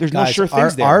no Guys, sure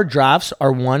things there. Our drafts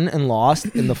are won and lost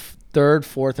in the 3rd,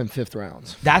 4th, and 5th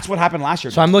rounds. That's what happened last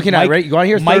year. So I'm looking at, right, you wanna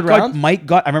hear Mike third got, round? Mike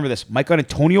got, I remember this. Mike got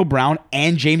Antonio Brown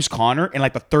and James Conner in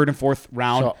like the 3rd and 4th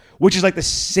round, So- which is like the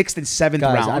 6th and 7th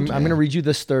Guys, round. I'm going to read you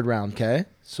this 3rd round, okay?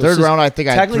 So Third this is round, I think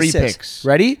I had technically 3 6. picks.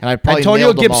 Ready? And I probably Antonio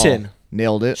nailed them all. Gibson.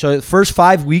 Nailed it. So the first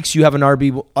 5 weeks, you have an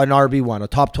RB1, a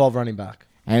top 12 running back.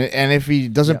 And if he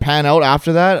doesn't pan out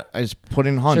after that, I just put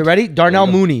in Hunt. So ready? Darnell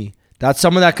Mooney. That's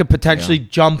someone that could potentially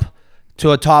jump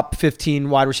to a top 15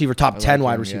 wide receiver, top 10 like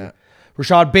wide him, receiver.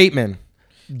 Rashad Bateman.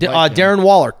 Darren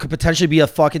Waller could potentially be a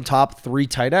fucking top 3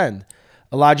 tight end.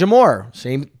 Elijah Moore,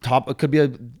 same top, it could be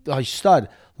a stud.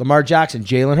 Lamar Jackson,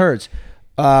 Jalen Hurts.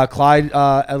 Clyde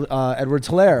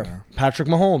Edwards-Helaire, Patrick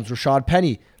Mahomes, Rashad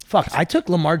Penny. Fuck, I took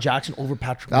Lamar Jackson over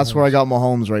Patrick Mahomes. That's where I got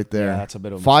Mahomes right there. Yeah, that's a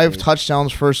bit of a 5 mistake.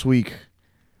 touchdowns first week.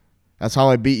 That's how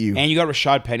I beat you. And you got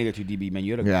Rashad Penny, the 2 DB, man.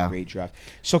 You had a Yeah. great draft.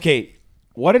 So, okay,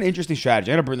 what an interesting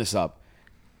strategy. I got to bring this up.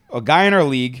 A guy in our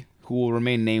league who will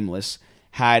remain nameless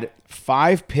had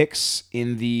 5 picks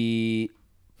in the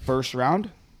first round.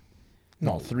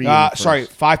 No, 3. in the first. Sorry,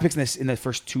 5 picks in the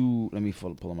first 2. Let me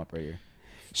pull them up right here.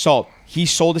 So, he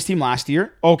sold his team last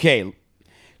year. Okay,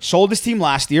 sold his team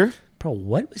last year. Bro,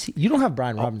 what was he? You don't have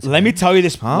Brian Robinson. Let me tell you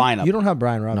this lineup. You don't have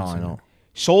Brian No, Robinson. I know.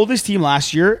 Sold his team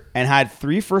last year and had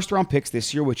 3 first-round picks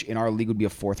this year, which in our league would be a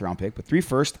 4th-round pick, but 3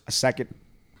 first, a second,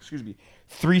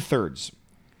 3 thirds.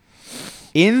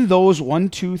 In those 7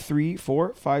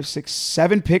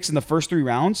 picks in the first 3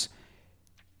 rounds,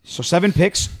 so 7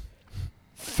 picks,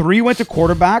 3 went to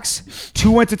quarterbacks,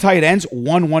 2 went to tight ends,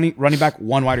 1 running back,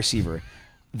 1 wide receiver.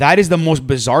 That is the most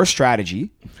bizarre strategy.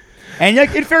 And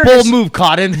like in fairness, Bold move,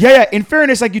 Cotton. yeah. In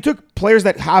fairness, like you took players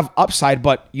that have upside,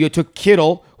 but you took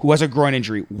Kittle, who has a groin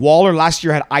injury. Waller last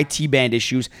year had IT band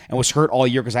issues and was hurt all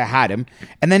year because I had him.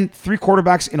 And then 3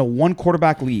 quarterbacks in a 1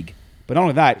 quarterback league. But not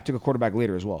only that, he took a quarterback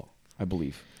later as well, I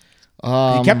believe.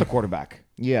 He kept the quarterback.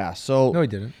 Yeah, so No, he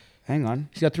didn't. Hang on,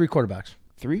 He's got 3 quarterbacks.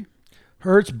 3.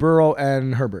 Hurts, Burrow,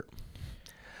 and Herbert.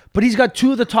 But he's got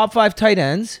 2 of the top 5 tight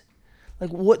ends. Like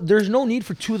what? There's no need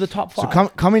for 2 of the top 5. So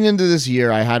coming into this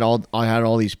year, I had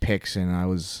all these picks, and I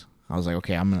was like,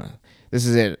 okay, this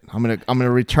is it. I'm gonna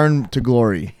return to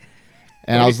glory.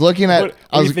 And I was looking at, What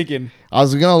are you thinking? I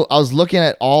was looking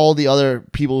at all the other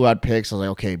people who had picks. I was like,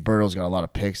 okay, Burrow's got a lot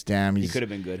of picks. Damn, He could have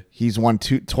been good. He's won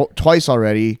twice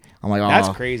already. I'm like, oh, That's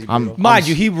crazy, Burrow. Mind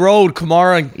you, he rode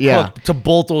Kamara and Yeah. Cook to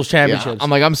both those yeah. championships. I'm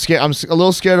like, I'm scared. I'm a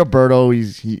little scared of Burrow.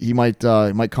 He might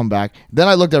come back. Then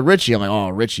I looked at Richie. I'm like, oh,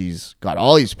 Richie's got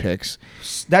all these picks.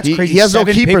 That's He- crazy. he has no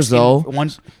 7 keepers, picks in though. One,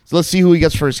 So let's see who he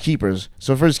gets for his keepers.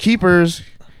 So for his keepers,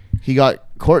 he got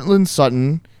Cortland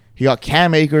Sutton. He got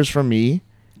Cam Akers from me.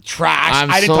 trash. I'm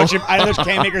I didn't so- touch him. I didn't touch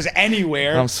Cam Akers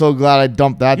anywhere. I'm so glad I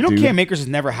dumped that You know, dude. Cam Akers has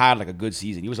never had like a good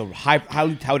season. He was a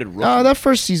highly touted rookie. That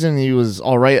first season he was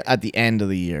all right at the end of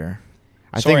the year.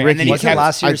 I Sorry, think and Ricky. then he Wasn't kept-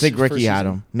 last I year's think first Ricky had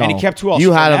season? him. No, And he kept who else?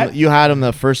 You had Fournette? him. You had him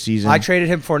the first season. I traded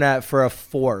him Fournette for a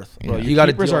 4th. Bro, Yeah. you got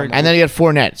to Keepers deal. are- with and then he had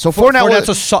Fournette. So Fournette's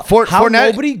was a how Fournette.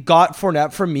 nobody got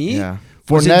Fournette from me. Yeah,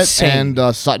 was Fournette insane.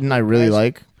 and Sutton I really Nice.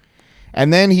 like.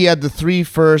 And then he had the 3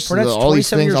 first. Fournette's All these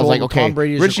 27 things. years I was like, old, okay, Tom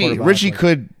Brady is your Richie quarterback, like-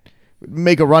 could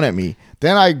make a run at me.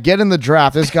 Then I get in the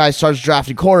draft. This guy starts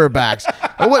drafting quarterbacks.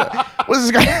 What is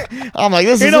this guy? I'm like,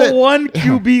 this in is a it. 1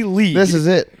 QB league. This is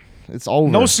it. It's over.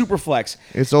 no super flex.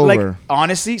 It's Like, over.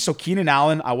 honestly, so Keenan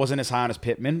Allen, I wasn't as high on as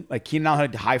Pittman. Like Keenan Allen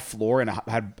had a high floor and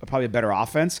had probably a better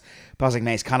offense. But I was like,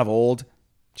 man, he's kind of old.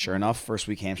 Sure enough, first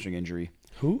week hamstring injury.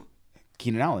 Who?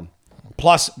 Keenan Allen.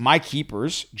 Plus, my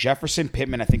keepers, Jefferson,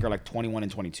 Pittman, I think are like 21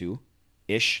 and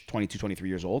 22-ish, 22, 23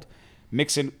 years old.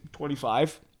 Mixon,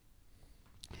 25.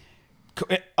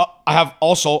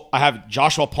 I have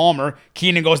Joshua Palmer.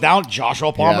 Keenan goes down.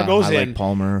 Joshua Palmer Yeah, goes I in. like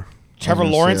Palmer. Trevor I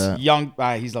was gonna Lawrence, say that. young.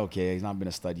 He's okay. He's not been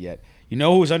a stud yet. You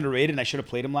know who was underrated and I should have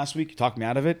played him last week? You talked me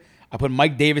out of it. I put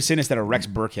Mike Davis in instead of Rex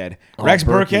Burkhead. Rex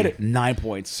Berkey. Burkhead, 9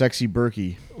 points. Sexy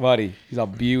Berkey. Buddy, he's a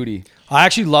beauty. I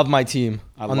actually love my team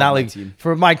I on love that my league. team.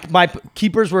 For my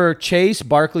keepers were Chase,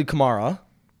 Barkley, Kamara.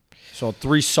 So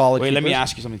 3 solid. Wait, let me keepers.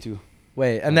 ask you something too.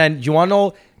 Wait, and then do you want to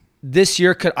know? This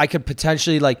year, I could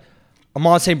potentially like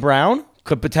Amon St. Brown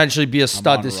could potentially be a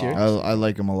stud Amon this year. Ra. I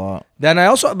like him a lot. Then I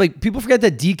also like people forget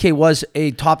that DK was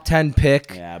a top 10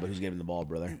 pick. Yeah, but who's giving the ball,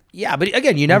 brother? Yeah, but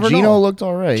again, you never Gino know. looked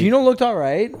all right. Gino looked all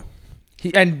right.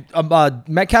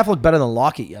 Metcalf looked better than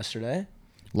Lockett yesterday.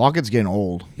 Lockett's getting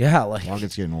old. Yeah, like.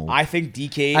 Lockett's getting old. I think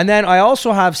DK. And then I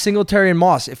also have Singletary and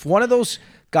Moss. If one of those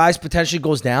guys potentially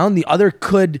goes down, the other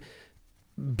could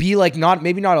be like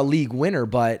maybe not a league winner,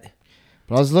 but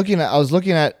But I was looking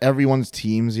at everyone's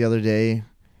teams the other day,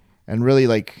 and really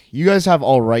like you guys have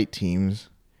all right teams.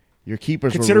 Your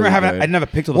keepers considering were really I good. didn't have a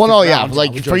pick till the Well, no, fifth yeah, round.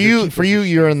 like Joe, for your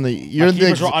you, you're in the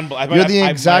keepers were unbel- I you're the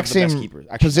have exact the best same keepers.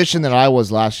 Actually, position that I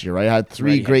was last year. Right, I had 3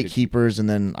 Right, you had great good keepers, and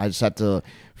then I just had to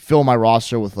fill my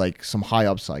roster with like some high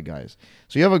upside guys.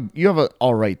 So you have a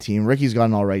all right team. Ricky's got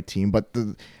an all right team, but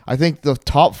I think the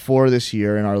top 4 this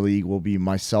year in our league will be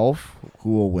myself, who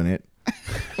will win it.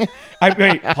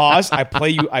 wait, pause. I play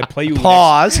you.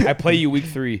 Pause. I play you week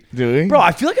 3. Do we? bro,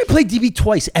 I feel like I play DB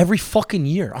twice every fucking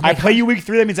year. I'm I like, play you week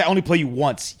 3. That means I only play you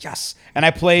once. Yes, and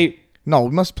I play. No,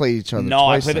 we must play each other. No,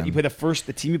 I twice play. then. You play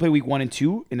the team you play week 1 and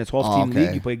 2 in the 12 Oh, team okay.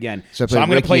 league. You play again. So So, I play I'm going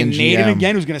to Ricky play and Naden GM.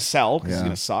 again, who's going to sell because he's Yeah.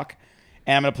 going to suck,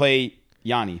 and I'm going to play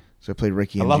Yanni. So I played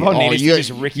Ricky. I and love G- how oh, Nate's you, team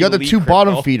is Ricky you got the Lee 2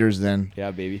 bottom Crypto. feeders then.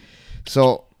 Yeah, baby.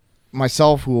 So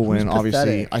myself, who will win? Who's Obviously,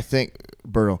 pathetic? I think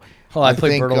Berto. Oh, I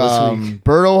played Berto this week.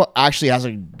 Berto actually has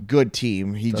a good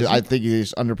team. I think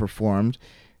he's underperformed.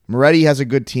 Moretti has a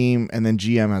good team, and then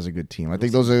GM has a good team. I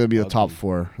think those are going to be the top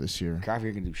 4 this year.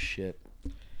 Crafty can do shit.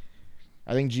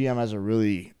 I think GM has a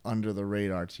really under the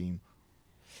radar team.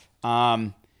 What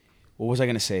was I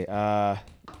gonna say? I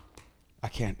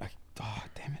can't. Oh,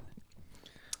 damn it!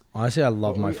 Honestly, I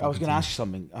love my. I was gonna ask you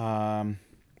something. I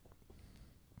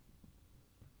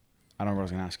don't know what I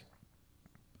was gonna ask.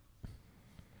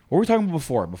 What were we talking about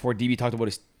before? Before DB talked about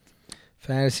his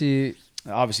fantasy.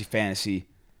 Obviously fantasy.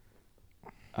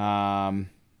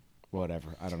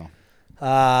 Whatever. I don't know.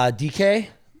 DK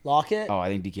Lockett. Oh, I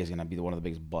think DK is gonna be one of the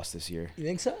biggest busts this year. You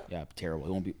think so? Yeah, terrible.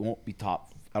 He won't be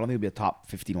top. I don't think he'll be a top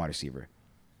 15 wide receiver.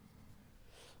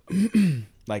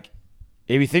 Like,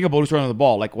 if you think about who's throwing the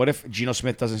ball, like, what if Geno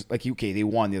Smith doesn't like? Okay, they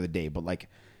won the other day, but like,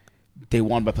 they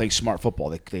won by playing smart football.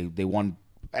 They won,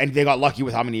 and they got lucky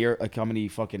with how many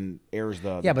fucking errors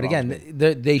the. Yeah, but Browns again,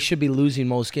 made. they should be losing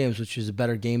most games, which is a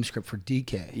better game script for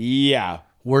DK. Yeah,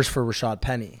 Worse for Rashad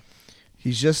Penny.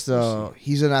 He's just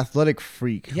he's an athletic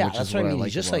freak. Yeah, which that's is what I mean. like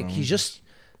He's just about like him. he's just.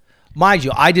 Mind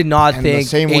you, I did not And the think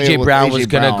same way AJ with Brown AJ was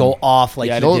gonna Brown. go off like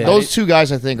Yeah, he those- did. those two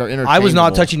guys. I think are interchangeable. I was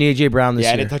not touching AJ Brown this yeah.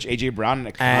 I year. didn't touch AJ Brown.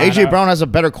 AJ Brown has a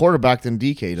better quarterback than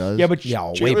DK does. Yeah, but Yeah,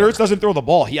 way Jalen better. Hurts doesn't throw the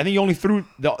ball. I think he only threw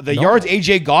the yards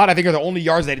AJ got. I think are the only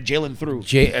yards that Jalen threw.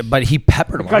 But he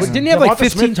peppered him. Guys, Didn't he have like Devonta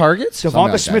 15 Smith- targets? Devonta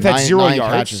Something like Smith that. had 0 nine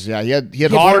yards. catches. Yeah, he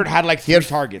had Goddard four, had like 3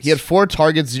 targets. He had 4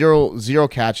 targets, zero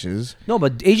catches. No,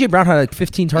 but AJ Brown had like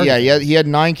 15 targets. Yeah, he had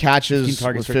 9 catches 15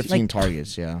 targets, with 15 like-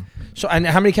 targets. Yeah, So and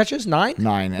how many catches? 9?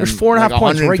 9. There's and 4.5 like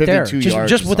points right there. 152 Just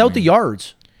yards or without the something.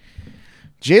 yards.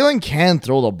 Jalen can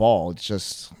throw the ball. It's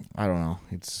just I don't know.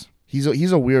 He's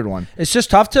a weird one. It's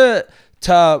just tough to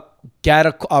get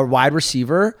a wide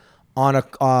receiver on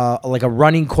a like a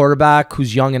running quarterback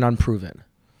who's young and unproven.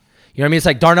 You know what I mean? It's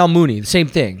like Darnell Mooney, the same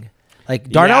thing. Like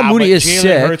Darnell Mooney but is Jalen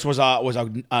sick. Hurts was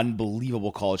an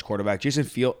unbelievable college quarterback. Justin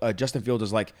Fields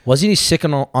is like. Wasn't he sick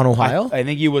on Ohio? I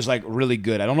think he was like really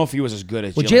good. I don't know if he was as good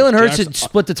as. Well, Jalen Hurts had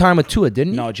split the time with Tua,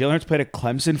 didn't he? No, Jalen Hurts played at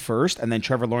Clemson first, and then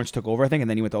Trevor Lawrence took over, I think, and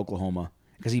then he went to Oklahoma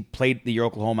because he played the year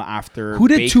Oklahoma after. Who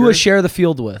did Baker. Tua share the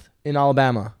field with in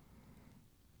Alabama?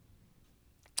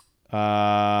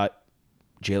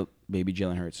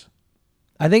 Jalen Hurts.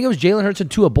 I think it was Jalen Hurts and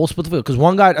Tua both split the field because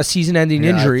one got a season-ending Yeah,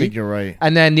 injury. I think you're right.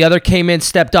 And then the other came in,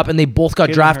 stepped up, and they both got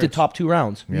Jalen drafted Hurts. top 2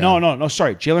 rounds. No,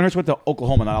 sorry. Jalen Hurts went to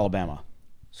Oklahoma, not Alabama.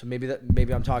 So maybe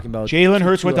I'm talking about Jalen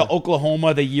Hurts went to Tua.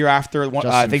 Oklahoma the year after.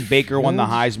 I think Baker won the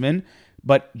Heisman,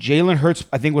 but Jalen Hurts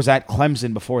I think was at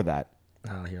Clemson before that.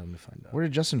 Oh, here, let me find out. Where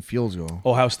did Justin Fields go?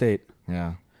 Ohio State.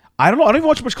 Yeah, I don't know. I don't even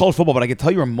watch much college football, but I can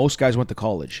tell you where most guys went to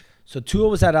college. So Tua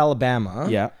was at Alabama.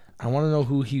 Yeah. I want to know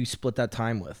who he split that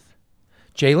time with.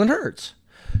 Jalen Hurts.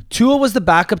 Tua was the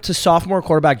backup to sophomore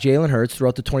quarterback Jalen Hurts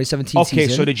throughout the 2017 Okay,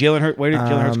 season. so did Jalen Hurts? Where did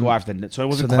Jalen Hurts go after that? So it So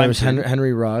wasn't then there was Clemson.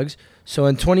 Henry Ruggs. So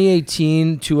in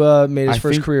 2018, Tua made his I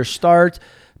first think- career start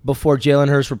before Jalen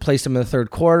Hurts replaced him in the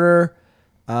third quarter.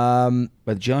 But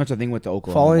Jalen Hurts, I think, went to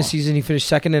Oklahoma. Following the season, he finished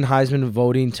second in Heisman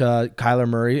voting to Kyler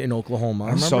Murray in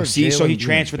Oklahoma. So remember so he Jalen being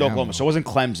transferred to Bama. Oklahoma. So it wasn't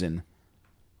Clemson.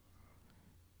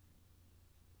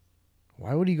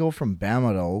 why would he go from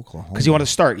Bama to Oklahoma? Because he wanted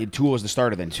to start. Tua was the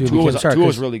starter then. Tua Tua became was starter Tua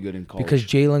was 'cause- really good in college. Because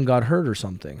Jalen got hurt or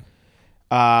something.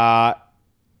 Yeah,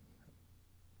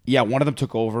 one of them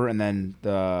took over, and then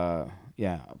the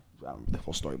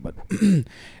whole story. But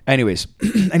anyways,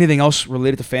 anything else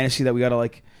related to fantasy that we gotta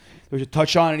we should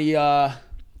touch on? Any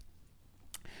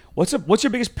what's your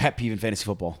biggest pet peeve in fantasy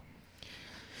football?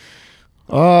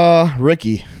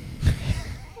 Ricky.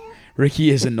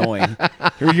 Ricky is annoying.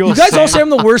 You guys all say I'm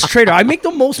the worst trader. I make the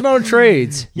most amount of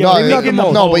trades. Yeah, No, but not making the the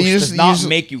most. No, but most you does just- not you just-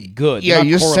 make you good. Yeah, They're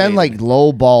you not just send correlated. like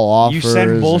low ball offers. You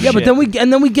send bullshit. Yeah, but then we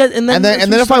get And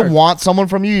then if I want someone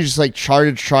from you, you just like try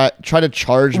to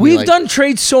charge me. we've like, done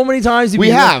trades so many times. we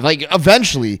have like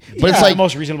eventually, but It's it's the like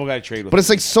most reasonable guy to trade with. but it's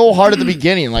like so hard at the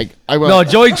beginning. Like No,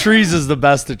 Joey Trees is the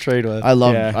best to trade with. I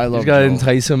love Yeah. You gotta Joe.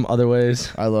 entice him other ways.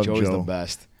 I love Joey's Joe. the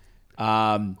best.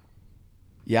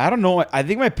 Yeah, I don't know. I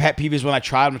think my pet peeve is when I'm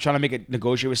trying to make a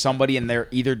negotiate with somebody and they're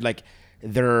either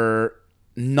they're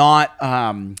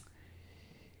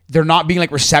not being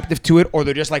like receptive to it, or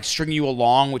they're just like stringing you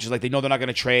along, which is like they know they're not going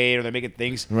to trade, or they're making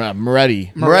things.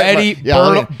 Moretti.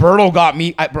 Bertle got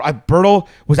me. Bertle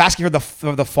was asking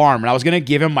for the farm, and I was going to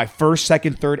give him my first,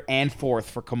 second, third, and fourth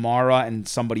for Kamara and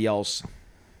somebody else,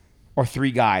 or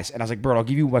 3 guys. And I was like, Bertle, I'll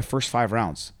give you my first 5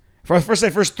 rounds.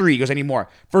 First 3. He goes, any more?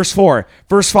 First 4,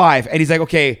 first 5. And he's like,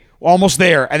 okay, almost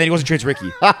there, and then he goes and trades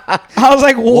Ricky. I was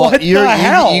like, what the You're-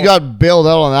 hell? You got bailed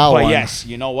out on that but one. yes,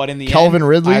 you know what? In the Calvin end,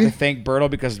 Ridley? I have to thank Berto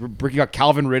because Ricky got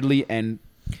Calvin Ridley and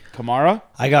Kamara.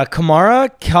 I got Kamara,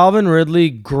 Calvin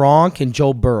Ridley, Gronk, and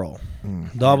Joe Burrow.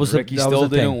 That was Ricky that still was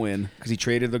the didn't thing. win because he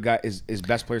traded the guy his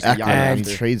best players to Eckler, Yama and he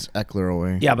after. trades Eckler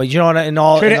away. Yeah, but you know what? In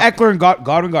all, Traded in all- Eckler and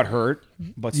Godwin got hurt.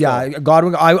 But still. yeah,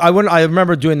 Godwin. I wouldn't. I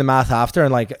remember doing the math after,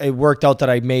 and like it worked out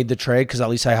that I made the trade because at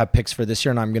least I have picks for this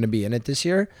year, and I'm going to be in it this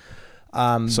year.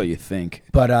 So you think?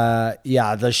 But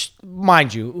yeah,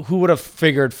 mind you, who would have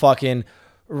figured fucking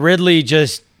Ridley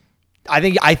just? I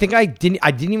think I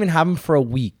didn't even have him for a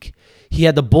week. He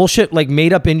had the bullshit like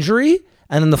made up injury,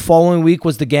 and then the following week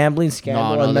was the gambling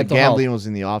scandal No, and the mental gambling health. was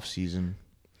in the off season.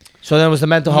 So then it was the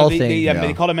mental health thing.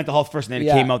 They called it mental health first, and then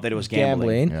it came out that it was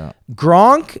gambling. Yeah.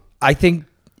 Gronk, I think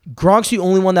Gronk's the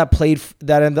only one that played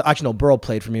that. Actually, no, Burrow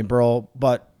played for me. Burrow,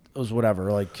 but it was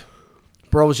whatever. Like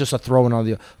Burrow was just a throw in on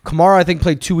the. Kamara, I think,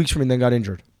 played 2 weeks for me and then got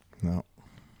injured. No.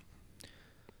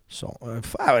 So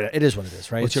it is what it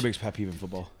is, right? What's your It's- biggest pet peeve in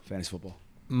football, fantasy football?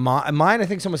 Mine, I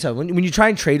think someone said when you try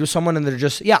and trade with someone and they're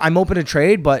just I'm open to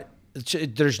trade, but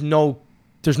there's no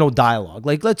dialogue.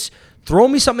 Like let's throw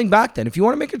me something back then. If you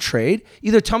want to make a trade,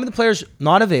 either tell me the player's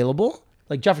not available,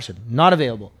 like Jefferson, not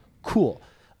available. Cool.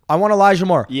 I want Elijah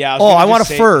Moore. Yeah, I want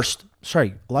a first.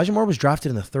 Sorry, Elijah Moore was drafted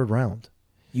in the 3rd round.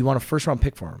 You want a 1st round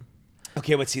pick for him?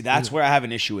 Okay, but see, that's where I have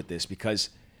an issue with this because,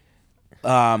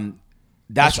 I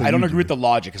don't agree with the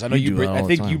logic because I know You do bring, that I all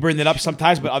the think you time. bring it up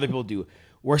sometimes, but other people do.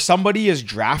 Where somebody is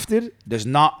drafted is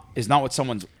not what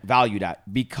someone's valued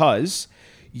at because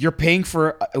you're paying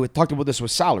for. We talked about this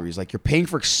with salaries, like you're paying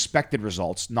for expected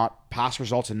results, not past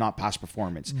results and not past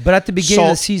performance. But at the beginning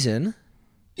of the So- season,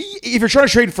 if you're trying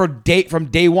to trade from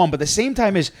day one, but the same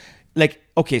time is like,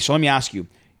 okay, so let me ask you.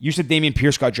 You said Damian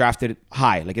Pierce got drafted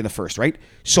high, like in the 1st, right?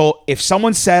 So if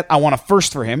someone said, I want a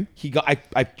 1st for him,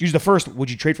 I used the 1st,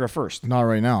 would you trade for a 1st? Not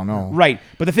right now, no. Right.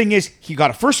 But the thing is, he got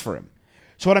a 1st for him.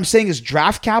 So what I'm saying is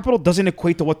draft capital doesn't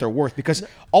equate to what they're worth because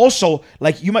also,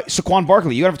 like you might, Saquon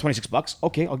Barkley, you got him for $26.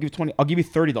 Okay, I'll give you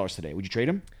 $30 today. Would you trade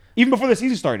him? Even before the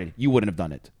season started, you wouldn't have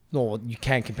done it. no, you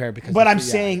can't compare because. But I'm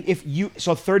saying if you,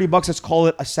 so $30, let's call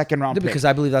it a 2nd round pick. because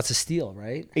I believe that's a steal,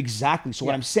 right? Exactly. So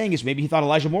what I'm saying is maybe he thought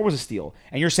Elijah Moore was a steal,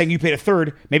 and you're saying you paid a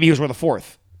 3rd. Maybe he was worth a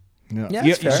 4th. Yeah. Yeah, You-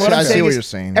 that's fair. so what I I'm see saying what is you're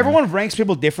saying, everyone ranks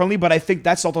people differently, but I think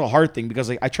that's also the hard thing because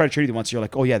like I tried to trade you once, you're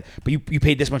like, oh yeah, but you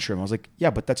paid this much for him. I was like, yeah,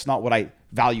 but that's not what I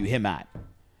value him at.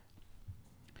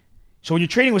 So when you're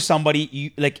trading with somebody,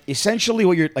 you like essentially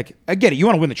what you're like. I get it. You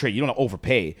want to win the trade. You don't want to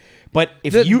overpay. But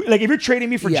if if you're trading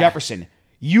me for Yeah. Jefferson,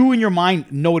 you in your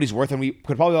mind know what he's worth, and we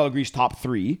could probably all agree he's top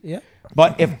 3. Yeah.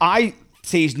 But if I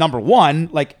say he's number 1,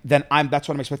 like then that's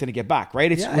what I'm expecting to get back,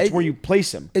 right? It's, Yeah, it's where you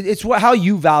place him. It's how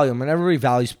you value them, and everybody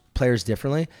values players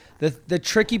differently. The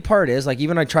tricky part is like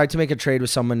even I tried to make a trade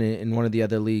with someone in one of the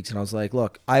other leagues, and I was like,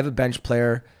 look, I have a bench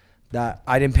player that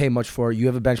I didn't pay much for. You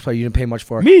have a bench player you didn't pay much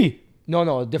for. Me.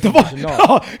 No, a different Devon- person. No, No,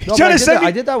 no he's but trying to send me-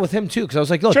 I did that with him too because I was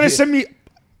like, look, Trying to send me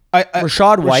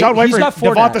Rashad White. He's for got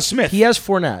Fournette. Devonta Smith. He has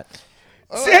Fournette.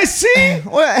 See?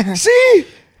 What? See?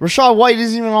 Rashad White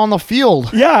isn't even on the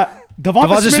field. Yeah.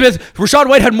 Devonta Smith. Rashad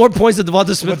White had more points than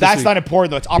Devonta Smith. But that's this not week.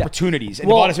 important, though. It's opportunities. And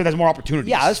Well, Devonta Smith has more opportunities.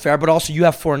 Yeah, that's fair. But also you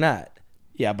have Fournette.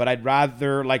 Yeah, but I'd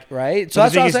rather, like... Right? So the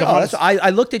that's what I thing was is like. Oh, Devonta- I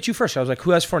looked at you first. I was like,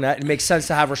 who has Fournette? It makes sense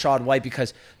to have Rashad White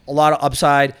because a lot of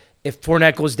upside. If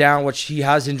Fournette goes down, which he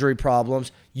has injury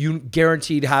problems, you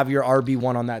guaranteed have your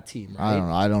RB1 on that team, right?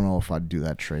 I don't know if I'd do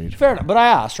that trade. Fair enough. But I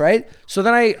asked, right? So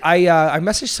then I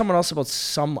messaged someone else about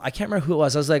I can't remember who it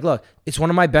was. I was like, look, it's one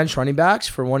of my bench running backs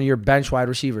for one of your bench wide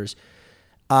receivers.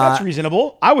 That's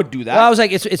reasonable. I would do that. Well, I was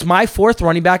like, it's my 4th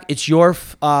running back. It's your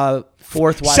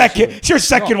 4th wide second. receiver. It's your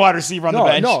second wide receiver on the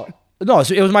bench. No.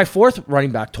 So it was my 4th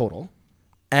running back total,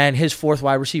 and his 4th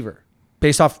wide receiver,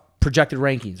 based off projected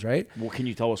rankings, right? Well, can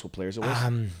you tell us what players it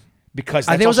was? Because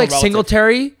I think it was also like relative.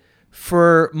 Singletary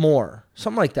for Moore,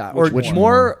 something like that, or Which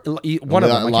Moore. One of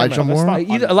them. I can't Elijah remember. Moore? That's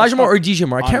not- Either that's Elijah Moore not or DJ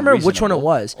Moore. I can't remember which one it unreasonable.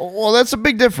 was. Well, that's a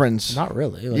big difference. Not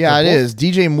really. Like, Yeah, it they're both- is.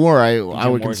 DJ Moore, I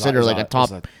would Moore's consider is like a top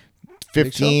is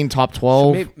 15, top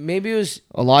 12. Maybe it was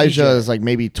Elijah DJ. is like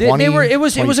maybe They 20. were. It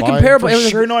was a 25. comparable. For It was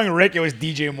sure, knowing Rick, it was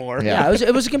DJ Moore. Yeah. Yeah,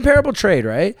 it was a comparable trade,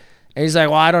 right? And he's like,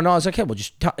 "Well, I don't know." I was like, "Okay, well,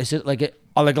 just is it like it?"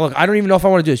 I'm like, "Look, I don't even know if I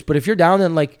want to do this, but if you're down,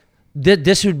 then like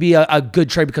this would be a good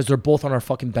trade because they're both on our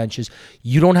fucking benches.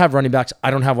 You don't have running backs.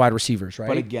 I don't have wide receivers, right?"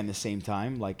 But again, the same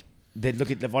time, like, they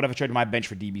look at what if I traded my bench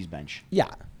for DB's bench? Yeah.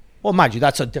 Well, mind you,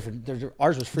 that's a different.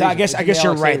 Ours was free. I guess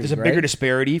you're right. There's a bigger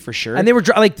disparity for sure. And they were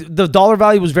like the dollar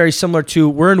value was very similar to.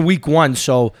 We're in week 1,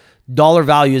 so dollar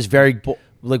value is very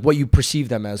like what you perceive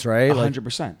them as, right? Like,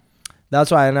 100%. That's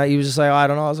why. And he was just like, oh, I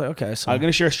don't know. I was like, okay. So I'm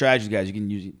gonna share strategies, guys. You can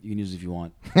use it if you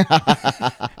want.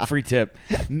 Free tip.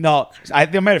 No, I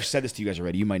might have said this to you guys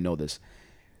already. You might know this.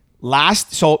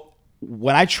 So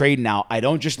when I trade now, I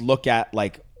don't just look at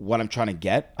like what I'm trying to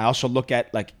get. I also look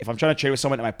at like if I'm trying to trade with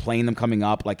someone, am I playing them coming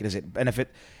up? Like, does it benefit?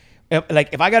 Like,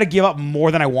 if I got to give up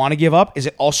more than I want to give up, is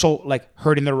it also like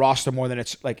hurting their roster more than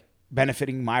it's like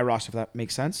benefiting my roster? If that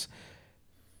makes sense.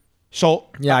 So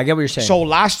yeah, I get what you're saying. So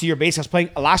last year,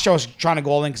 basically, last year I was trying to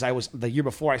go all in because the year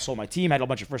before I sold my team, I had a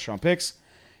bunch of first round picks.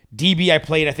 DB, I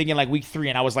played, I think, in like week 3,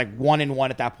 and I was like 1-1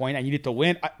 at that point. I needed to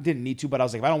win. I didn't need to, but I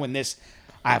was like, if I don't win this,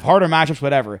 I have harder matchups,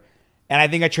 whatever. And I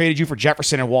think I traded you for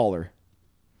Jefferson and Waller.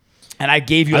 And I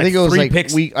gave you like 3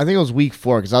 picks. I think it was week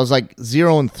 4 because I was like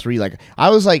 0-3. Like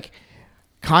I was like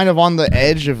kind of on the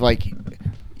edge of like,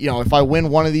 if I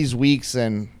win one of these weeks,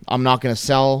 and I'm not gonna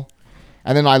sell,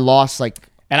 and then I lost like.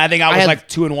 And I think I was like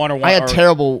 2-1 or 1. I had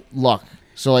terrible luck.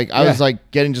 So like I was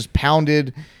like getting just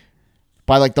pounded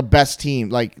by like the best team.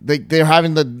 Like they're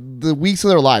having the weeks of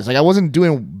their lives. Like I wasn't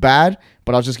doing bad,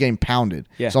 but I was just getting pounded.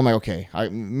 Yeah. So I'm like, okay,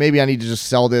 maybe I need to just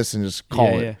sell this and just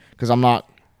call it because I'm not.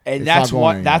 And that's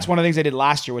one of the things I did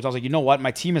last year, which I was like, you know what?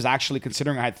 My team is actually,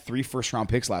 considering I had 3 first round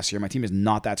picks last year, my team is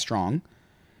not that strong.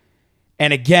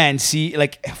 And again, see,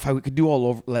 like if I could do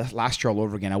last year all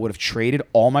over again, I would have traded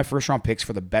all my first round picks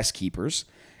for the best keepers.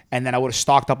 And then I would have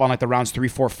stocked up on like the rounds 3,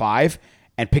 4, 5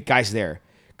 and pick guys there.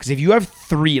 Because if you have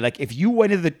 3, like if you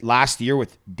went into the last year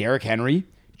with Derrick Henry,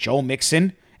 Joe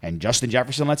Mixon, and Justin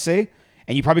Jefferson, let's say,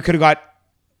 and you probably wouldn't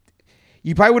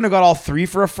have got all 3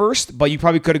 for a first, but you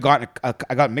probably could have gotten,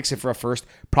 I got Mixon for a first,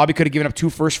 probably could have given up 2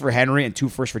 firsts for Henry and 2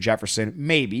 firsts for Jefferson.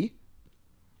 Maybe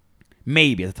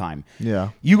at the time.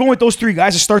 Yeah. You go with those 3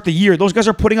 guys to start the year. Those guys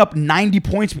are putting up 90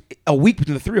 points a week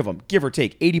between the 3 of them, give or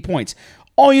take, 80 points.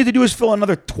 All you have to do is fill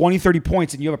another 20, 30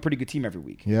 points, and you have a pretty good team every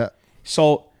week. Yeah.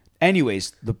 So,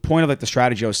 anyways, the point of like the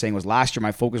strategy I was saying was last year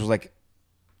my focus was like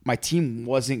my team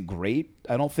wasn't great,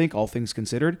 I don't think, all things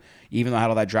considered, even though I had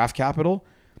all that draft capital.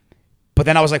 But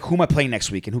then I was like, who am I playing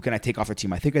next week, and who can I take off the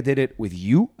team? I think I did it with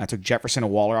you. I took Jefferson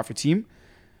and Waller off your team,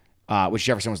 which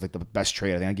Jefferson was like the best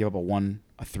trade. I think I gave up a 1,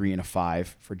 a 3, and a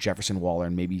 5 for Jefferson, Waller,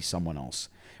 and maybe someone else.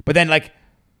 But then like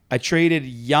I traded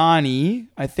Yanni,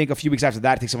 I think a few weeks after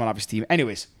that, to take someone off his team.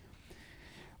 Anyways,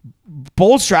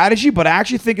 bold strategy, but I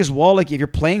actually think as well, like if you're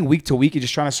playing week to week, you're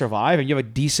just trying to survive, and you have a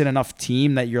decent enough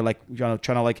team that you're like trying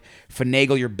to like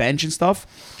finagle your bench and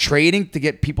stuff, trading to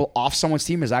get people off someone's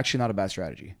team is actually not a bad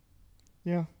strategy.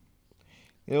 Yeah.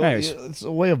 Anyways. It's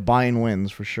a way of buying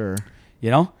wins for sure.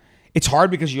 It's hard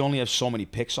because you only have so many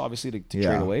picks, obviously, to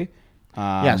trade away.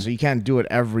 So you can't do it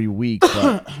every week,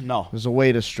 but No. there's a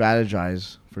way to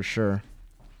strategize for sure.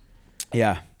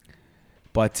 Yeah.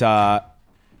 But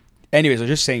anyways, I was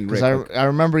just saying, Rick. Because I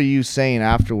remember you saying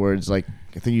afterwards, like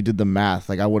I think you did the math.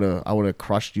 Like I would have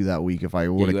crushed you that week if I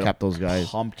would have kept those guys.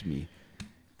 Pumped me.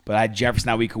 But I had Jefferson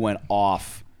that week who went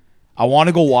off. I want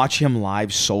to go watch him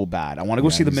live so bad. I want to go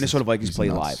see the Minnesota Vikings play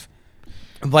nuts. live.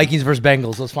 Vikings versus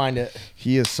Bengals. Let's find it.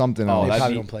 He is something Oh, else. They that'd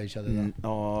probably be- don't play each other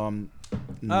though.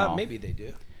 No. Maybe they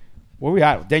do. Where we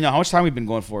at? Daniel, how much time we been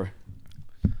going for?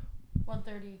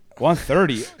 1:30.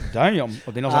 1:30. Damn.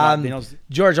 Oh, Daniel's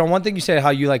George, on one thing you said, how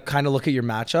you like kind of look at your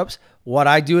matchups. What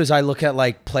I do is I look at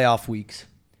like playoff weeks,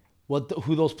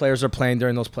 who those players are playing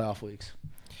during those playoff weeks.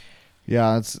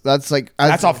 Yeah, that's like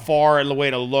that's a far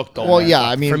way to look, though. well, man. yeah.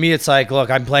 I mean, For me, it's like, look,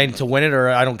 I'm playing to win it, or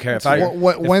I don't care if I.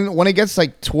 when it gets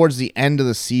like towards the end of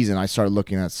the season, I start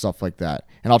looking at stuff like that,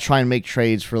 and I'll try and make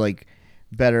trades for like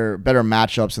better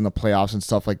matchups in the playoffs and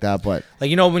stuff like that. But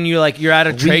Like, when you're at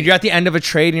a trade, you're at the end of a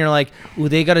trade, and you're like, ooh,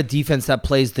 they got a defense that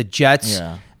plays the Jets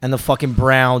and the fucking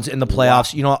Browns in the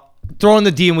playoffs. Throw in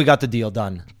the D and we got the deal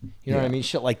done. You know what I mean?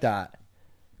 Shit like that.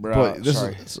 but this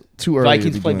sorry. is too early.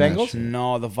 Vikings to be play doing that Bengals? shit.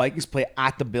 No, the Vikings play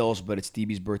at the Bills, but it's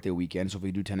DB's birthday weekend. So if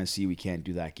we do Tennessee, we can't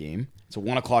do that game. It's a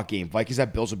 1:00 game. Vikings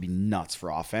at Bills would be nuts for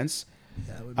offense.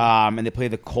 And they play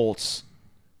the Colts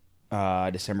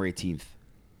December 18th.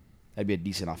 That'd be a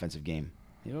decent offensive game.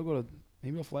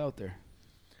 Maybe I'll fly out there.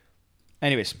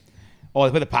 Anyways, they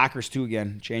play the Packers too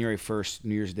again, January 1st,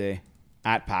 New Year's Day,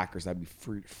 at Packers. That'd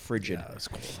be frigid. Yeah, that's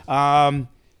cool.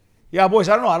 Yeah, boys,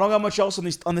 I don't know. I don't got much else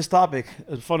on this topic. It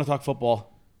was fun to talk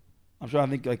football. I'm trying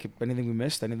to think like anything we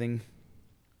missed, anything.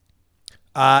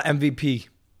 MVP.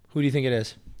 Who do you think it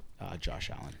is? Josh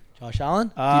Allen. Josh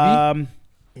Allen? DB?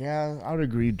 Yeah, I would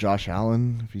agree. Josh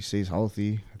Allen if he stays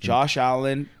healthy. I think. Josh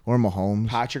Allen, or Mahomes.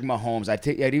 Patrick Mahomes. I'd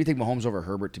even take Mahomes over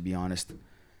Herbert, to be honest.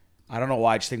 I don't know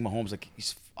why. I just think Mahomes,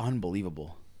 he's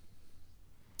unbelievable.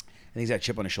 I think he's got a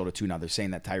chip on his shoulder too now. They're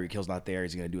saying that Tyreek Hill's not there.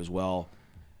 He's going to do as well.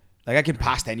 Like I can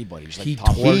pass to anybody. Just like He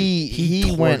top tore-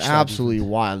 He went torched that absolutely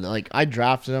wild. Like I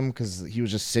drafted him because he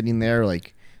was just sitting there.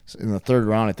 Like in the third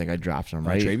round, I think I drafted him.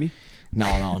 Right? Right? Trade me.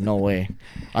 No way.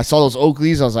 I saw those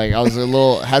Oakleys. I was a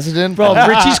little hesitant. Bro, but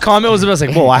Richie's comment was about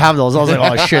like, whoa, I have those. I was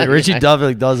like, oh shit, Richie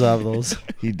definitely does have those.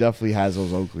 he definitely has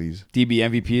those Oakleys. DB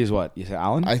MVP is what you said,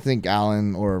 Allen. I think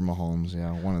Allen or Mahomes.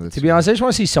 Yeah, one of the two. To be honest, I just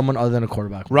want to see someone other than a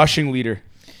quarterback. Rushing leader.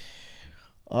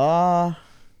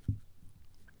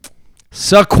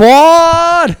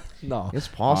 Saquon. No, It's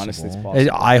possible. Honestly, it's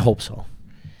possible. I hope so.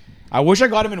 I wish I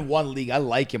got him in one league. I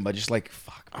like him, but just like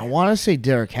fuck. I want to say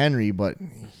Derrick Henry, but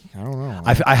I don't know.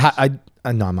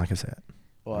 No, I'm not gonna say it.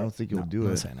 I don't think he'll I'm do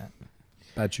not it. saying it.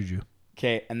 Bad juju.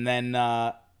 Okay, and then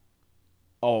and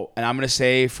I'm gonna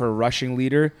say for rushing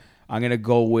leader, I'm gonna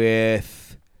go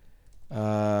with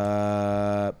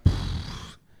Dalvin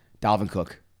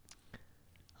Cook.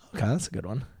 Okay, that's a good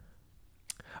one.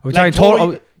 Are we Like talking total?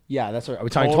 total- yeah, that's right. Are we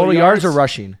talking total total yards or yards?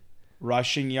 rushing?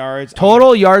 Rushing yards.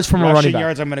 Total yards from a running rushing back.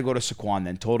 yards. I'm gonna go to Saquon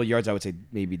then. Total yards, I would say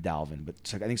maybe Dalvin, but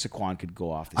I think Saquon could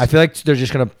go off. This I feel like they're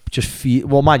just gonna just feed.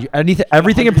 Well, mind you,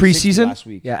 everything in 160 preseason. last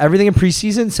week. Yeah, everything in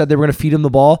preseason said they were gonna feed him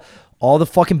the ball. All the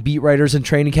fucking beat writers in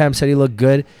training camp said he looked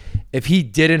good. If he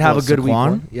didn't have What, a good week, Saquon?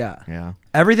 one, yeah, Yeah.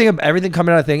 everything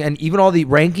coming out of thing, and even all the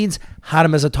rankings had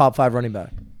him as a top 5 running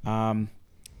back.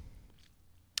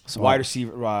 wide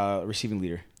receiver, receiving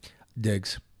leader.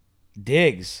 Diggs.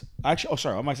 Diggs. Actually,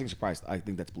 sorry. Why am I saying surprised? I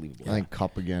think that's believable. I think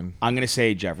Cup again. I'm gonna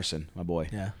say Jefferson, my boy.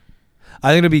 Yeah,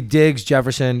 I think it'll be Diggs,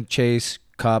 Jefferson, Chase,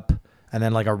 Cup, and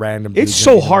then like a random. It's dude's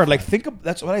so gonna be hard. number Like 5. think of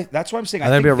that's why I'm saying. I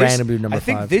think it'll be a this- random dude number I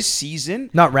think 5. this season,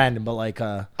 Not random, but like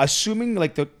assuming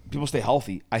like the people stay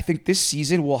healthy, I think this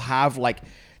season will have like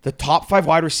the top 5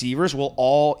 wide receivers will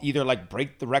all either like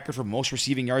break the record for most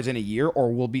receiving yards in a year,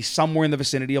 or will be somewhere in the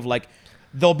vicinity of like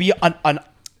there'll be an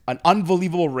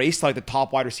unbelievable race to like the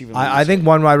top wide receiver. in the I league. think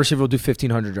one wide receiver will do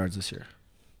 1,500 yards this year.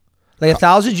 Like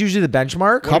 1,000 is usually the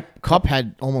benchmark. Cup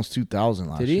had almost 2,000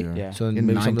 last Did he? year. Yeah. So then In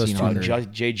maybe some of those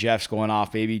 1900. Jay Jeff's going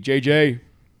off, baby. JJ. I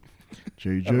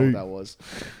don't know what JJ. that was.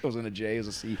 It wasn't a J. It was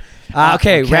a C.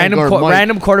 Okay, can't guard Mike.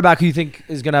 random quarterback who you think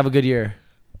is gonna have a good year?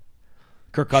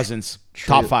 Kirk Cousins,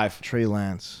 top 5. Trey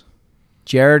Lance.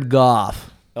 Jared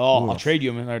Goff. Oh, I'll trade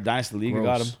you him in our dynasty league. I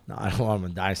got Gross. him. No, I don't want him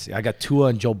in dynasty. I got Tua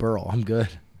and Joe Burrow. I'm good.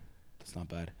 That's not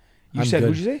bad. You I'm said good.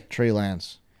 who'd you say? Trey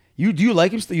Lance. Do you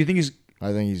like him? Still? You think he's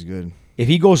I think he's good. if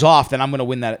he goes off, then I'm gonna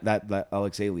win that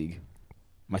LXA league.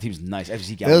 My team's nice.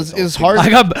 FCC It's hard.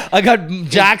 I got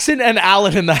Jackson and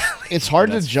Allen in that. It's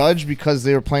hard to judge because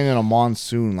they were playing in a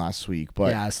monsoon last week.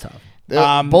 But Yeah, it's tough.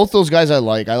 both those guys I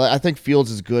like. I think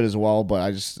Fields is good as well,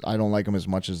 but I don't like him as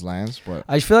much as Lance. But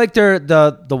I feel like they're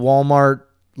the Walmart,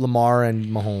 Lamar, and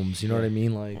Mahomes. You know what I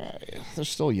mean? Like, they're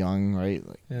still young, right?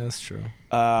 Like, yeah, that's true.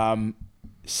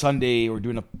 Sunday we're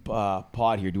doing a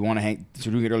pod here. Do you want to hang? So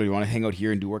we're doing it earlier. You want to hang out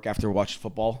here and do work after we watch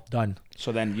football? Done.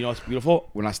 So then you know what's beautiful?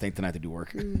 We're not staying tonight to do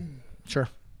work. Sure.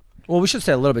 Well, we should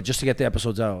stay a little bit just to get the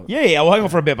episodes out. Yeah, we'll hang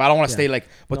out for a bit, but I don't want to Yeah. stay like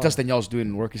what Danielle's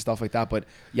doing work and stuff like that. But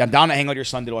yeah, I'm down to hang out here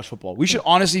Sunday to watch football. We should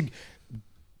honestly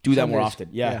do that more Sundays. often.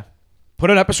 Yeah. Yeah.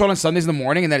 Put an episode on Sundays in the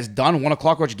morning, and then it's done. 1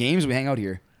 o'clock, watch games. We hang out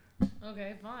here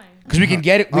Okay, fine. because we can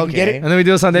get it. We can get Okay. it. And then we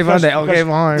do a Sunday Because- Monday. Okay, because-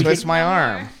 fine. twist my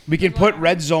arm. We can put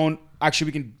Red Zone. Actually,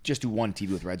 we can just do one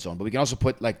TV with Red Zone, but we can also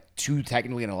put like 2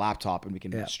 technically in a laptop, and we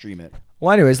can Yeah. stream it.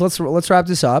 Well, anyways, let's wrap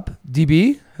this up.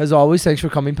 DB, as always, thanks for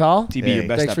coming, pal. DB, Hey. your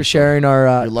best. Thanks for episode. sharing our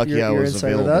You're lucky your, I your was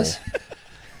insight with available. us.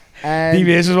 And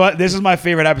DB, this is my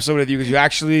favorite episode with you because you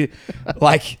actually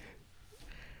like.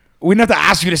 We didn't have to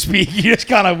ask you to speak. You just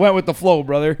kind of went with the flow,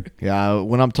 brother. Yeah,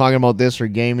 when I'm talking about this or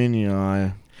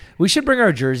gaming, we should bring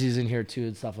our jerseys in here too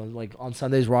and stuff. Like on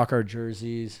Sundays, rock our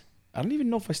jerseys. I don't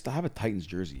even know if I still have a Titans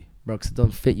jersey. Bro, 'cause it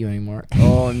don't fit you anymore.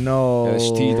 oh no,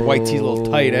 Yeah, the white tee's a little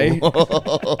tight, eh?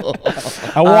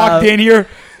 I walked in here.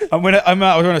 I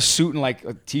was wearing a suit and like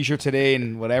a t-shirt today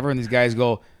and whatever, and these guys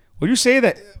go, "Would you say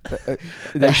that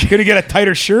you couldn't get a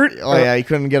tighter shirt?" Oh yeah, you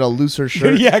couldn't get a looser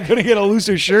shirt. Yeah, I couldn't get a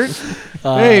looser shirt.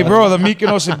 Hey, bro, the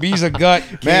Mykonos Ibiza gut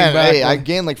came Man, back. hey, I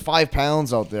gained like 5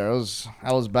 pounds out there.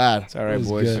 That was bad. It's all right, was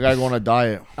boys. good. I gotta go on a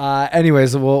diet.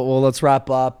 Anyways, we'll let's wrap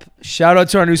up. Shout out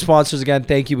to our new sponsors again.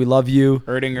 Thank you. We love you.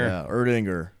 Erdinger, Yeah,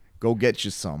 Erdinger, go get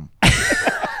you some.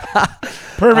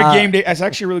 perfect game day. That's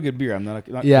actually a really good beer. I'm not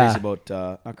Yeah. crazy about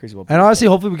not crazy about. And honestly,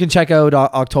 hopefully we can check out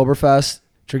Oktoberfest.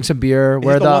 Drink some beer. Is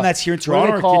it the one that's here in what Toronto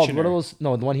are they or called? Kitchener? What are those?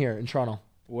 No, the one here in Toronto.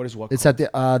 What is what? It's at the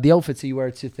outfits that you wear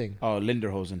to thing. Oh,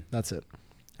 Linderhosen. That's it.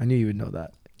 I knew you would know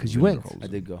that because you went. I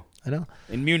did go. I know.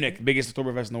 In Munich, biggest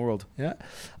Oktoberfest in the world. Yeah.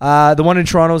 The one in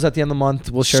Toronto is at the end of the month.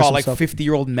 We'll share Saw some like stuff.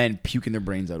 50-year-old men puking their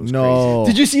brains out. It was No.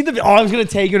 Did you see the? Oh, I was gonna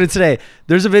take you to today.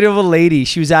 There's a video of a lady.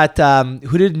 She was at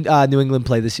who did New England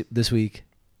play this week?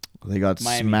 They got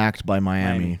Miami. smacked by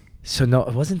Miami. So no,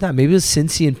 it wasn't that. Maybe it was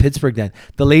Cincy in Pittsburgh. Then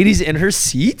the lady's in her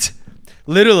seat,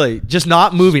 literally just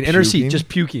not moving in her seat, puking? just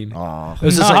puking. Oh. It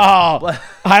was crazy. just like.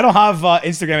 I don't have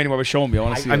Instagram anymore, but show me. I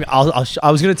want to see I it. mean,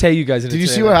 I was gonna tell you guys. Did you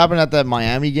see what happened at that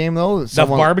Miami game though?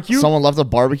 barbecue? Someone left a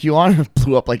barbecue on and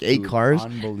blew up like 8 cars.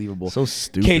 Unbelievable. So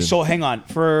stupid. Okay, so hang on.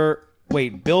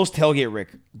 Wait, Bills tailgate, Rick.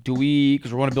 Do we,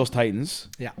 because we're going to Bills Titans.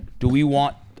 Yeah. Do we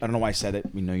want, I don't know why I said it.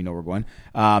 We know you know we're going.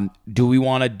 Do we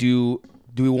want to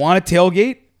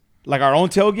tailgate? Like our own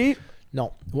tailgate?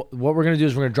 No. What we're going to do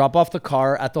is we're going to drop off the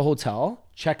car at the hotel,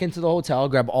 check into the hotel,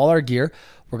 grab all our gear.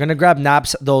 We're going to grab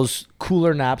those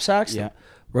cooler knapsacks. Yeah.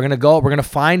 We're going to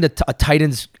find a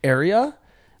Titans area.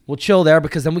 We'll chill there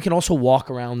because then we can also walk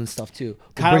around and stuff too.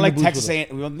 We'll Kind of bring like the booze Texas with us.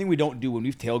 saying, one thing we don't do when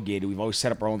we've tailgated, we've always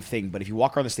set up our own thing. But if you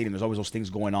walk around the stadium, there's always those things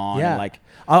going on. Yeah. And like,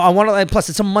 I want to, plus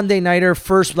it's a Monday nighter,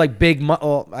 first like big,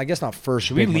 I guess not first.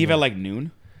 should we big leave Monday. at like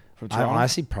noon from I Toronto?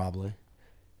 honestly probably.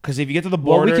 Because if you get to the What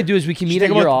border, we could do is we can should meet take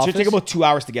at your about- should take office. about 2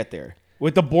 hours to get there.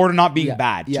 With the border not being Yeah,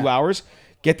 bad, yeah. 2 hours.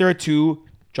 Get there at 2.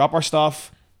 Drop our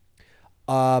stuff.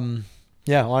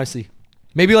 Yeah, honestly.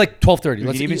 Maybe like 12:30. We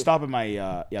Let's can even eat- stop at my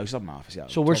we stop at my office. Yeah.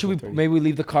 So where should we 12:30. maybe we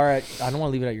leave the car at? I don't want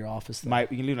to leave it at your office. Though.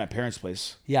 We can leave at my parents'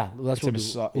 place. Yeah, that's what we'll do.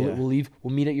 It's a- We'll, yeah. we'll leave.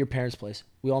 We'll meet at your parents' place.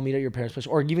 We all meet at your parents' place,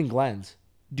 or even Glenn's.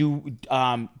 Do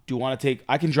you want to take?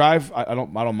 I can drive. I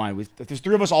don't mind. If there's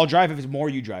 3 of us, I'll drive. If it's more,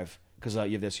 you drive because you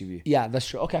have the SUV. Yeah, that's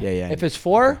true. Okay. Yeah, yeah. If it's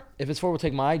 4, we'll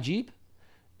take my Jeep.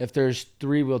 If there's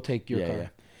 3, we'll take your car. Yeah.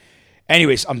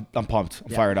 Anyways, I'm pumped.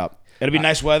 I'm fired up. It'll be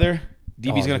nice weather.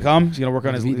 DB's gonna come. He's gonna work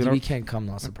on his. We can't come.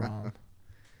 That's the problem.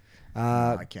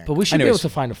 I can't. But we should be able Anyways. to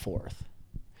find a 4th,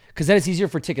 because then it's easier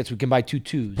for tickets. We can buy 2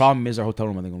 twos Problem is our hotel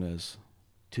room. I think only is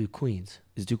to Queens.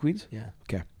 2 queens. Yeah.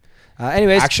 Okay.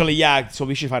 Anyways, Actually, yeah. So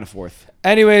we should find a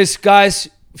 4th. guys,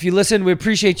 if you listen, we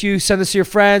appreciate you. Send us to your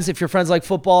friends. If your friends like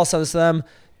football, send us to them.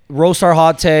 Roast our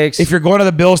hot takes. If you're going to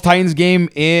the Bills Titans game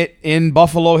in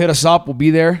Buffalo, hit us up. We'll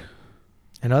be there.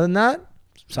 And other than that,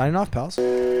 signing off, pals.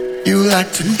 You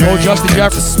like to drink Justin and to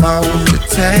Jefferson. smoke to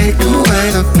take away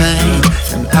the pain.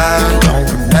 And I don't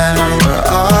remember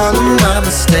all of my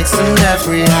mistakes and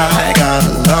every high